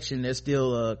objection, there's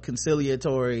still a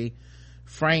conciliatory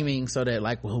framing, so that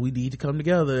like, well, we need to come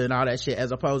together and all that shit,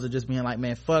 as opposed to just being like,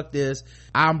 man, fuck this,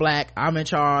 I'm black, I'm in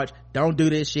charge, don't do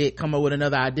this shit, come up with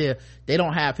another idea. They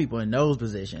don't have people in those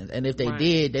positions, and if they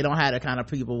did, they don't have the kind of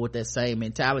people with that same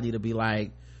mentality to be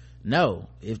like, no,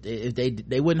 if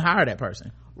they wouldn't hire that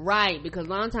person. Right, because a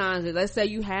lot of times, let's say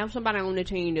you have somebody on the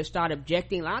team that start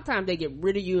objecting, a lot of times they get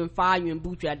rid of you and fire you and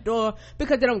boot you out the door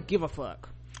because they don't give a fuck.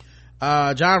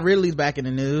 John Ridley's back in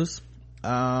the news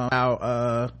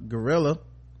about Gorilla,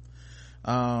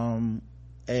 and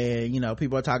you know,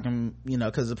 people are talking, you know,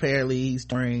 because apparently he's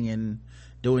touring and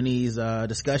doing these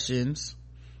discussions.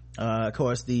 Of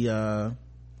course, the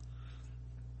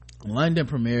London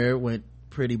premiere went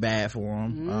pretty bad for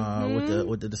him,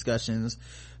 with the discussions,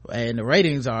 and the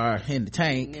ratings are in the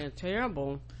tank. Yeah,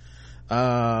 terrible.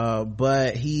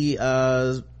 But he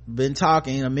been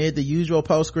talking amid the usual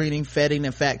post-screening, vetting,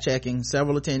 and fact-checking.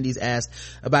 Several attendees asked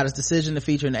about his decision to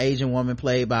feature an Asian woman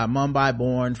played by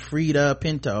Mumbai-born Frida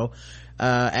Pinto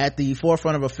at the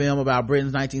forefront of a film about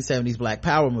Britain's 1970s Black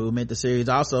Power movement. The series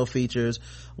also features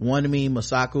Wunmi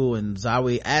Mosaku and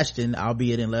Zawe Ashton,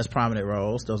 albeit in less prominent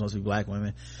roles. Those must be black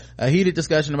women. A heated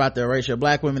discussion about the erasure of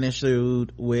black women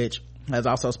ensued, which has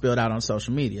also spilled out on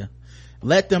social media.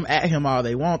 Let them at him all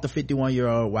they want. The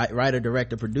 51-year-old writer,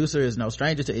 director, producer is no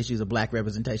stranger to issues of black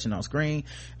representation on screen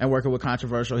and working with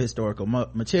controversial historical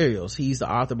materials. He's the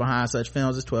author behind such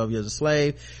films as 12 Years a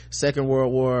Slave, Second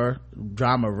World War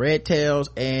drama Red Tails,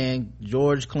 and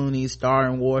George Clooney's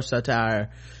starring war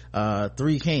satire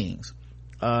Three Kings.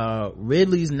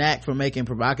 Ridley's knack for making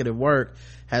provocative work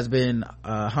has been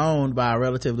honed by a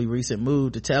relatively recent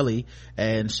move to telly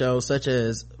and shows such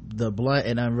as The Blunt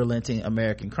and Unrelenting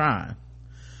American Crime.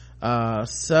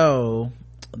 So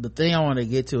the thing I want to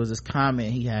get to is this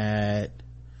comment he had.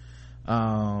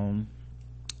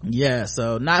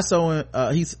 So not so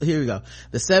here we go.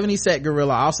 The 70s set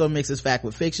Gorilla also mixes fact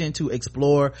with fiction to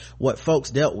explore what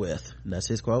folks dealt with. That's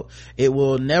his quote. It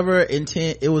was never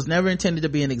intended to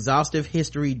be an exhaustive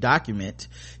history document,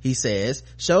 he says.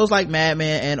 Shows like Mad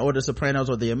Men and or The Sopranos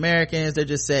or The Americans, they're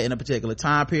just set in a particular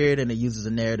time period and it uses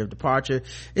a narrative departure.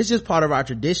 It's just part of our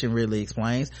tradition, Ridley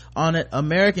explains. On an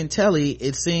American telly,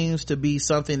 it seems to be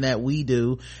something that we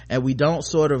do and we don't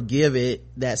sort of give it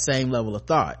that same level of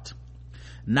thought.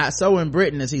 Not so in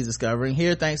Britain, as he's discovering.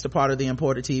 Here, thanks to part of the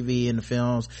imported TV and the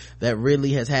films that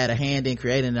Ridley has had a hand in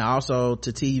creating, and also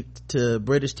to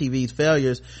British TV's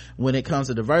failures when it comes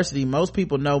to diversity, most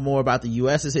people know more about the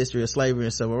U.S.'s history of slavery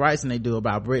and civil rights than they do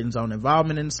about Britain's own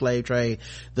involvement in the slave trade,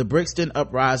 the Brixton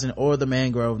Uprising, or the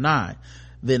Mangrove Nine.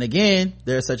 Then again,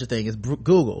 there's such a thing as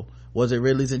Google. Was it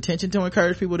Ridley's intention to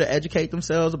encourage people to educate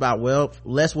themselves about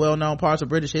less well-known parts of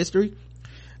British history?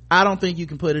 I don't think you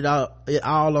can put it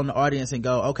all on the audience and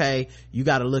go, okay, you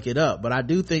got to look it up. But I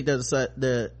do think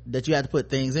that you have to put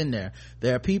things in there.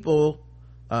 There are people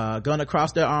gonna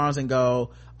cross their arms and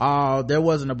go, oh, there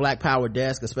wasn't a Black Power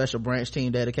desk, a special branch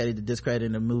team dedicated to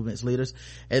discrediting the movement's leaders.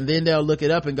 And then they'll look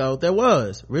it up and go, there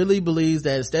was. Ridley believes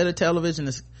that instead of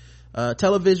televisual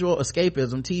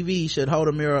escapism, TV should hold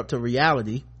a mirror up to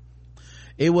reality.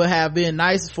 It would have been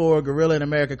nice for Gorilla and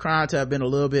American Crime to have been a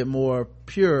little bit more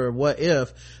pure, what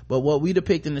if, but what we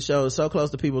depict in the show is so close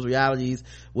to people's realities,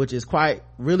 which is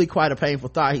really quite a painful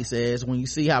thought, he says. When you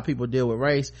see how people deal with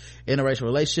race, interracial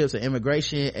relationships, and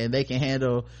immigration, and they can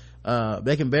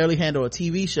barely handle a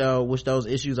TV show which those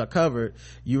issues are covered,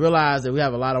 you realize that we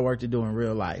have a lot of work to do in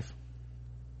real life.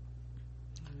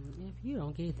 If you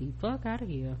don't get the fuck out of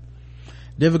here.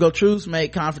 Difficult truths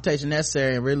make confrontation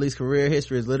necessary, and Ridley's career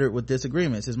history is littered with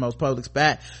disagreements. His most public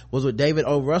spat was with David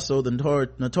O. Russell, the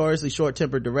notoriously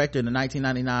short-tempered director in the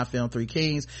 1999 film Three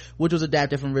Kings, which was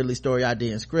adapted from Ridley's story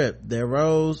idea and script.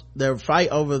 Their fight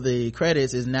over the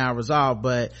credits is now resolved,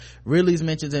 but Ridley's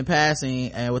mentions in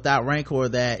passing and without rancor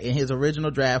that in his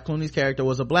original draft, Clooney's character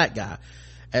was a black guy.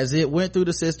 As it went through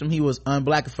the system, he was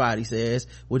unblackified, he says,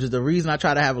 which is the reason I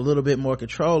try to have a little bit more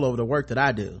control over the work that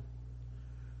I do.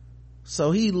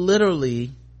 So he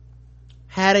literally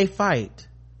had a fight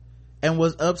and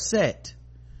was upset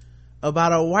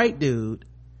about a white dude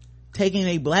taking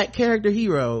a black character he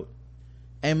wrote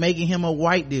and making him a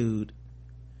white dude.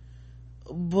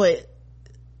 But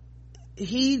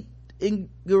he, in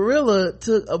Gorilla,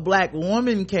 took a black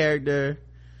woman character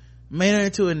made her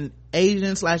into an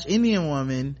Asian/Indian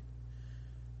woman,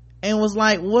 and was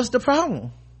like, what's the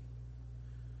problem?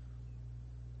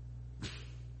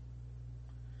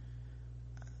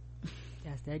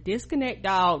 That's that disconnect,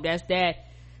 dog. That's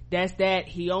that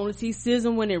he only sees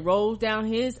sism when it rolls down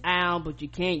his aisle, but you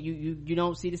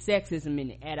don't see the sexism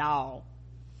in it at all.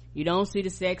 You don't see the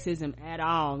sexism at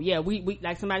all. Yeah, we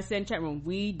like somebody said in the chat room,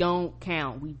 we don't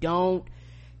count.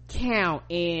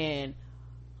 And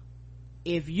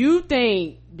if you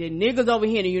think the niggas over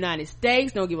here in the United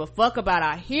States don't give a fuck about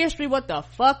our history, what the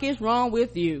fuck is wrong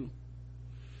with you?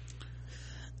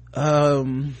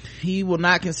 He will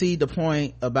not concede the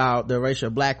point about the erasure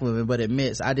of black women, but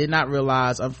admits, I did not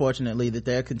realize, unfortunately, that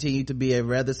there continued to be a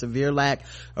rather severe lack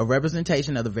of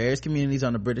representation of the various communities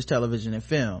on the British television and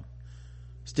film.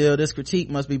 Still, this critique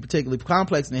must be particularly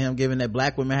complex to him, given that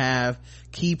black women have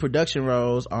key production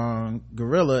roles on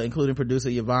Gorilla, including producer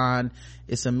Yvonne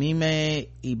Isamime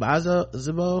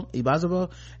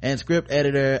Ibazabo and script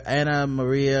editor Anna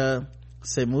Maria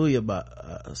Semuyaba.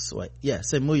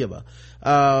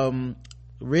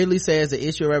 Ridley says the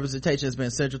issue of representation has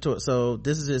been central to it. So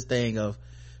this is his thing of,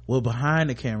 well, behind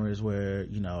the cameras where,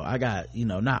 I got,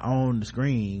 not on the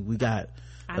screen, we got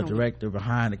a director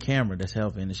behind the camera that's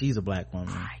helping, and she's a black woman.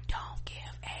 I don't give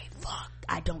a fuck.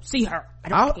 I don't see her.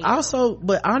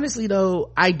 But honestly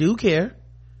though, I do care.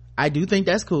 I do think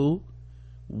that's cool.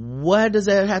 Why does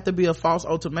that have to be a false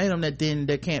ultimatum that then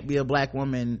there can't be a black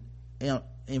woman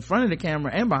in front of the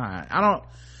camera and behind? I don't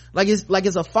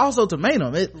it's a false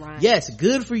ultimatum. Right. Yes,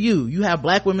 good for you. You have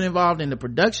black women involved in the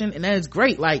production, and that is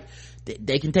great. Like,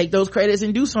 they can take those credits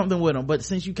and do something with them. But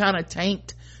since you kind of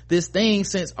tanked this thing,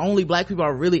 since only black people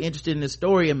are really interested in this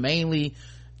story, and mainly,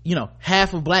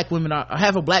 half of black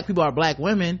people are black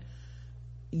women,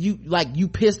 you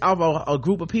pissed off a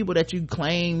group of people that you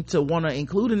claim to want to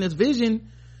include in this vision.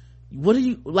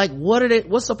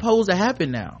 What's supposed to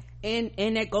happen now? And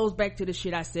that goes back to the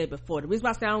shit I said before. The reason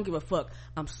why I say I don't give a fuck,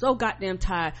 I'm so goddamn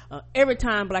tired of every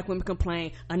time black women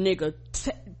complain, a nigga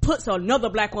puts another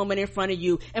black woman in front of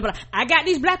you and be like, I got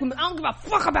these black women, I don't give a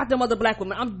fuck about them other black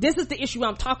women. This is the issue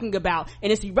I'm talking about,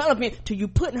 and it's irrelevant to you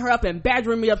putting her up and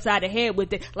badgering me upside the head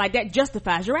with it. Like, that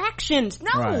justifies your actions.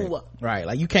 No. Right.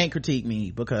 Like, you can't critique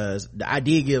me because I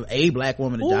did give a black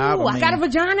woman a job. I got a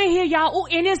vagina here, y'all. Ooh,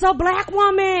 and it's a black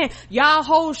woman. Y'all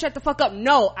hoes, shut the fuck up.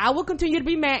 No, I will continue to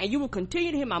be mad, and you will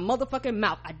continue to hear my motherfucking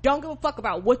mouth. I don't give a fuck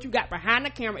about what you got behind the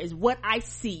camera, is what I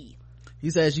see. He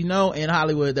says, in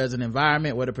Hollywood there's an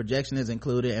environment where the projection is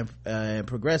included and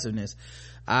progressiveness.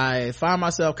 I find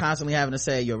myself constantly having to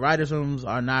say, your writers' rooms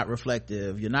are not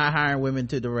reflective. You're not hiring women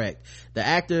to direct. The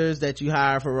actors that you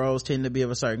hire for roles tend to be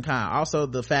of a certain kind. Also,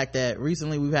 the fact that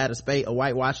recently we've had a spate of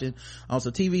whitewashing on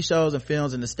some TV shows and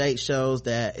films in the States shows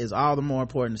that is all the more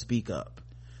important to speak up.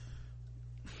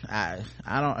 I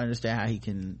don't understand how he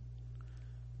can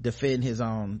defend his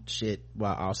own shit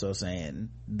while also saying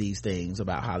these things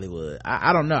about Hollywood.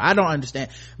 I don't know. I don't understand.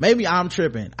 Maybe I'm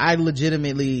tripping. I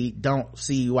legitimately don't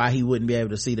see why he wouldn't be able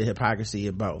to see the hypocrisy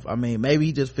in both. I mean, maybe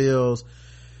he just feels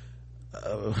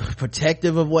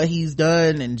protective of what he's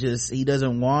done and just he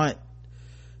doesn't want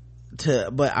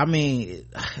to, but I mean,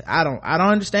 I don't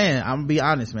understand. I'm gonna be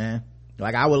honest, man.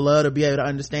 Like, I would love to be able to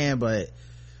understand, but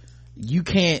you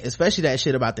can't, especially that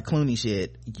shit about the Clooney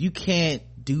shit, you can't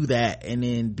do that and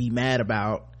then be mad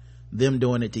about them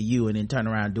doing it to you and then turn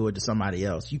around and do it to somebody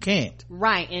else. You can't.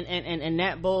 Right. And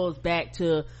that boils back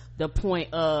to the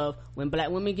point of, when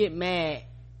black women get mad,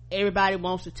 everybody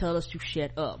wants to tell us to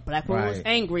shut up. Black women was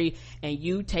angry, and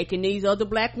you taking these other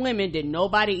black women that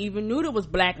nobody even knew that was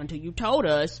black until you told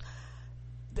us,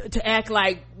 to act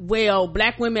like, well,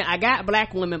 black women, I got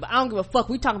black women, but I don't give a fuck.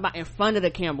 We talking about in front of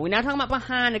the camera. We're not talking about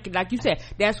behind the, like you said.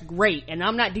 That's great, and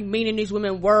I'm not demeaning these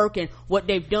women work and what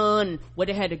they've done and what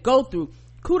they had to go through.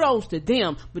 Kudos to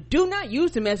them, but do not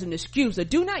use them as an excuse, or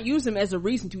do not use them as a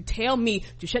reason to tell me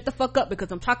to shut the fuck up because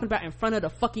I'm talking about in front of the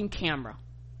fucking camera.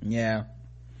 Yeah.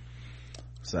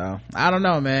 So I don't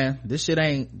know, man. This shit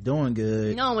ain't doing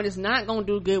good. No, and it's not gonna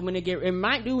do good when it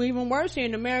might do even worse here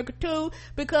in America too,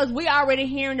 because we already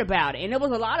hearing about it, and there was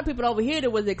a lot of people over here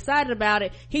that was excited about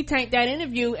it. He tanked that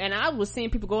interview, and I was seeing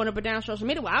people going up and down social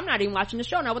media. Well, I'm not even watching the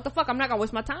show now. What the fuck? I'm not gonna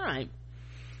waste my time.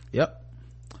 Yep.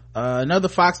 Another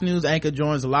Fox News anchor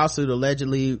joins a lawsuit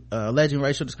alleging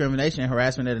racial discrimination and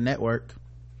harassment at a network.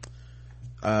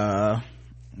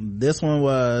 This one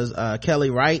was Kelly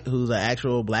Wright, who's an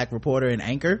actual black reporter and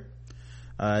anchor.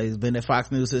 He's been at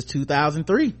Fox News since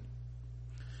 2003.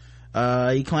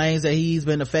 He claims that he's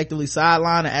been effectively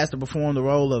sidelined and asked to perform the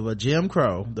role of a Jim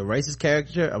Crow, the racist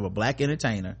caricature of a black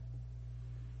entertainer.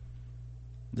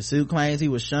 The suit claims he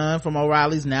was shunned from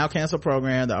O'Reilly's now canceled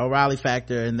program, the O'Reilly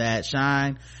Factor, and that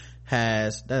Schein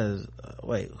has,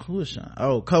 who is Schein?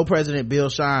 Co-president Bill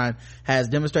Schein has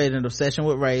demonstrated an obsession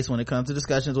with race when it comes to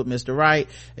discussions with Mr. Wright,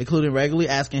 including regularly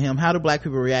asking him, how do black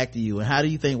people react to you, and how do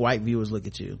you think white viewers look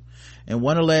at you? In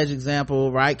one alleged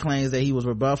example, Wright claims that he was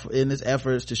rebuffed in his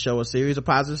efforts to show a series of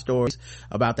positive stories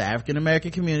about the African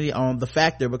American community on The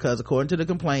Factor because, according to the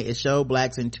complaint, it showed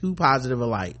blacks in too positive a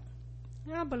light.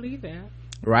 I believe that.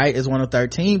 Wright is one of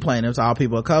 13 plaintiffs, all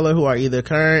people of color, who are either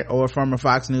current or former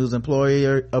Fox News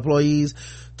employees.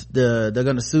 They're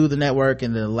going to sue the network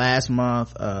in the last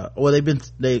month.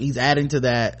 He's adding to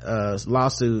that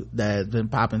lawsuit that's been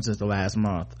popping since the last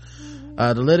month.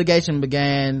 The litigation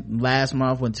began last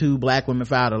month when 2 black women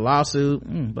filed a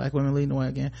lawsuit. Black women leading the way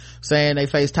again, saying they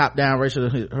faced top-down racial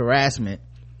harassment.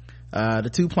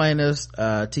 The 2 plaintiffs,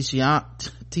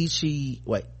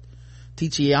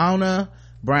 Tichiana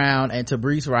Brown and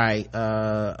Tabrice Wright,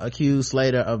 accused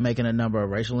Slater of making a number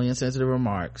of racially insensitive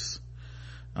remarks.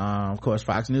 Of course,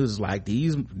 Fox News is like,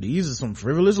 these are some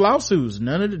frivolous lawsuits.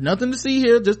 Nothing to see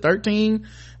here. Just 13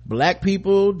 black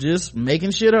people just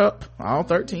making shit up. All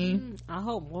 13. I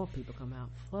hope more people come out.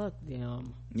 Fuck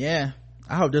them. Yeah.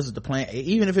 I hope this is the plan.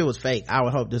 Even if it was fake, I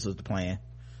would hope this was the plan.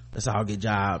 Let's all get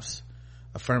jobs,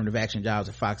 affirmative action jobs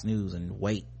at Fox News, and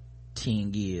wait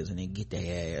 10 years and then get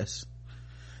their ass.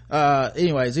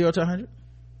 Anyway, 0 to 100.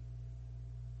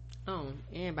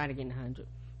 Everybody getting 100.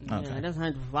 Okay. Yeah, that's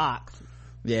 100 for Fox.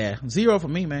 Yeah, 0 for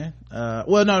me, man.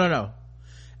 Well, no.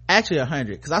 Actually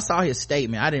 100, because I saw his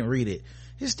statement. I didn't read it.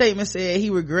 His statement said he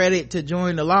regretted to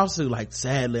join the lawsuit. Like,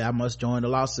 sadly, I must join the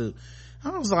lawsuit.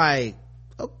 I was like,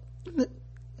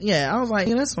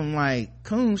 that's some like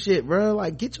coon shit, bro.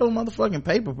 Like, get your motherfucking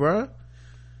paper, bro.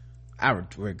 They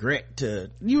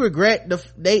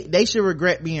should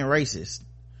regret being racist.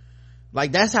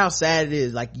 Like, that's how sad it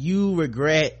is. Like, you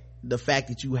regret the fact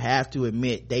that you have to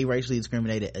admit they racially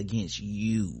discriminated against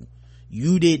you.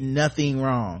 You did nothing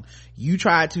wrong. You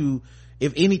tried to,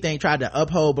 if anything, tried to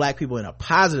uphold black people in a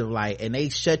positive light, and they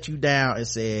shut you down and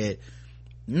said,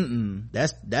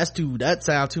 that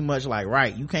sounds too much like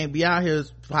right. You can't be out here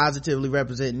positively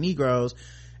representing Negroes,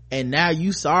 and now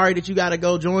you sorry that you gotta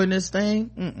go join this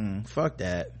thing. Fuck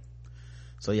that.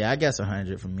 So yeah, I guess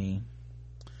 100 for me.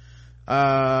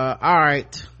 All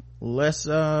right, let's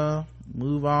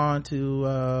move on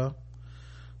to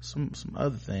some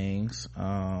other things.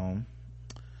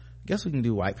 Guess we can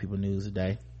do white people news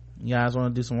today. You guys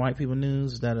want to do some white people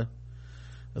news? Is that a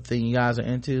thing you guys are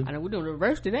into? I know we're doing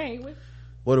reverse today, ain't we?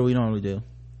 What do we normally do?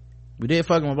 We did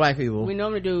fucking with black people. We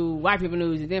normally do white people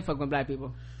news and then fucking with black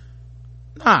people.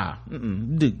 Nah,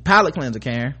 do palate cleanser,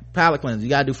 Karen. Palate cleanser. You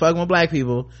gotta do fucking with black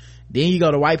people, then you go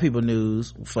to white people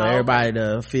news for everybody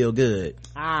to feel good.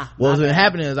 What's been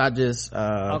happening is I just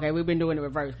okay, we've been doing the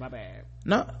reverse. My bad.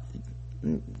 No,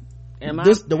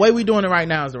 the way we doing it right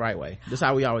now is the right way. This is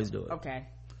how we always do it. Okay.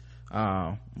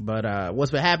 But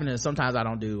what's been happening is sometimes I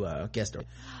don't do guest story.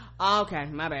 Okay,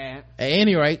 my bad. At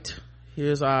any rate,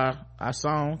 here's our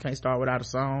song. Can't start without a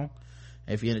song.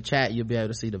 If you're in the chat, you'll be able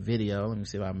to see the video. Let me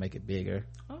see if I can make it bigger.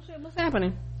 Oh shit, what's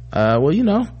happening? Well, you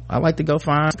know, I like to go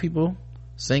find people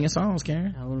singing songs,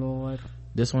 Karen. Oh Lord.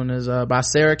 This one is by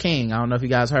Sarah King. I don't know if you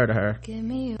guys heard of her. Give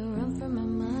me a run for my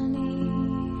money.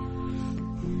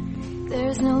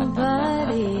 There's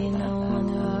nobody, no one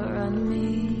to outrun me.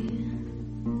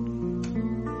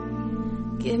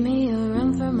 Give me a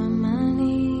run for my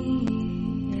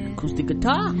money. Acoustic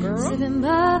guitar, girl. Sipping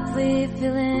bubbly,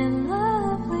 feeling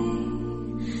lovely,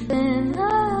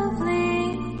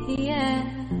 yeah.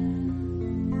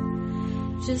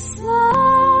 Just love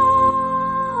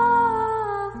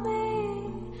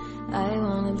me. I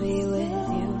wanna be with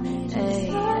you.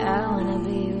 Hey, I wanna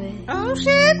be with you. Oh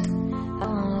shit. I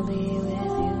wanna be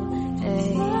with you.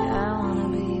 Hey, I wanna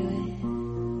be with you.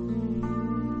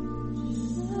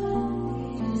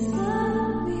 If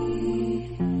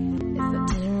I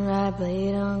didn't ride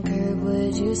blade on curb,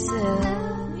 would you still?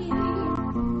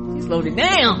 Slowed it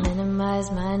down. Minimize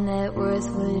my net worth,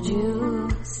 would you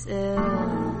still?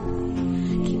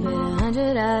 Keep it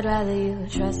 100, I'd rather you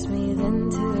trust me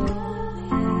than two.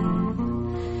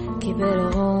 Keep it a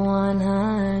whole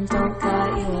 100, don't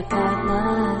got you, I got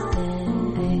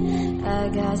nothing. Hey, I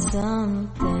got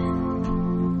something.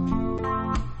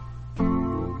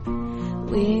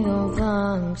 We gon'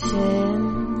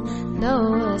 function,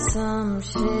 no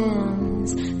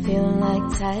assumptions. Feeling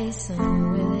like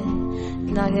Tyson with it.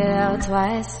 Knock it out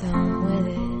twice, I'm with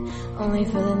it. Only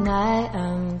for the night,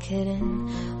 I'm kidding.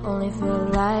 Only for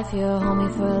life, you're homie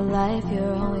for life.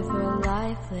 You're homie for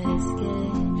life, let's get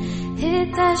it.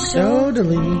 Hit that shoulder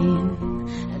lean.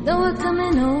 I Though we're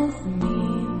coming over me.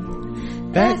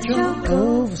 Backstroke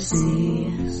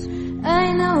overseas.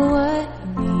 I know what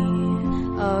you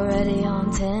need. Already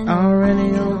on 10.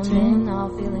 Already on 10. All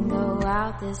feeling go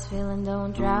out. This feeling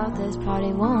don't drought. This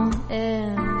party won't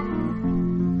end.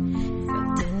 If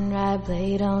I didn't ride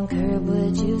blade on curb,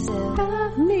 would you still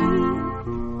love me?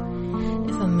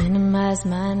 If I minimize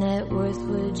my net worth,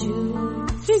 would you?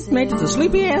 She made this a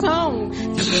sleepy ass home. To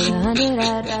get 100,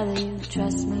 I'd rather you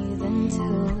trust me than to.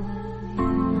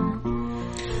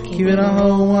 Keep it a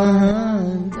whole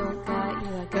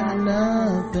 100. Got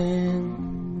nothing.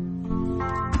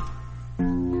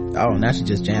 Oh, now she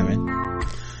just jamming.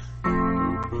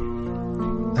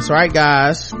 That's right,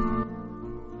 guys.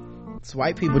 It's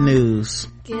white people news.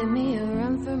 Give me a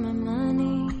run for my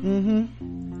money.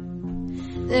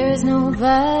 There is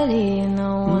nobody,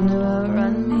 no one to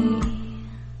outrun me.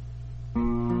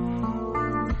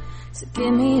 So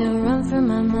give me a run for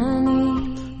my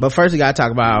money. But first we gotta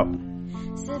talk about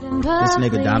this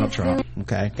nigga Donald Trump.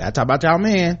 Okay, gotta talk about y'all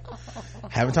man.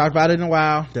 Haven't talked about it in a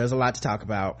while. There's a lot to talk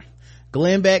about.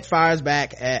 Glenn Beck fires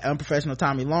back at unprofessional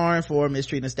Tomi Lahren for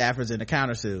mistreating staffers in a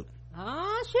countersuit.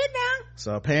 Oh shit now.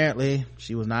 So apparently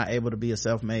she was not able to be a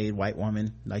self-made white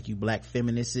woman like you black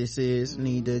feminists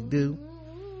need to do.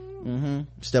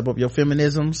 Step up your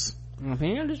feminisms.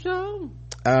 Apparently so.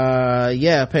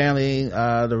 Apparently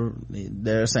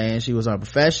they're saying she was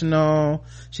unprofessional.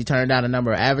 She turned down a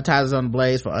number of advertisers on the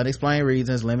Blaze for unexplained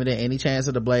reasons, limiting any chance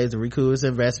of the Blaze to recoup its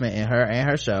investment in her and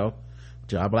her show.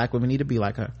 All black women need to be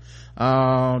like her.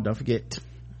 Don't forget.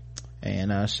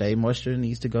 And Shea Moisture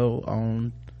needs to go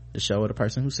on the show of the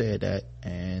person who said that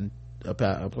and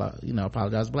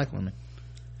apologize to black women,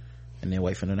 and then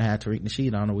wait for them to have Tariq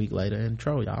Nasheed on a week later and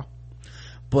troll y'all.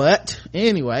 But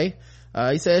anyway,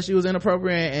 he said she was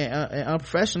inappropriate and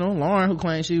unprofessional. Lahren, who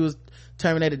claimed she was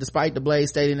terminated despite the Blaze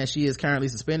stating that she is currently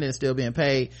suspended and still being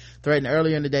paid, threatened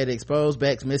earlier in the day to expose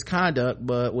Beck's misconduct,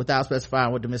 but without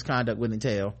specifying what the misconduct would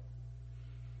entail.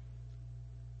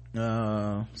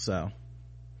 At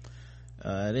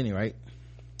any rate,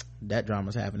 that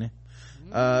drama's happening.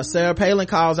 Sarah Palin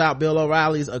calls out Bill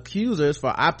O'Reilly's accusers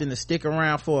for opting to stick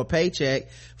around for a paycheck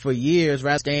for years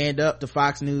rather than stand up to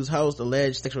Fox News host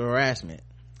alleged sexual harassment.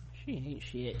 She ain't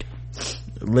shit.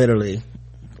 Literally.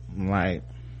 Like,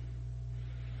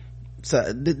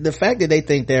 so the fact that they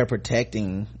think they're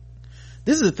protecting,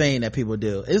 this is the thing that people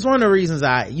do. It's one of the reasons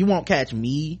you won't catch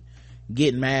me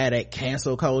getting mad at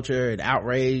cancel culture and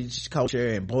outrage culture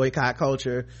and boycott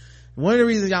culture. One of the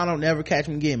reasons y'all don't never catch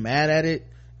me getting mad at it,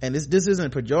 and this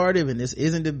isn't pejorative, and this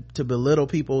isn't to belittle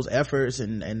people's efforts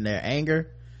and their anger,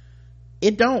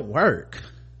 it don't work.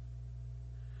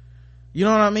 You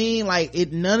know what I mean? Like,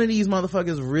 none of these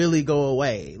motherfuckers really go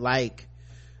away. Like,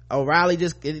 O'Reilly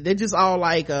they're just all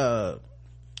like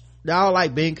they're all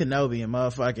like Ben Kenobi and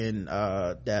motherfucking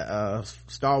that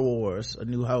Star Wars A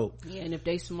New Hope. Yeah, and if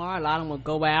they smart, a lot of them will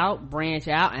go out, branch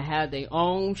out, and have their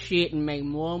own shit and make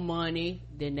more money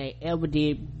than they ever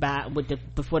did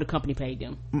before the company paid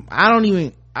them.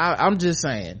 I'm just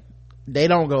saying, they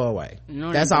don't go away.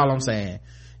 No, that's all I'm saying.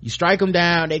 You strike them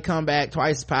down, they come back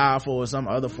twice as powerful in some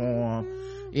other form.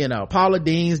 You know, Paula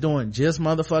Dean's doing just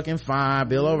motherfucking fine.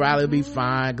 Bill O'Reilly will be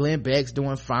fine. Glenn Beck's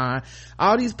doing fine.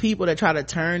 All these people that try to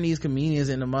turn these comedians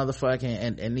into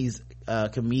motherfucking and these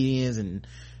comedians and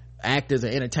actors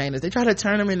and entertainers, they try to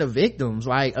turn them into victims,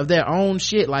 like, of their own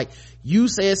shit. Like, you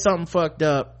said something fucked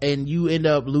up and you end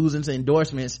up losing to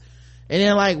endorsements, and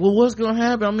then like, well, what's gonna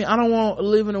happen? I mean, I don't want to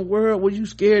live in a world where you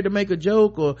scared to make a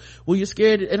joke, or were you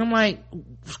scared and I'm like,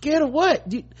 scared of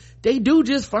what? They do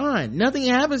just fine. Nothing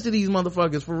happens to these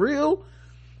motherfuckers, for real.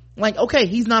 Like, okay,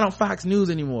 he's not on Fox News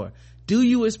anymore. Do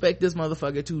you expect this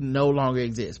motherfucker to no longer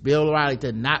exist? Bill O'Reilly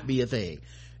to not be a thing?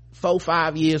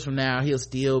 4-5 years from now, he'll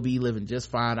still be living just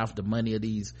fine off the money of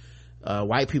these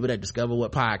white people that discover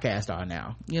what podcasts are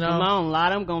now. You know, come on, a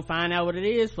lot of them gonna find out what it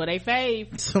is for they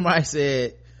fave. Somebody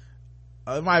said,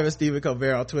 it might have been Stephen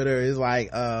Colbert on Twitter, is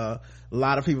like a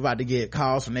lot of people about to get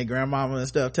calls from their grandmama and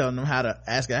stuff telling them how do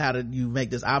you make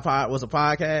this iPod, what's a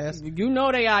podcast? You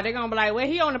know they are. They're gonna be like, well,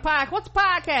 he on the podcast, what's a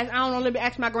podcast? I don't know, let me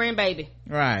ask my grandbaby.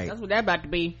 Right, that's what that about to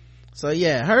be. So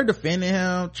yeah, her defending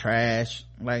him, trash,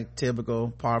 like typical,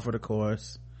 par for the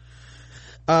course.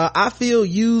 I feel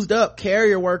used up.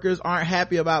 Carrier workers aren't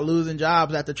happy about losing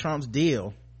jobs after Trump's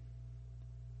deal.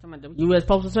 U.S.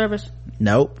 Postal Service?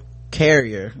 Nope.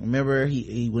 Carrier, remember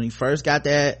he when he first got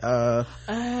that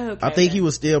I think he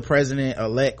was still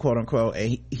president-elect, quote unquote,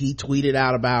 and he tweeted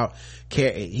out about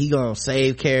he gonna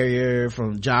save Carrier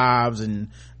from jobs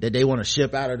and that they want to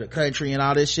ship out of the country and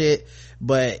all this shit.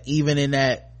 But even in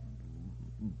that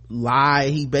lie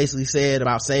he basically said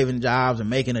about saving jobs and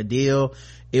making a deal,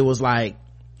 it was like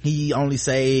he only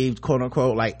saved quote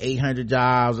unquote like 800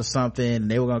 jobs or something, and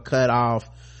they were gonna cut off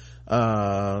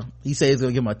he said he's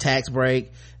gonna give him a tax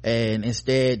break, and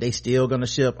instead they still gonna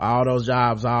ship all those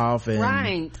jobs off and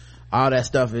right. all that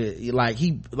stuff. Like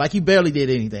he barely did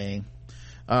anything.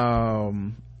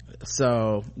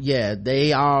 So yeah,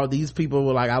 these people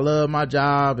were like, I love my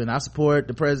job and I support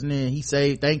the president. He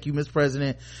said, thank you, Mr.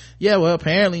 President. Yeah, well,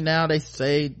 apparently now they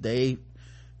say they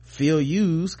feel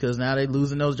used because now they're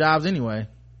losing those jobs anyway.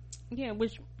 Yeah,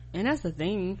 and that's the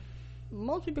thing.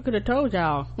 Most people could have told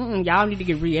y'all, y'all need to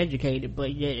get re-educated,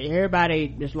 but yeah, everybody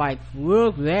just like,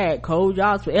 look that, cold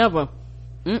jobs forever.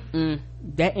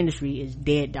 That industry is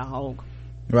dead, dog.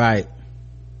 Right.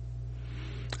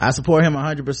 I support him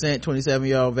 100%.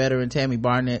 27-year-old veteran Tammy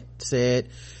Barnett said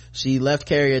she left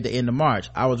Carrier at the end of March.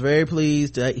 I was very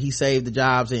pleased that he saved the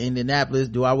jobs in Indianapolis.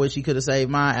 Do I wish he could have saved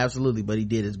mine? Absolutely, but he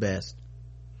did his best.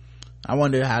 I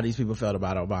wonder how these people felt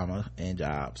about Obama and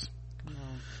jobs.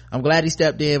 I'm glad he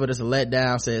stepped in, but it's a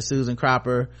letdown, said Susan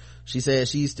Cropper. She said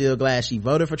she's still glad she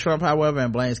voted for Trump, however,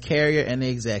 and blames Carrier and the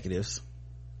executives.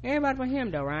 Everybody for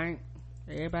him though, right?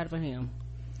 Everybody for him.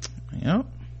 Yep.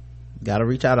 Gotta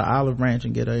reach out to Olive Branch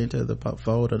and get her into the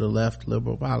fold of the left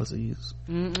liberal policies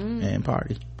and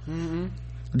party.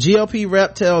 GOP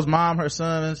rep tells mom her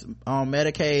son's on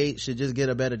Medicaid should just get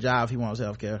a better job if he wants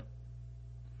health care.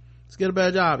 Let's get a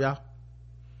better job, y'all.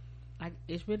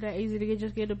 It's really that easy to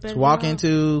just get a better just walk job.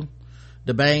 into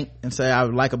the bank and say, I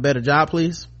would like a better job,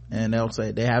 please, and they'll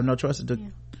say they have no choice to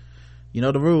do. You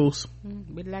know the rules.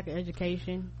 With lack of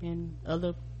education and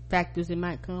other factors that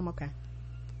might come. Okay,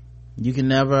 you can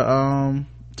never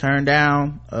turn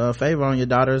down a favor on your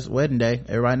daughter's wedding day.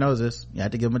 Everybody knows this. You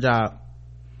have to give them a job.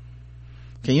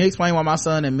 Can you explain why my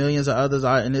son and millions of others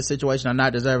are in this situation are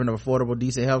not deserving of affordable,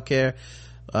 decent health care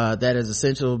that is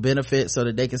essential benefit so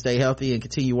that they can stay healthy and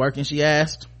continue working, she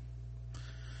asked.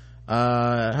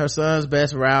 Her son's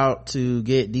best route to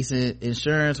get decent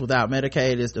insurance without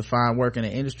Medicaid is to find work in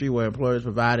an industry where employers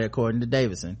provide it, according to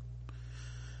Davidson.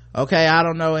 Okay, I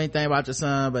don't know anything about your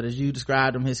son, but as you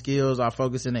described him, his skills are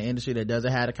focused in an industry that doesn't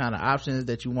have the kind of options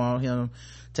that you want him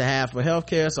to have for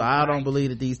healthcare, so I don't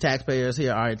believe that these taxpayers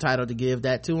here are entitled to give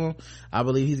that to him. I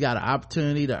believe he's got an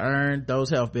opportunity to earn those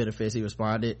health benefits, he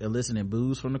responded, eliciting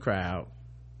boos from the crowd.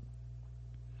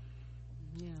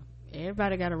 Yeah,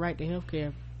 everybody got a right to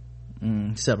healthcare.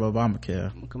 Except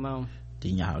Obamacare. Come on.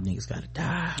 Then y'all niggas gotta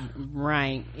die.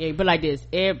 Right. Yeah, but like this,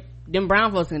 them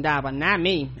brown folks can die, but not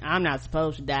me. I'm not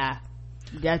supposed to die.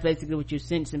 That's basically what you're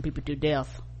sentencing people to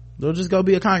death. They'll just go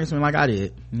be a congressman like I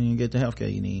did, and you get the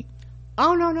healthcare you need.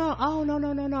 Oh no.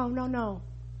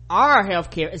 Our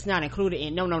healthcare is not included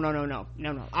in no.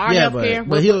 Our healthcare,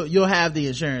 but you'll have the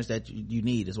insurance that you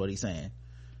need, is what he's saying.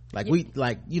 Like you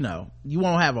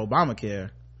won't have Obamacare.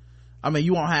 I mean,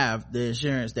 you won't have the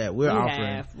insurance that we're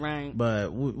offering, right?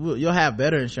 But you'll have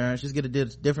better insurance. Just get a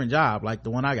different job, like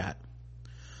the one I got.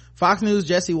 Fox News'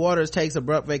 Jesse Waters takes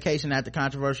abrupt vacation after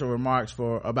controversial remarks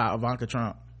about Ivanka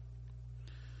Trump.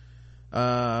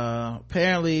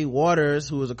 Apparently Waters,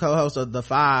 who was a co-host of The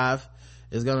Five,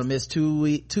 is gonna miss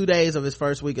 2 days of his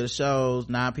first week of the show's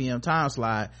 9 p.m. time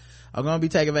slot. I'm gonna be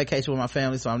taking vacation with my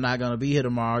family, so I'm not gonna be here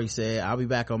tomorrow, he said. I'll be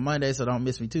back on Monday, so don't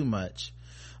miss me too much.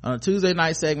 On a Tuesday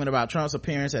night segment about Trump's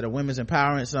appearance at a women's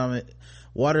empowerment summit,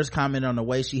 Waters commented on the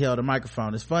way she held a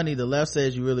microphone. It's funny, the left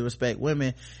says you really respect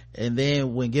women, and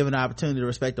then when given the opportunity to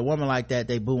respect a woman like that,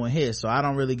 they boo and hiss. So I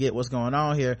don't really get what's going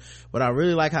on here, but I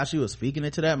really like how she was speaking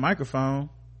into that microphone.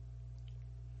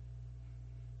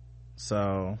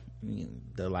 So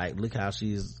they're like, look how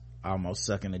she's almost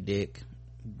sucking a dick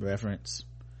reference.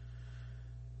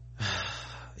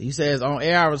 He says, on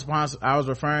air I was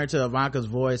referring to Ivanka's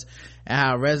voice and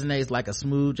how it resonates like a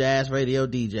smooth jazz radio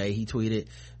DJ. He tweeted,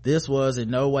 this was in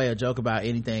no way a joke about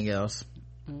anything else.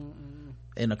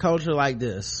 In a culture like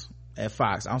this at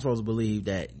Fox, I'm supposed to believe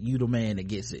that you the man that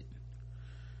gets it,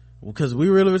 because we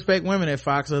really respect women at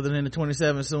Fox, other than the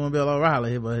 27 suing Bill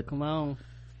O'Reilly. But come on,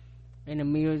 and the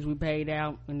millions we paid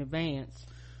out in advance.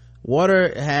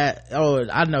 Water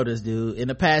I know this dude. In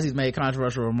the past, he's made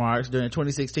controversial remarks. During the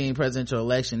 2016 presidential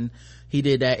election, he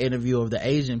did that interview of the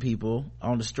Asian people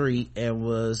on the street and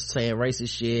was saying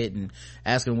racist shit and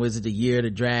asking, was it the year of the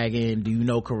dragon? Do you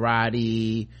know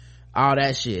karate? All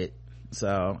that shit.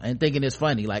 So, and thinking it's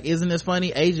funny. Like, isn't this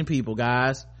funny? Asian people,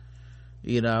 guys.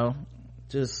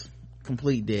 Just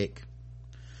complete dick.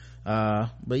 But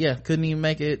yeah, couldn't even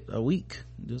make it a week.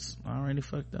 Just already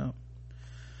fucked up.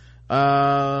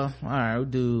 All right, we'll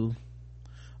do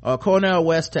Cornel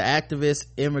West to activist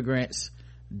immigrants,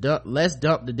 let's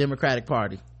dump the Democratic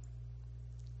Party.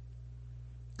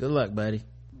 Good luck, buddy.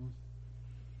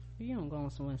 You don't go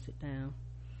somewhere and sit down.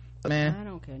 Man, I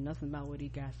don't care nothing about what he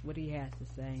has to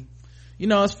say. You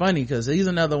know, it's funny because he's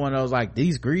another one that was like,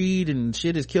 these greed and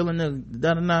shit is killing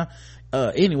the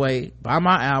anyway, buy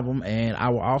my album, and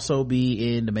I will also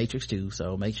be in The Matrix 2,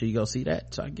 so make sure you go see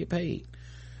that so I can get paid.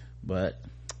 But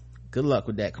good luck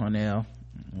with that, Cornell.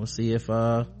 We'll see if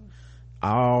all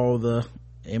the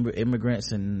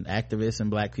immigrants and activists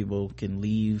and black people can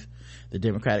leave the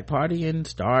Democratic Party and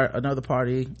start another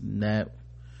party that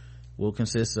will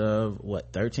consist of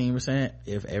 13%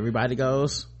 if everybody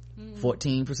goes,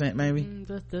 14% maybe.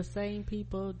 The same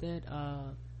people that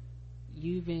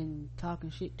you've been talking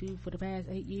shit to for the past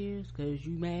 8 years because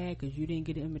you mad because you didn't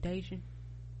get an invitation.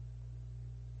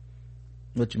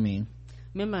 What you mean?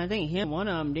 Remember, I think one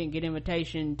of them didn't get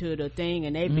invitation to the thing,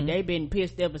 and they've been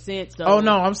pissed ever since. So. Oh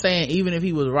no, I'm saying even if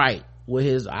he was right with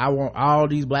his, I want all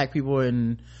these black people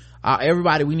and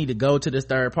everybody, we need to go to this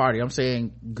third party. I'm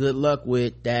saying good luck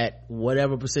with that,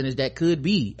 whatever percentage that could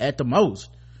be at the most.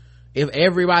 If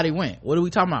everybody went, what are we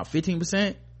talking about?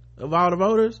 15% of all the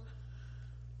voters?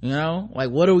 You know, like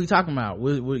what are we talking about?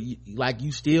 Like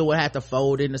you still would have to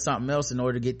fold into something else in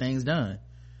order to get things done.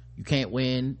 You can't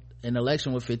win an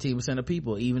election with 15% of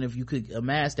people, even if you could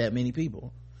amass that many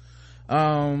people.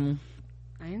 Ain't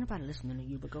nobody listening to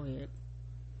you, but go ahead.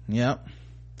 Yep.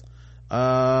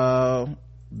 The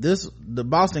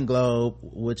Boston Globe,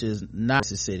 which is not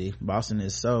racist city, Boston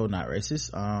is so not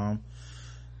racist,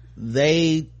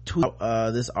 they tweet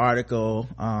this article,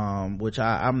 which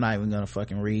I'm not even gonna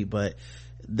fucking read, but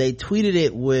they tweeted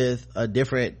it with a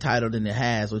different title than it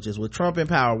has, which is, with Trump in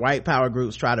power, white power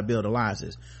groups try to build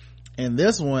alliances. And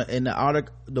this one, in the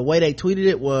article, the way they tweeted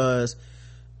it was,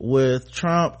 with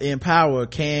Trump in power,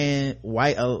 can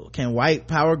white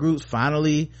power groups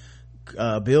finally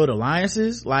build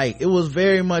alliances? Like, it was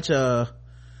very much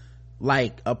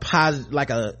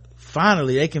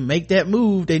finally they can make that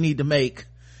move they need to make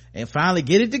and finally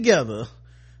get it together.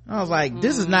 I was like,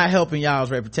 this is not helping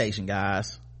y'all's reputation,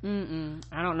 guys. I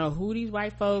don't know who these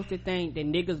white folks that think that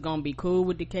niggas gonna be cool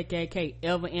with the KKK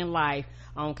ever in life.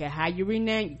 I don't care how you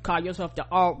rename, you call yourself the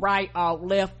alt-right,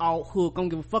 alt-left, alt-hook. I don't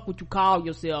give a fuck what you call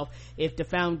yourself. If the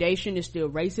foundation is still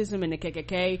racism and the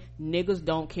KKK, niggas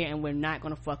don't care, and we're not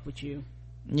gonna fuck with you.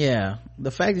 Yeah,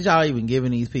 the fact that y'all even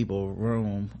giving these people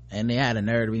room, and they had a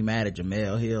nerve to be mad at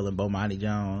Jamel Hill and Bomani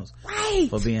Jones, right,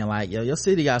 for being like, yo, your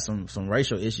city got some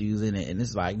racial issues in it, and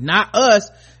it's like, not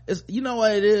us. It's, you know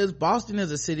what it is, Boston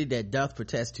is a city that doth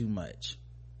protest too much.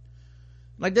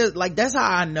 Like that's how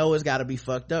I know it's gotta be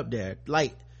fucked up there.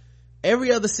 Like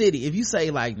every other city, if you say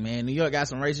like, man, New York got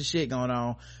some racist shit going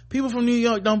on, people from New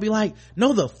York don't be like,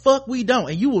 no the fuck we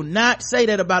don't, and you will not say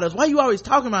that about us. Why you always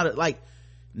talking about it? Like,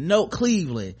 no,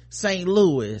 Cleveland, St.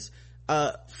 Louis,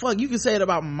 fuck, you can say it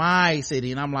about my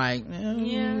city, and I'm like,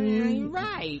 yeah, you're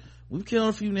right. We've killed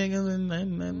a few niggas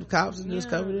and the cops and just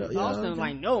covered it up. Boston's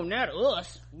like, no, not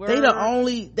us.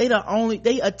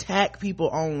 They attack people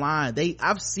online.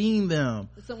 I've seen them.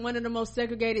 It's one of the most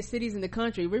segregated cities in the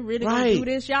country. We really gonna do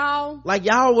this, y'all? Like,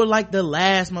 y'all were like the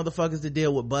last motherfuckers to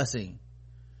deal with busing.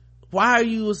 Why are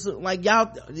you like,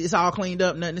 y'all, it's all cleaned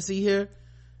up, nothing to see here?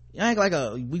 Y'all ain't like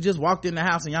we just walked in the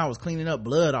house and y'all was cleaning up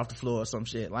blood off the floor or some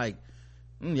shit. Like,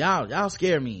 y'all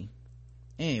scare me.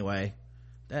 Anyway,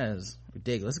 that is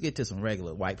ridiculous. Let's get to some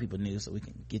regular white people news so we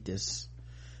can get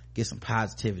some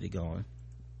positivity going.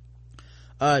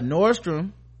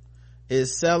 Nordstrom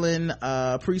is selling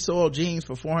pre-soiled jeans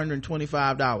for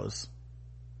 $425.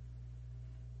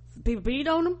 People peed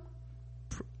on them?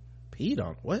 Peed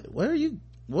on what are you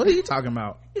talking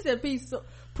about? He said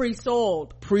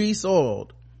pre-soiled.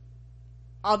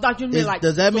 I thought you meant like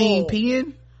does that soil. mean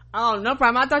peeing? Oh, no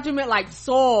problem. I thought you meant like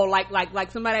soil,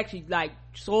 like somebody actually like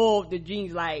soiled the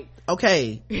jeans. Like,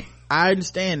 okay, I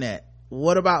understand that.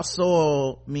 What about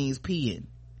soil means peeing?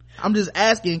 I'm just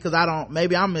asking because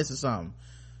maybe I'm missing something.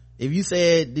 If you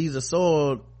said these are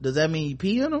soiled, does that mean you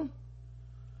pee in them?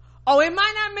 Oh, it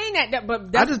might not mean that,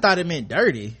 but I just thought it meant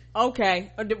dirty.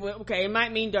 Okay, it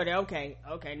might mean dirty. Okay,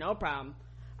 no problem.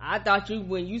 I thought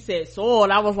when you said soiled,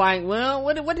 I was like, well,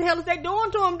 what the hell is they doing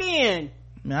to them then?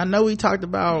 Man, I know we talked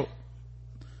about,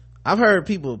 I've heard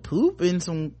people poop in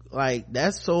some, like,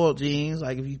 that's soiled jeans,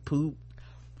 like if you poop.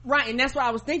 Right, and that's what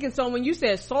I was thinking. So when you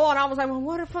said soiled, I was like, well,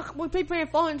 what the fuck, we people paying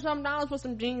 $400 for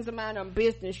some jeans about them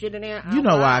business shit in there? You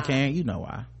know why I can't, you know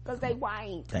why. Cause they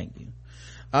white. Thank you.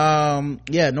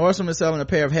 Nordstrom is selling a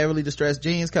pair of heavily distressed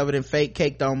jeans covered in fake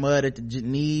caked on mud at the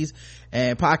knees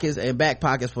and pockets and back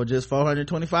pockets for just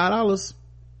 $425.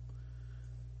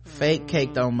 Fake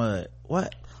caked on mud.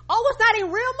 What? Oh, it's not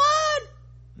in real mud?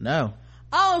 No.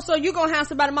 Oh, so you gonna have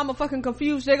somebody motherfucking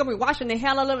confused? They're gonna be washing the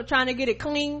hell out of it, trying to get it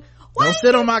clean. What? Don't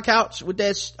sit on my couch with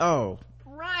that.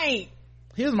 Right.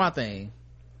 Here's my thing.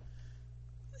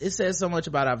 It says so much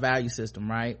about our value system,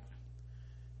 right?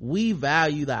 We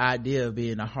value the idea of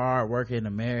being a hard-working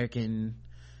American,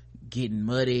 getting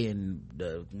muddy, and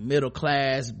the middle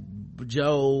class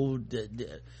Joe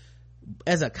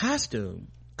as a costume.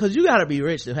 Because you gotta be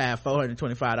rich to have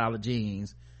 $425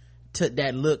 jeans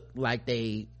that look like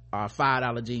they are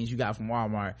 $5 jeans you got from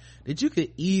Walmart, that you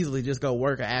could easily just go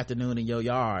work an afternoon in your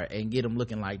yard and get them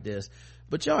looking like this.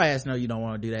 But your ass know you don't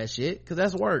want to do that shit, because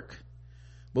that's work.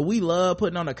 But we love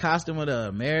putting on a costume of the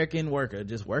American worker,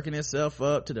 just working himself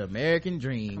up to the American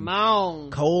dream. Come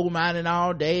on. Coal mining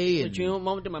all day. But you don't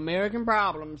want them American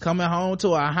problems. Coming home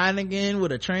to a Heineken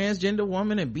with a transgender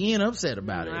woman and being upset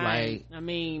about it. Like, I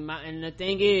mean, and the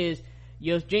thing is,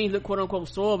 your jeans look quote unquote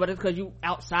sore, but it's because you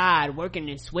outside working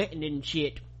and sweating and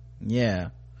shit. Yeah.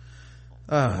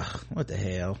 What the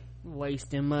hell?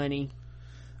 Wasting money.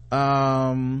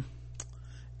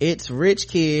 It's rich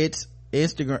kids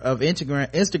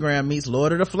Instagram meets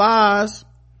Lord of the Flies.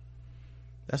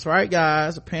 That's right,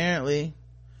 guys. Apparently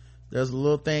there's a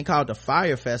little thing called the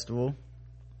Fire Festival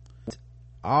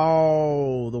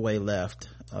all the way left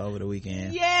over the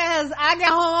weekend. Yes, I got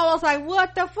home, I was like,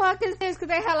 what the fuck is this? Because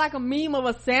they had like a meme of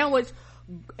a sandwich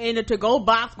in the to-go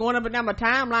box going up and down my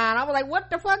timeline. I was like, what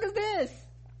the fuck is this?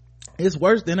 It's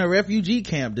worse than a refugee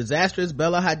camp. Disastrous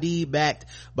Bella Hadid-backed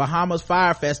Bahamas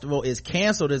Fire Festival is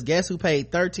canceled as guests who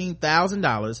paid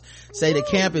 $13,000 say the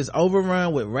camp is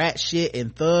overrun with rat shit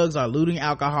and thugs are looting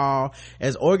alcohol.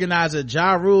 As organizer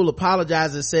Ja Rule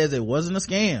apologizes and says it wasn't a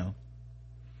scam.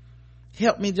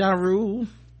 Help me, Ja Rule.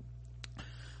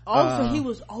 Oh, so he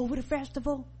was over the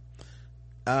festival?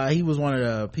 He was one of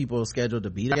the people scheduled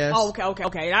to be there, I guess. Oh,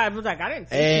 okay. I was like, I didn't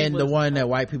think and the one that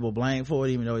white people blame for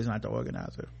it, even though he's not the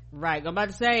organizer. Right. I'm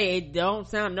about to say, it don't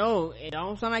sound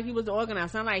like he was the organizer.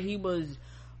 It sound like he was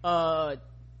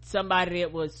somebody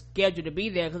that was scheduled to be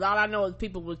there, because all I know is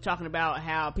people was talking about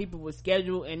how people were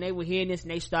scheduled and they were hearing this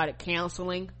and they started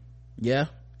canceling. Yeah.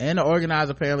 And the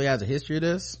organizer apparently has a history of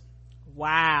this.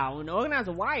 Wow. And the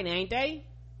organizer white, ain't they?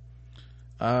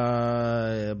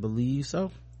 I believe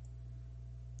so.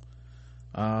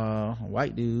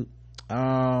 White dude.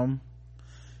 Yeah,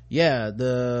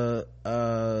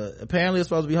 apparently it's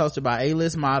supposed to be hosted by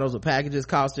A-list models with packages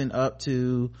costing up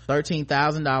to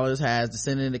 $13,000 has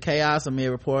descended into chaos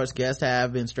amid reports guests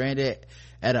have been stranded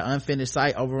at an unfinished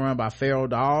site overrun by feral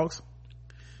dogs.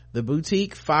 The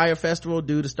boutique Fire Festival,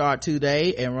 due to start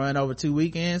today and run over 2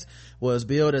 weekends, was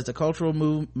billed as a cultural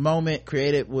moment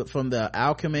created from the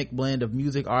alchemic blend of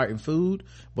music, art, and food.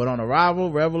 But on arrival,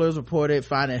 revelers reported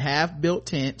finding half-built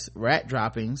tents, rat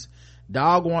droppings,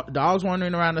 dogs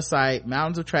wandering around the site,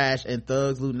 mountains of trash, and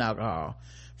thugs looting alcohol.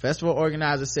 Festival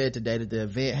organizers said today that the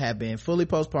event had been fully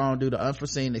postponed due to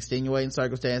unforeseen extenuating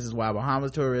circumstances, while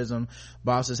Bahamas tourism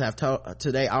bosses have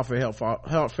today offered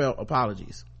heartfelt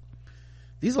apologies.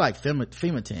 These are like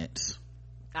FEMA tents.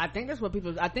 I think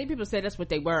people said that's what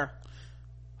they were.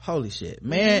 Holy shit.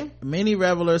 Man, many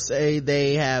revelers say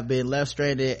they have been left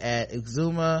stranded at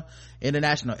Exuma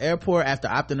International Airport after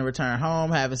opting to return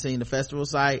home, having seen the festival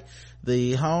site.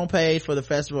 The homepage for the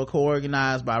festival,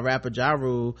 co-organized by rapper Ja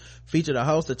Rule, featured a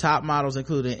host of top models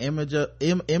including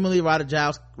Emily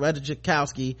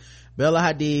Ratajkowski, Bella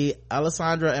Hadid,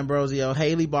 Alessandra Ambrosio,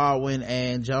 Haley Baldwin,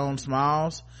 and Joan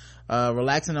Smalls,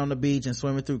 relaxing on the beach and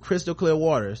swimming through crystal clear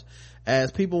waters.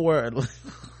 As people were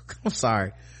I'm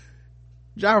sorry,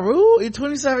 Ja Rule in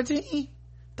 2017,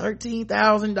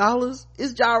 $13,000.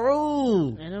 It's Ja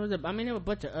Rule. And there were a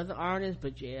bunch of other artists,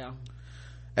 but yeah.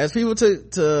 As people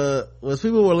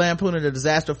were lampooning the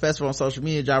disaster festival on social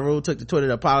media, Ja Rule took to Twitter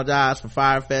to apologize for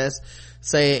Firefest,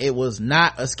 saying it was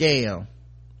not a scam.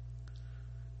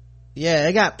 Yeah,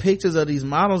 they got pictures of these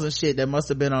models and shit that must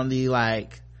have been on the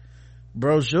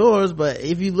brochures, but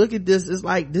if you look at this, it's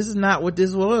like this is not what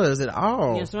this was at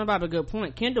all. Yeah, somebody brought up a good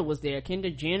point. Kendall was there,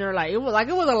 Kendall Jenner, it was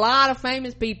a lot of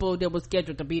famous people that was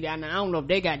scheduled to be there. Now, I don't know if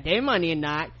they got their money or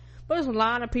not, but there's a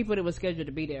lot of people that were scheduled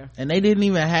to be there, and they didn't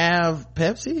even have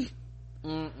Pepsi.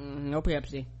 No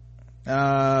Pepsi.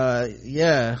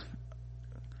 Yeah,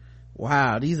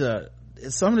 wow, these are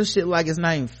some of the shit like it's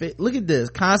not even fit. Look at this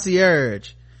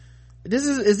concierge.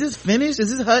 Is this finished? Is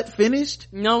this hut finished?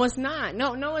 No, it's not.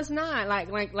 No, it's not.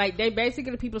 Like they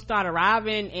basically, people start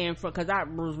arriving, and cause I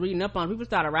was reading up on, people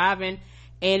start arriving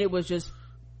and it was just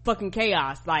fucking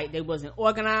chaos. Like, they wasn't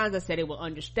organized. They said they were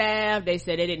understaffed. They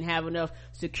said they didn't have enough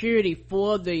security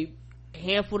for the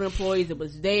handful of employees that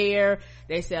was there.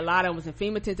 They said a lot of them was in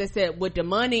FEMA tents. They said with the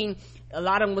money, a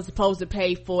lot of them was supposed to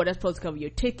pay for, that's supposed to cover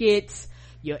your tickets.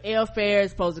 your airfare,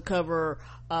 it's supposed to cover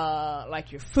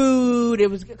like your food. It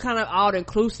was kind of all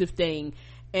inclusive thing,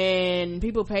 and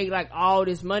people pay like all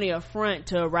this money up front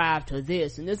to arrive to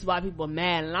this, and this is why people are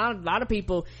mad. And a lot of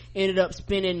people ended up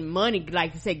spending money,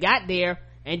 like I said, got there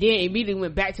and then immediately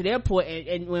went back to the airport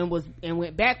and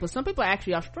went back. But some people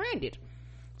actually are stranded.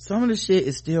 Some of the shit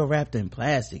is still wrapped in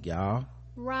plastic, y'all.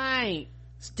 Right.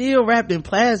 Still wrapped in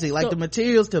plastic, like the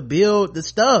materials to build the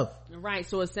stuff. Right.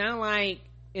 So it sounded like,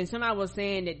 and somebody was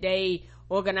saying that they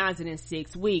organize it in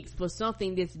 6 weeks for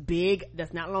something this big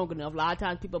that's not long enough. A lot of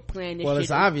times people plan this. Well, it's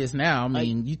obvious now. I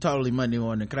mean, you totally money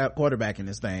on the quarterback in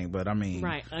this thing, but I mean,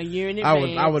 right, a year in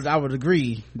advance. I would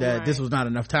agree that this was not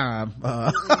enough time.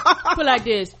 Put like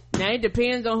this. Now it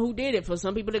depends on who did it. For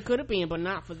some people it could have been, but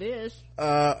not for this.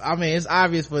 I mean, it's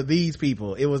obvious for these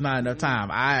people it was not enough time.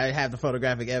 I have the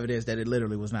photographic evidence that it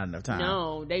literally was not enough time.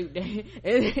 No,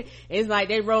 it's like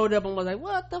they rolled up and was like,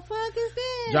 what the fuck is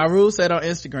this? Ja Rule said on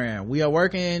Instagram, we are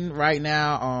working right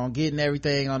now on getting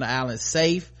everything on the island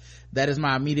safe. That is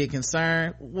my immediate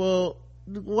concern. Well,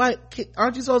 what,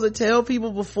 aren't you supposed to tell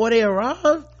people before they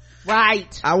arrive?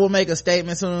 Right. I will make a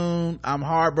statement soon. I'm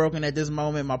heartbroken at this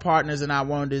moment. My partners and I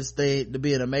wanted this thing to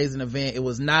be an amazing event. It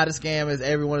was not a scam as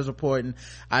everyone is reporting.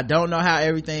 I don't know how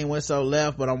everything went so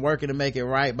left, but I'm working to make it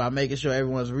right by making sure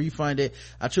everyone's refunded.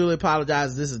 I truly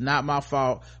apologize. This is not my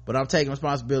fault, but I'm taking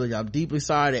responsibility. I'm deeply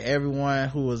sorry to everyone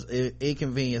who was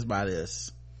inconvenienced by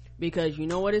this. Because you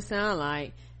know what it sounds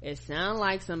like? It sounds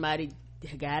like somebody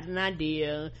got an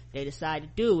idea, they decided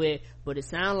to do it, but it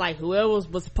sounded like whoever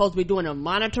was supposed to be doing the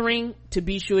monitoring to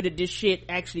be sure that this shit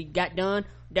actually got done,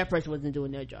 that person wasn't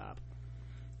doing their job.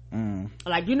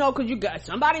 Like, you know, cause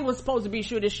somebody was supposed to be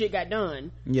sure this shit got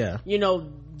done. Yeah. You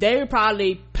know, they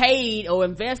probably paid or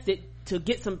invested to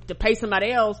pay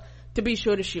somebody else to be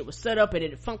sure the shit was set up and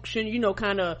it functioned, you know,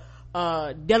 kind of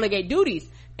delegate duties,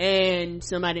 and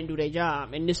somebody didn't do their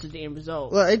job, and this is the end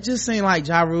result. Well, it just seemed like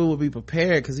Ja Rule would be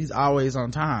prepared because he's always on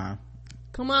time.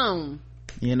 Come on.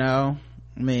 You know,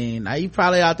 I mean, he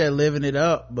probably out there living it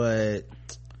up, but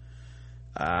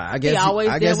I guess he always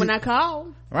there when I call.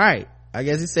 Right. I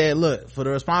guess he said, look, for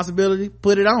the responsibility,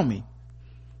 put it on me.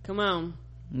 Come on.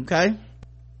 Okay.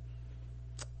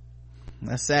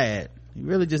 That's sad. He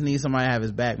really just needs somebody to have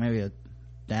his back, maybe a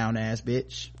down ass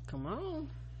bitch. Come on.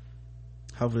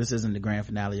 Hopefully this isn't the grand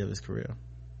finale of his career.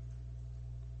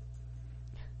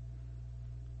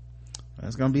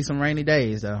 It's gonna be some rainy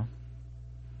days though.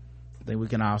 I think we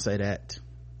can all say that.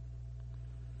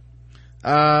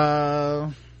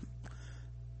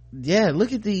 Yeah,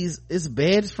 look at these. It's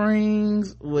bed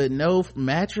springs with no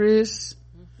mattress.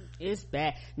 It's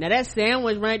bad. Now that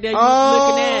sandwich right there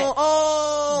looking at,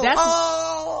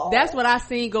 that's what I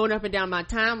seen going up and down my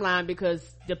timeline, because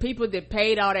the people that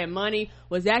paid all that money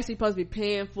was actually supposed to be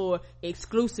paying for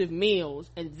exclusive meals,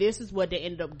 and this is what they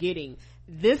ended up getting.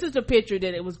 This is the picture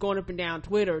that it was going up and down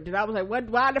Twitter, that I was like,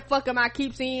 why the fuck am I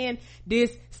keep seeing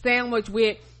this sandwich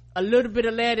with a little bit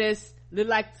of lettuce, look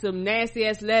like some nasty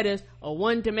ass lettuce, or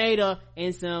one tomato,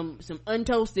 and some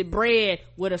untoasted bread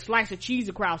with a slice of cheese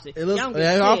across it. It looks,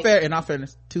 in all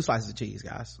fairness, 2 slices of cheese,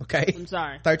 guys. Okay, I'm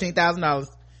sorry. $13,000,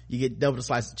 you get double the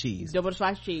slice of cheese. Double the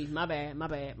slice of cheese. My bad.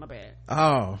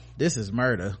 Oh, this is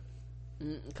murder.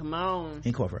 Come on.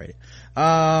 Incorporated.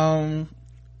 A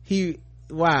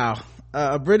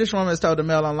British woman has told the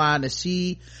Mail Online that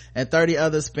she and 30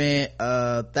 others spent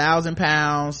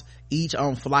 £1,000 each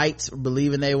on flights,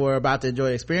 believing they were about to enjoy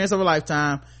the experience of a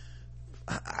lifetime.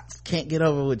 I can't get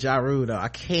over with Ja Rule though. I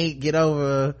can't get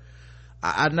over.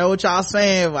 I know what y'all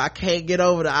saying, but I can't get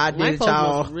over the idea that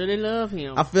y'all really love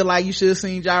him. I feel like you should have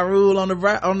seen Ja Rule on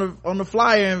the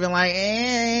flyer and been like,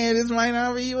 this might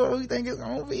not be what we think it's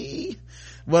gonna be.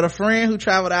 But a friend who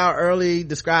traveled out early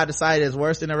described the site as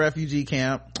worse than a refugee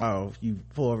camp. Oh, you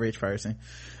poor rich person.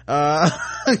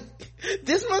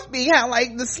 This must be how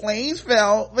like the slaves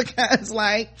felt, because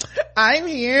like, I'm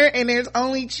here and there's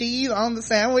only cheese on the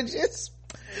sandwiches.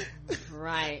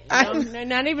 Right.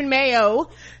 Not even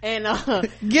mayo. And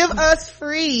give us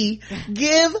free.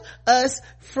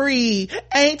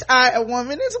 Ain't I a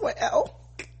woman as well?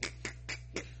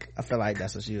 I feel like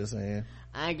that's what she was saying.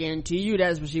 I guarantee you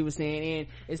that's what she was saying. And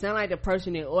it sounded like the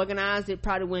person that organized it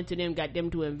probably went to them, got them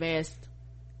to invest,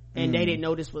 and they didn't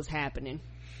know this was happening.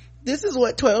 This is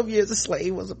what 12 Years a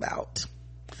Slave was about.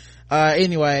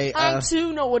 Anyway, I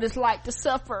too know what it's like to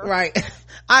suffer. Right.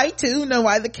 I too know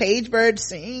why the cage bird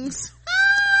sings.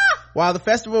 While the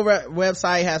festival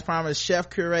website has promised chef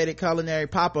curated culinary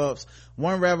pop-ups,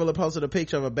 one reveler posted a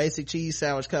picture of a basic cheese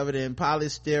sandwich covered in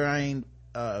polystyrene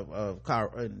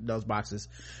those boxes,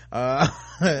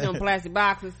 them plastic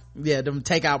boxes. Yeah, them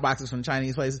takeout boxes from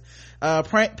Chinese places.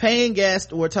 Paying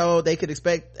guests were told they could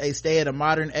expect a stay at a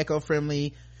modern,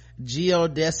 eco-friendly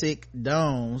geodesic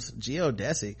domes.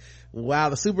 Geodesic. While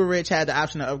the super rich had the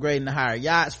option of upgrading to higher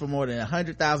yachts for more than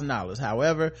 $100,000.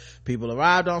 However, people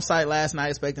arrived on site last night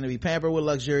expecting to be pampered with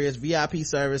luxurious VIP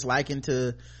service likened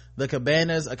to the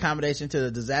Cabanas accommodation to the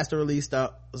disaster relief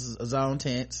zone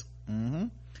tents.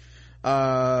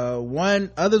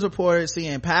 Others reported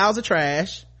seeing piles of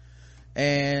trash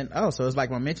and so it's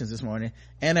like my mentions this morning,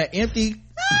 and an empty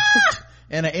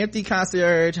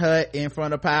concierge hut in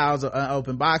front of piles of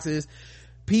unopened boxes.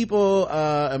 People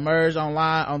emerged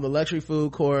online on the luxury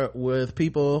food court with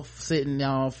people sitting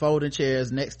on folding chairs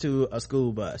next to a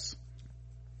school bus.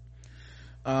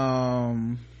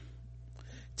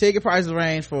 Ticket prices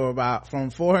range from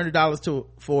 $400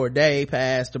 for a day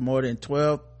pass to more than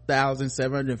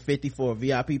 $12,750 for a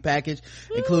VIP package,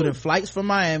 including flights from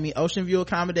Miami, ocean view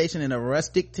accommodation, and a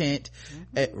rustic tent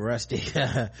at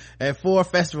 4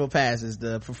 festival passes.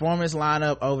 The performance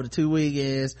lineup over the 2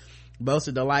 weekends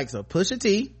boasted the likes of Pusha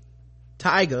T,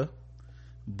 Tyga,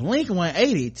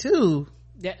 Blink-182.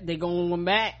 They going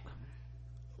back.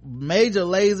 Major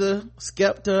Lazer,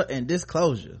 Skepta, and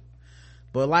Disclosure.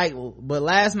 But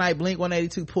last night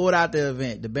Blink-182 pulled out the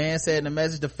event. The band said in a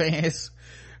message to fans,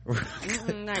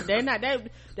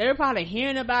 they were probably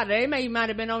hearing about it. They might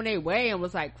have been on their way and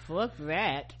was like, fuck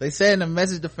that. They said in the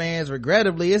message to fans,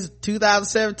 regrettably, it's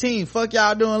 2017. Fuck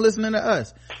y'all doing listening to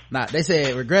us. They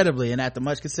said regrettably, and after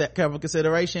much careful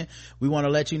consideration, we want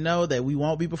to let you know that we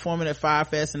won't be performing at Fire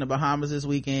Fest in the Bahamas this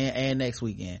weekend and next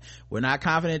weekend. We're not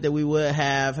confident that we would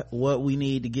have what we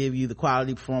need to give you the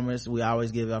quality performance we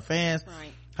always give our fans.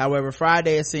 Right. However,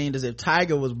 Friday it seemed as if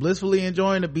Tyga was blissfully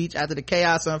enjoying the beach after the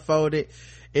chaos unfolded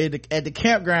at the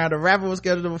campground. The rapper was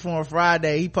scheduled to perform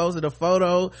Friday. He posted a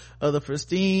photo of the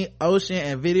pristine ocean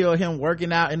and video of him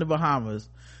working out in the Bahamas.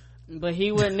 But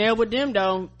he wasn't there with them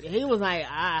though. He was like,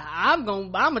 I'm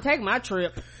gonna take my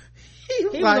trip. He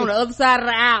was like, on the other side of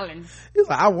the island. He's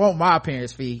like, I want my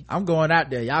appearance fee. I'm going out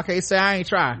there. Y'all can't say I ain't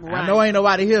try. Right. I know ain't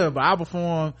nobody here, but I'll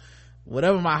perform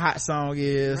whatever my hot song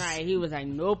is. Right. He was like,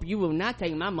 nope, you will not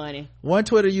take my money. One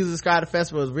Twitter user described the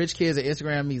festival as rich kids at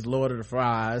Instagram meets Lord of the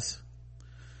Fries.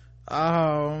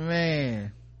 Oh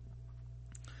man,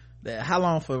 how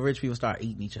long for rich people start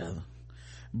eating each other?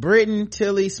 Britton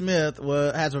Tilly Smith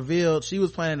has revealed she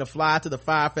was planning to fly to the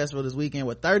Fire Festival this weekend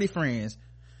with 30 friends.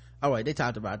 Oh wait, they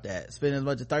talked about that, spending as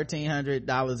much as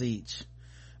 $1,300 each.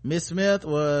 Miss Smith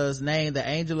was named the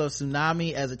Angel of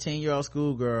Tsunami as a 10-year-old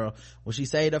schoolgirl when she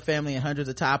saved her family and hundreds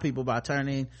of Thai people by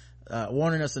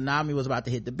warning a tsunami was about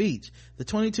to hit the beach. The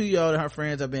 22-year-old and her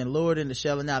friends have been lured into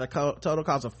shelling out a total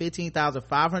cost of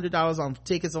 $15,500 on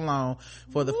tickets alone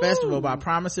for the festival by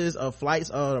promises of flights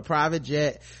on a private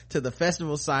jet to the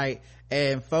festival site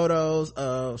and photos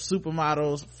of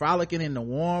supermodels frolicking in the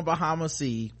warm Bahamas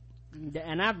Sea.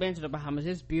 And I've been to the Bahamas.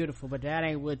 It's beautiful, but that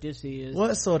ain't what this is.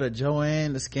 What sort of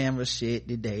Joanne the Scammer shit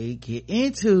did they get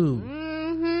into?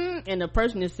 And the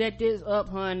person that set this up,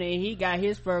 honey, he got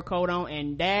his fur coat on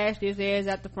and dashed his ass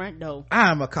out the front door.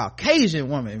 I'm a Caucasian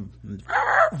woman.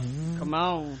 Come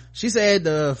on. She said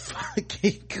honey,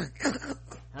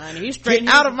 he straightened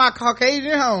out of my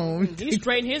Caucasian home. He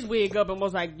straightened his wig up and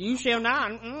was like, you shall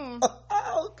not.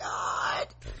 Oh God.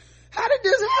 How did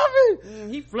this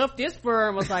happen? He fluffed his fur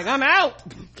and was like, I'm out.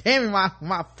 Gave me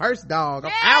my first dog.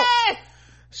 I'm out.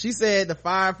 She said the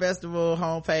Fire Festival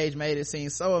homepage made it seem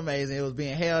so amazing. It was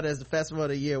being held as the festival of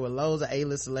the year with loads of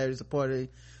A-list celebrities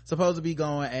supposed to be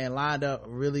going and lined up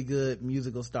really good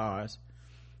musical stars.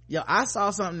 Yo, I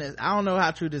saw something that I don't know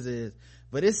how true this is,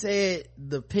 but it said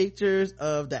the pictures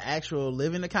of the actual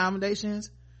living accommodations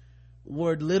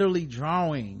were literally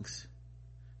drawings.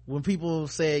 When people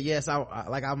said yes,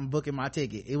 I'm booking my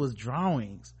ticket, it was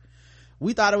drawings.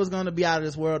 We thought it was going to be out of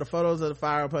this world. The photos of the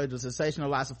fire page were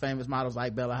sensational. Lots of famous models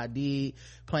like Bella Hadid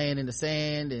playing in the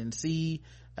sand and sea.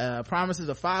 Promises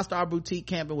of 5-star boutique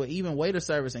camping with even waiter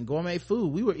service and gourmet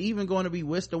food. We were even going to be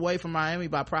whisked away from Miami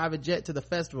by private jet to the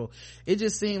festival. It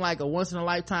just seemed like a once in a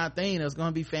lifetime thing. It was going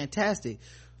to be fantastic.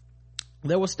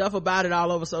 There was stuff about it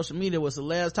all over social media with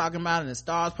celebs talking about it and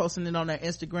stars posting it on their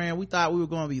Instagram. We thought we were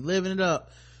going to be living it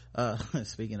up.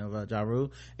 Speaking of Ja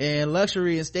Rule, and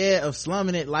luxury instead of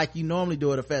slumming it like you normally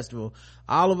do at a festival.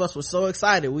 All of us were so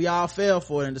excited. We all fell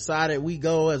for it and decided we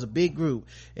go as a big group.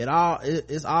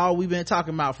 It's all we've been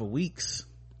talking about for weeks.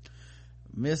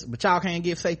 But y'all can't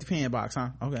get safety pin box, huh?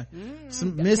 Okay.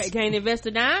 Can't invest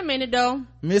a dime in it though.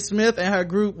 Miss Smith and her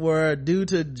group were due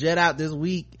to jet out this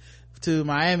week to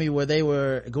Miami, where they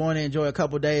were going to enjoy a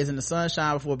couple days in the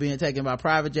sunshine before being taken by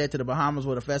private jet to the Bahamas,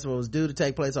 where the festival was due to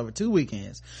take place over 2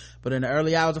 weekends. But in the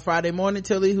early hours of Friday morning,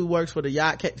 Tilly, who works for the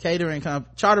yacht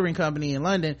chartering company in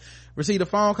London, received a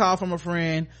phone call from a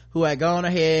friend who had gone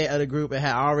ahead of the group and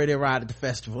had already arrived at the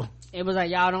festival. It was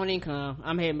like, y'all don't need come,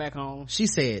 I'm heading back home. She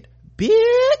said,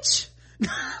 bitch.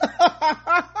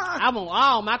 I want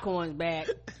all my coins back.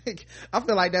 I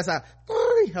feel like that's how,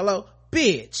 hello,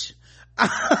 bitch.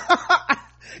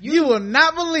 You will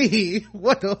not believe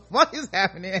what the fuck is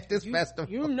happening at this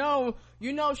festival. You know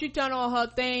she turned on her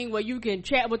thing where you can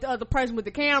chat with the other person with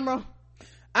the camera.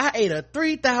 I ate a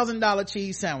 $3,000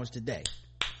 cheese sandwich today.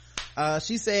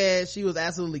 She said she was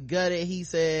absolutely gutted. He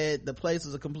said the place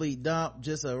was a complete dump,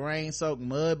 just a rain-soaked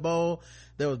mud bowl.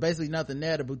 There was basically nothing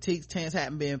there. The boutiques, tents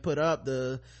hadn't been put up.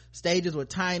 The stages were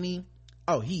tiny.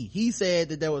 He said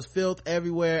that there was filth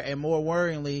everywhere, and more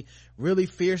worryingly, really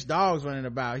fierce dogs running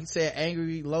about. He said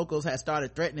angry locals had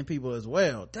started threatening people as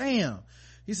well. Damn.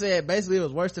 He said basically it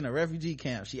was worse than a refugee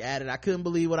camp. She added, I couldn't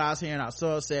believe what I was hearing. I was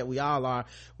so upset. We all are.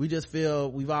 We just feel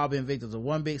we've all been victims of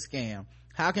one big scam.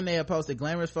 How can they have posted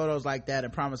glamorous photos like that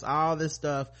and promised all this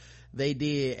stuff they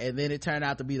did, and then it turned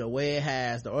out to be the way it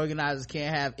has? The organizers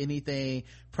can't have anything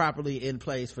properly in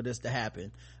place for this to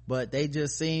happen, but they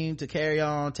just seem to carry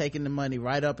on taking the money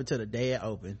right up until the day it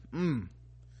opened.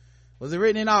 Was it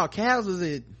written in all caps? Was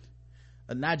it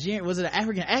a Nigerian, was it an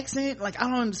African accent? Like, I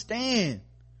don't understand.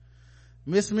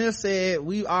 Miss Smith said,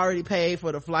 we already paid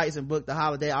for the flights and booked the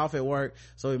holiday off at work,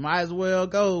 so we might as well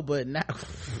go, but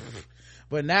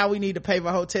now we need to pay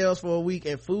for hotels for a week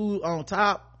and food on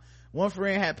top. One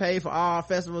friend had paid for all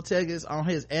festival tickets on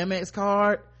his Amex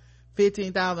card,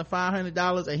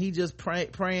 $15,500, and he just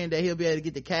praying that he'll be able to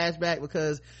get the cash back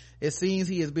because it seems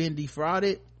he has been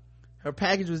defrauded. Her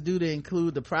package was due to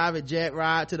include the private jet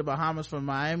ride to the Bahamas from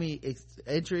Miami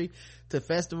entry to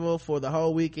festival for the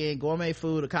whole weekend, gourmet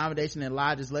food, accommodation, and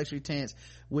lodges, luxury tents,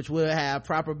 which will have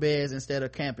proper beds instead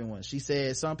of camping ones. She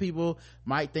said some people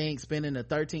might think spending the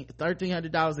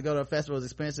 $1,300 to go to a festival is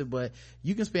expensive, but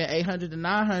you can spend $800 to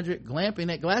 $900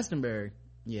 glamping at Glastonbury.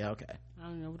 Yeah, okay. I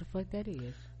don't know what the fuck that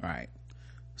is. Right.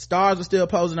 Stars were still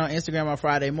posting on Instagram on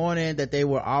Friday morning that they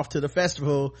were off to the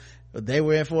festival. They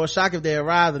were in for a shock if they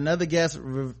arrived. Another guest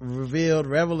revealed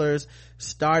revelers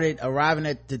started arriving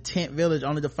at the tent village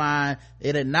only to find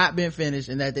it had not been finished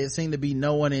and that there seemed to be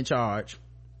no one in charge.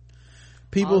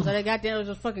 So they got there, it was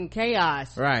just fucking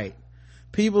chaos. Right.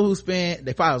 People who spent,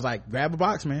 they probably was like, grab a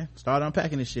box, man, start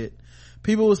unpacking this shit.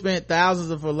 People who spent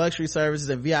thousands for luxury services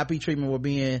and VIP treatment were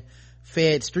being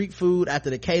fed street food after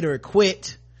the caterer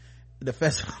quit. The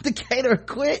festival, the caterer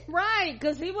quit. Right,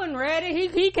 because he wasn't ready.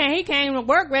 He came to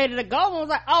work ready to go and was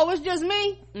like, oh, it's just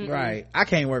me. Right. I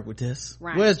can't work with this.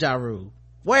 Right. Where's Ja Rule?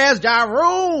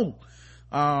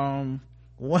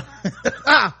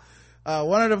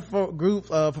 One of the group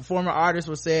performer artists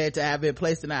was said to have been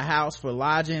placed in a house for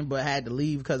lodging but had to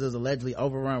leave because it was allegedly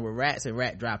overrun with rats and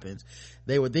rat droppings.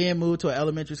 They were then moved to an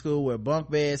elementary school where bunk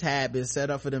beds had been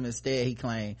set up for them instead, he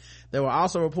claimed. There were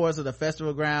also reports of the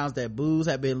festival grounds that booze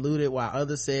had been looted, while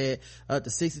others said up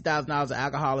to $60,000 of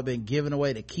alcohol had been given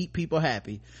away to keep people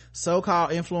happy.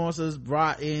 So-called influencers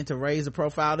brought in to raise the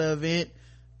profile of the event.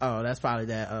 Oh, that's probably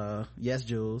that, yes,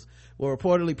 Jules. Were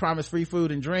reportedly promised free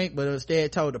food and drink, but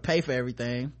instead told to pay for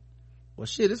everything. Well,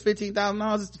 shit, it's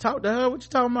 $15,000 to talk to her. What you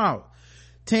talking about?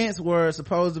 Tents were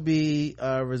supposed to be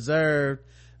reserved,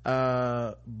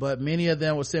 but many of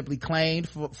them were simply claimed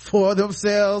for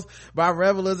themselves by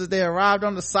revelers as they arrived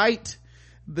on the site.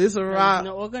 It's not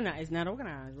organized.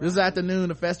 Right? This afternoon,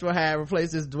 the festival had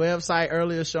replaced its website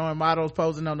earlier showing models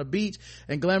posing on the beach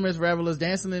and glamorous revelers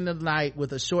dancing in the night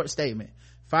with a short statement.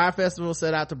 Fire Festival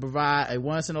set out to provide a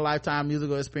once-in-a-lifetime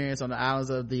musical experience on the islands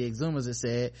of the Exumas, it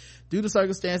said. Due to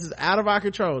circumstances out of our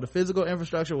control, the physical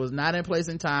infrastructure was not in place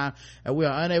in time, and we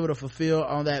are unable to fulfill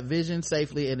on that vision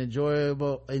safely and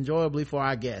enjoyably for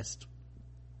our guests.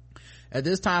 At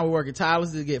this time, we're working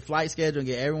tirelessly to get flight scheduled and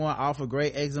get everyone off of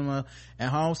Great Exuma and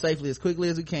home safely as quickly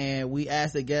as we can. We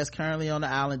ask that guests currently on the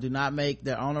island do not make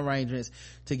their own arrangements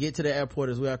to get to the airport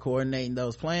as we are coordinating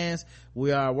those plans.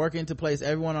 We are working to place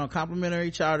everyone on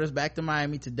complimentary charters back to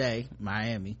Miami today.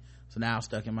 So now I'm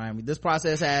stuck in Miami. This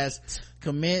process has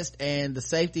commenced and the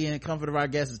safety and comfort of our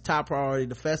guests is top priority.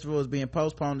 The festival is being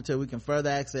postponed until we can further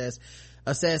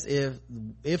assess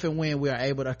if and when we are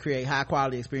able to create high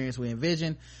quality experience we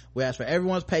envision. We ask for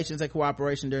everyone's patience and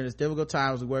cooperation during this difficult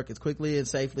time as we work as quickly and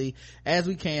safely as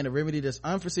we can to remedy this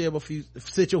unforeseeable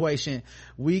situation.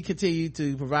 We continue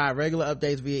to provide regular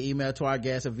updates via email to our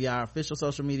guests and via our official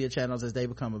social media channels as they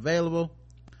become available.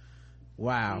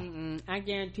 Wow. I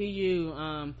guarantee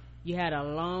you, you had a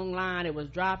long line that was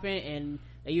dropping, and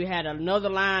you had another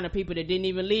line of people that didn't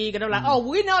even leave, and they're like, oh,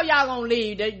 we know y'all gonna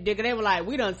leave. They were like,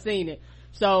 we done seen it.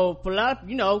 So for a lot,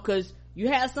 cause you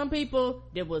had some people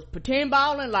that was pretend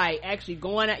balling, like actually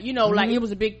going out, like it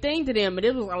was a big thing to them, and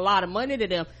it was a lot of money to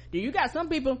them. Then you got some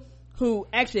people who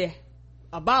actually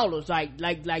are ballers,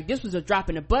 like this was a drop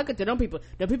in the bucket to them people.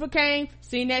 The people came,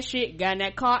 seen that shit, got in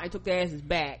that car, and took their asses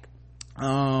back.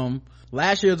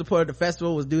 Last year's report of the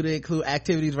festival was due to include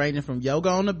activities ranging from yoga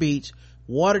on the beach,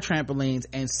 water trampolines,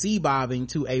 and sea bobbing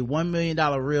to a $1 million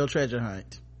real treasure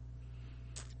hunt.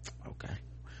 Okay.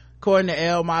 According to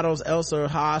Elle models Elsa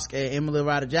Hosk and Emily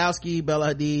Ratajkowski,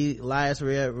 Bella Hadid, Elias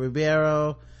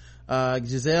Ribeiro,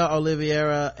 Giselle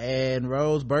Oliveira, and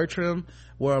Rose Bertram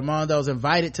were among those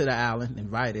invited to the island,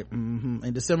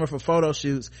 in December for photo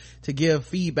shoots to give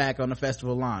feedback on the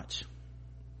festival launch.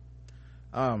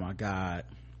 Oh my God.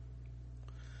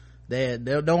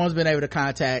 No one's been able to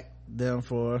contact them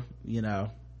for,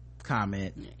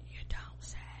 comment. You don't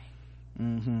say.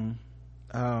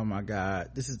 Oh my God.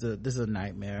 This is a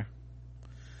nightmare.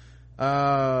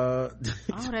 Oh,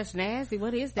 that's nasty.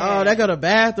 What is that? Oh, they got a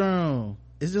bathroom.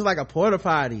 It's just like a porta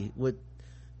potty with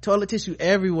toilet tissue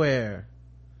everywhere.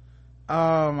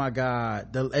 Oh my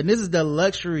God. And this is the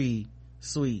luxury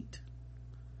suite.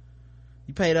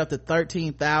 You paid up to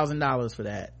 $13,000 for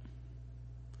that.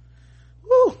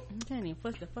 Woo! You can't even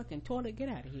flush the fucking toilet. Get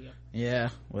out of here. Yeah,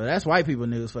 well, that's white people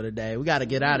news for the day. We got to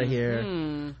get out of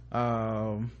here.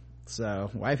 So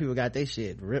white people got their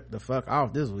shit ripped the fuck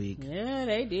off this week. Yeah,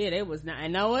 they did. It was not. I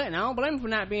know it, and I don't blame them for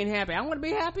not being happy. I don't want to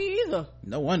be happy either.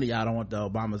 No wonder y'all don't want the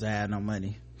Obamas to have no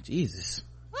money. Jesus.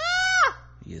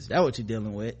 Is that what you're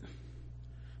dealing with?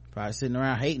 Probably sitting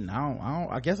around hating.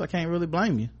 I guess I can't really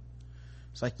blame you.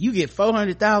 It's like, you get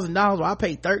 $400,000 while I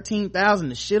pay $13,000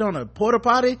 to shit on a porta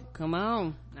potty. Come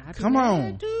on. Come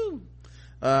on.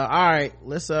 All right,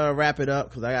 let's wrap it up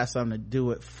because I got something to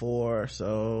do it for.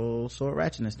 So sword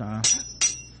ratchet this time.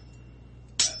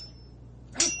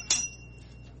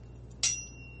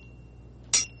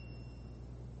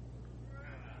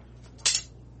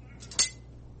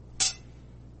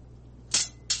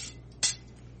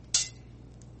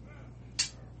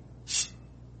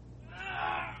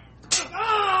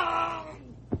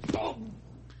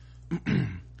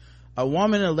 A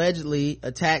woman allegedly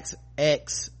attacks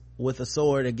ex with a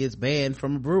sword and gets banned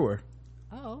from a brewer.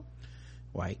 Oh.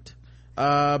 White.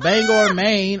 Bangor,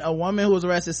 Maine, a woman who was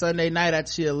arrested Sunday night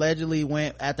after she allegedly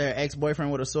went after her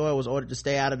ex-boyfriend with a sword was ordered to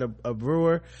stay out of a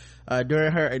brewer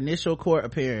during her initial court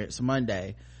appearance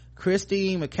Monday.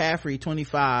 Christine McCaffrey,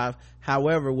 25,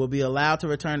 however, will be allowed to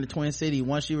return to Twin City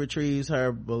once to retrieve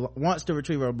her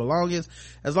belongings,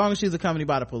 as long as she's accompanied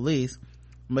by the police.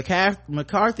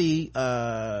 McCarthy,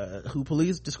 who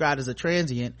police described as a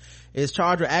transient, is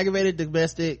charged with aggravated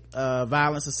domestic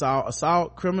violence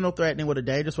assault, criminal threatening with a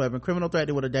dangerous weapon, criminal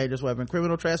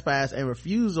trespass, and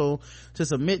refusal to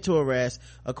submit to arrest,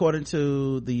 according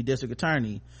to the district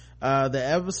attorney. The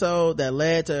episode that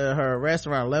led to her arrest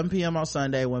around 11 p.m. on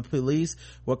Sunday when police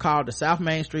were called to South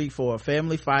Main Street for a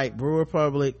family fight, Brewer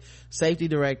Public Safety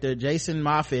Director Jason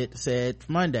Moffitt said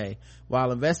Monday.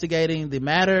 While investigating the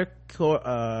matter,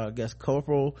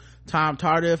 Corporal Tom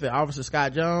Tardif and Officer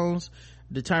Scott Jones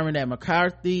determined that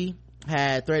McCarthy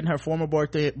had threatened her former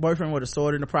boyfriend with a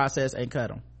sword in the process and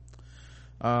cut him.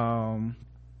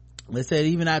 They said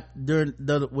even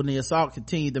when the assault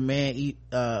continued, the man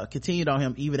continued on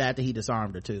him even after he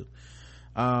disarmed her too.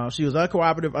 She was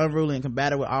uncooperative, unruly, and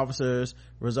combative with officers,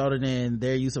 resulting in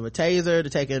their use of a taser to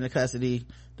take her into custody.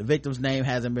 The victim's name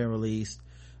hasn't been released.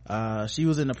 She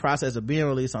was in the process of being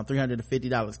released on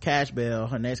 $350 cash bail.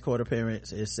 Her next court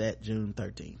appearance is set June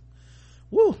 13th.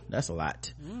 Woo, that's a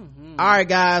lot. All right,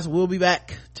 guys, we'll be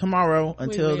back tomorrow.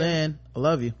 Until then, I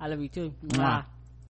love you. I love you too. Mwah.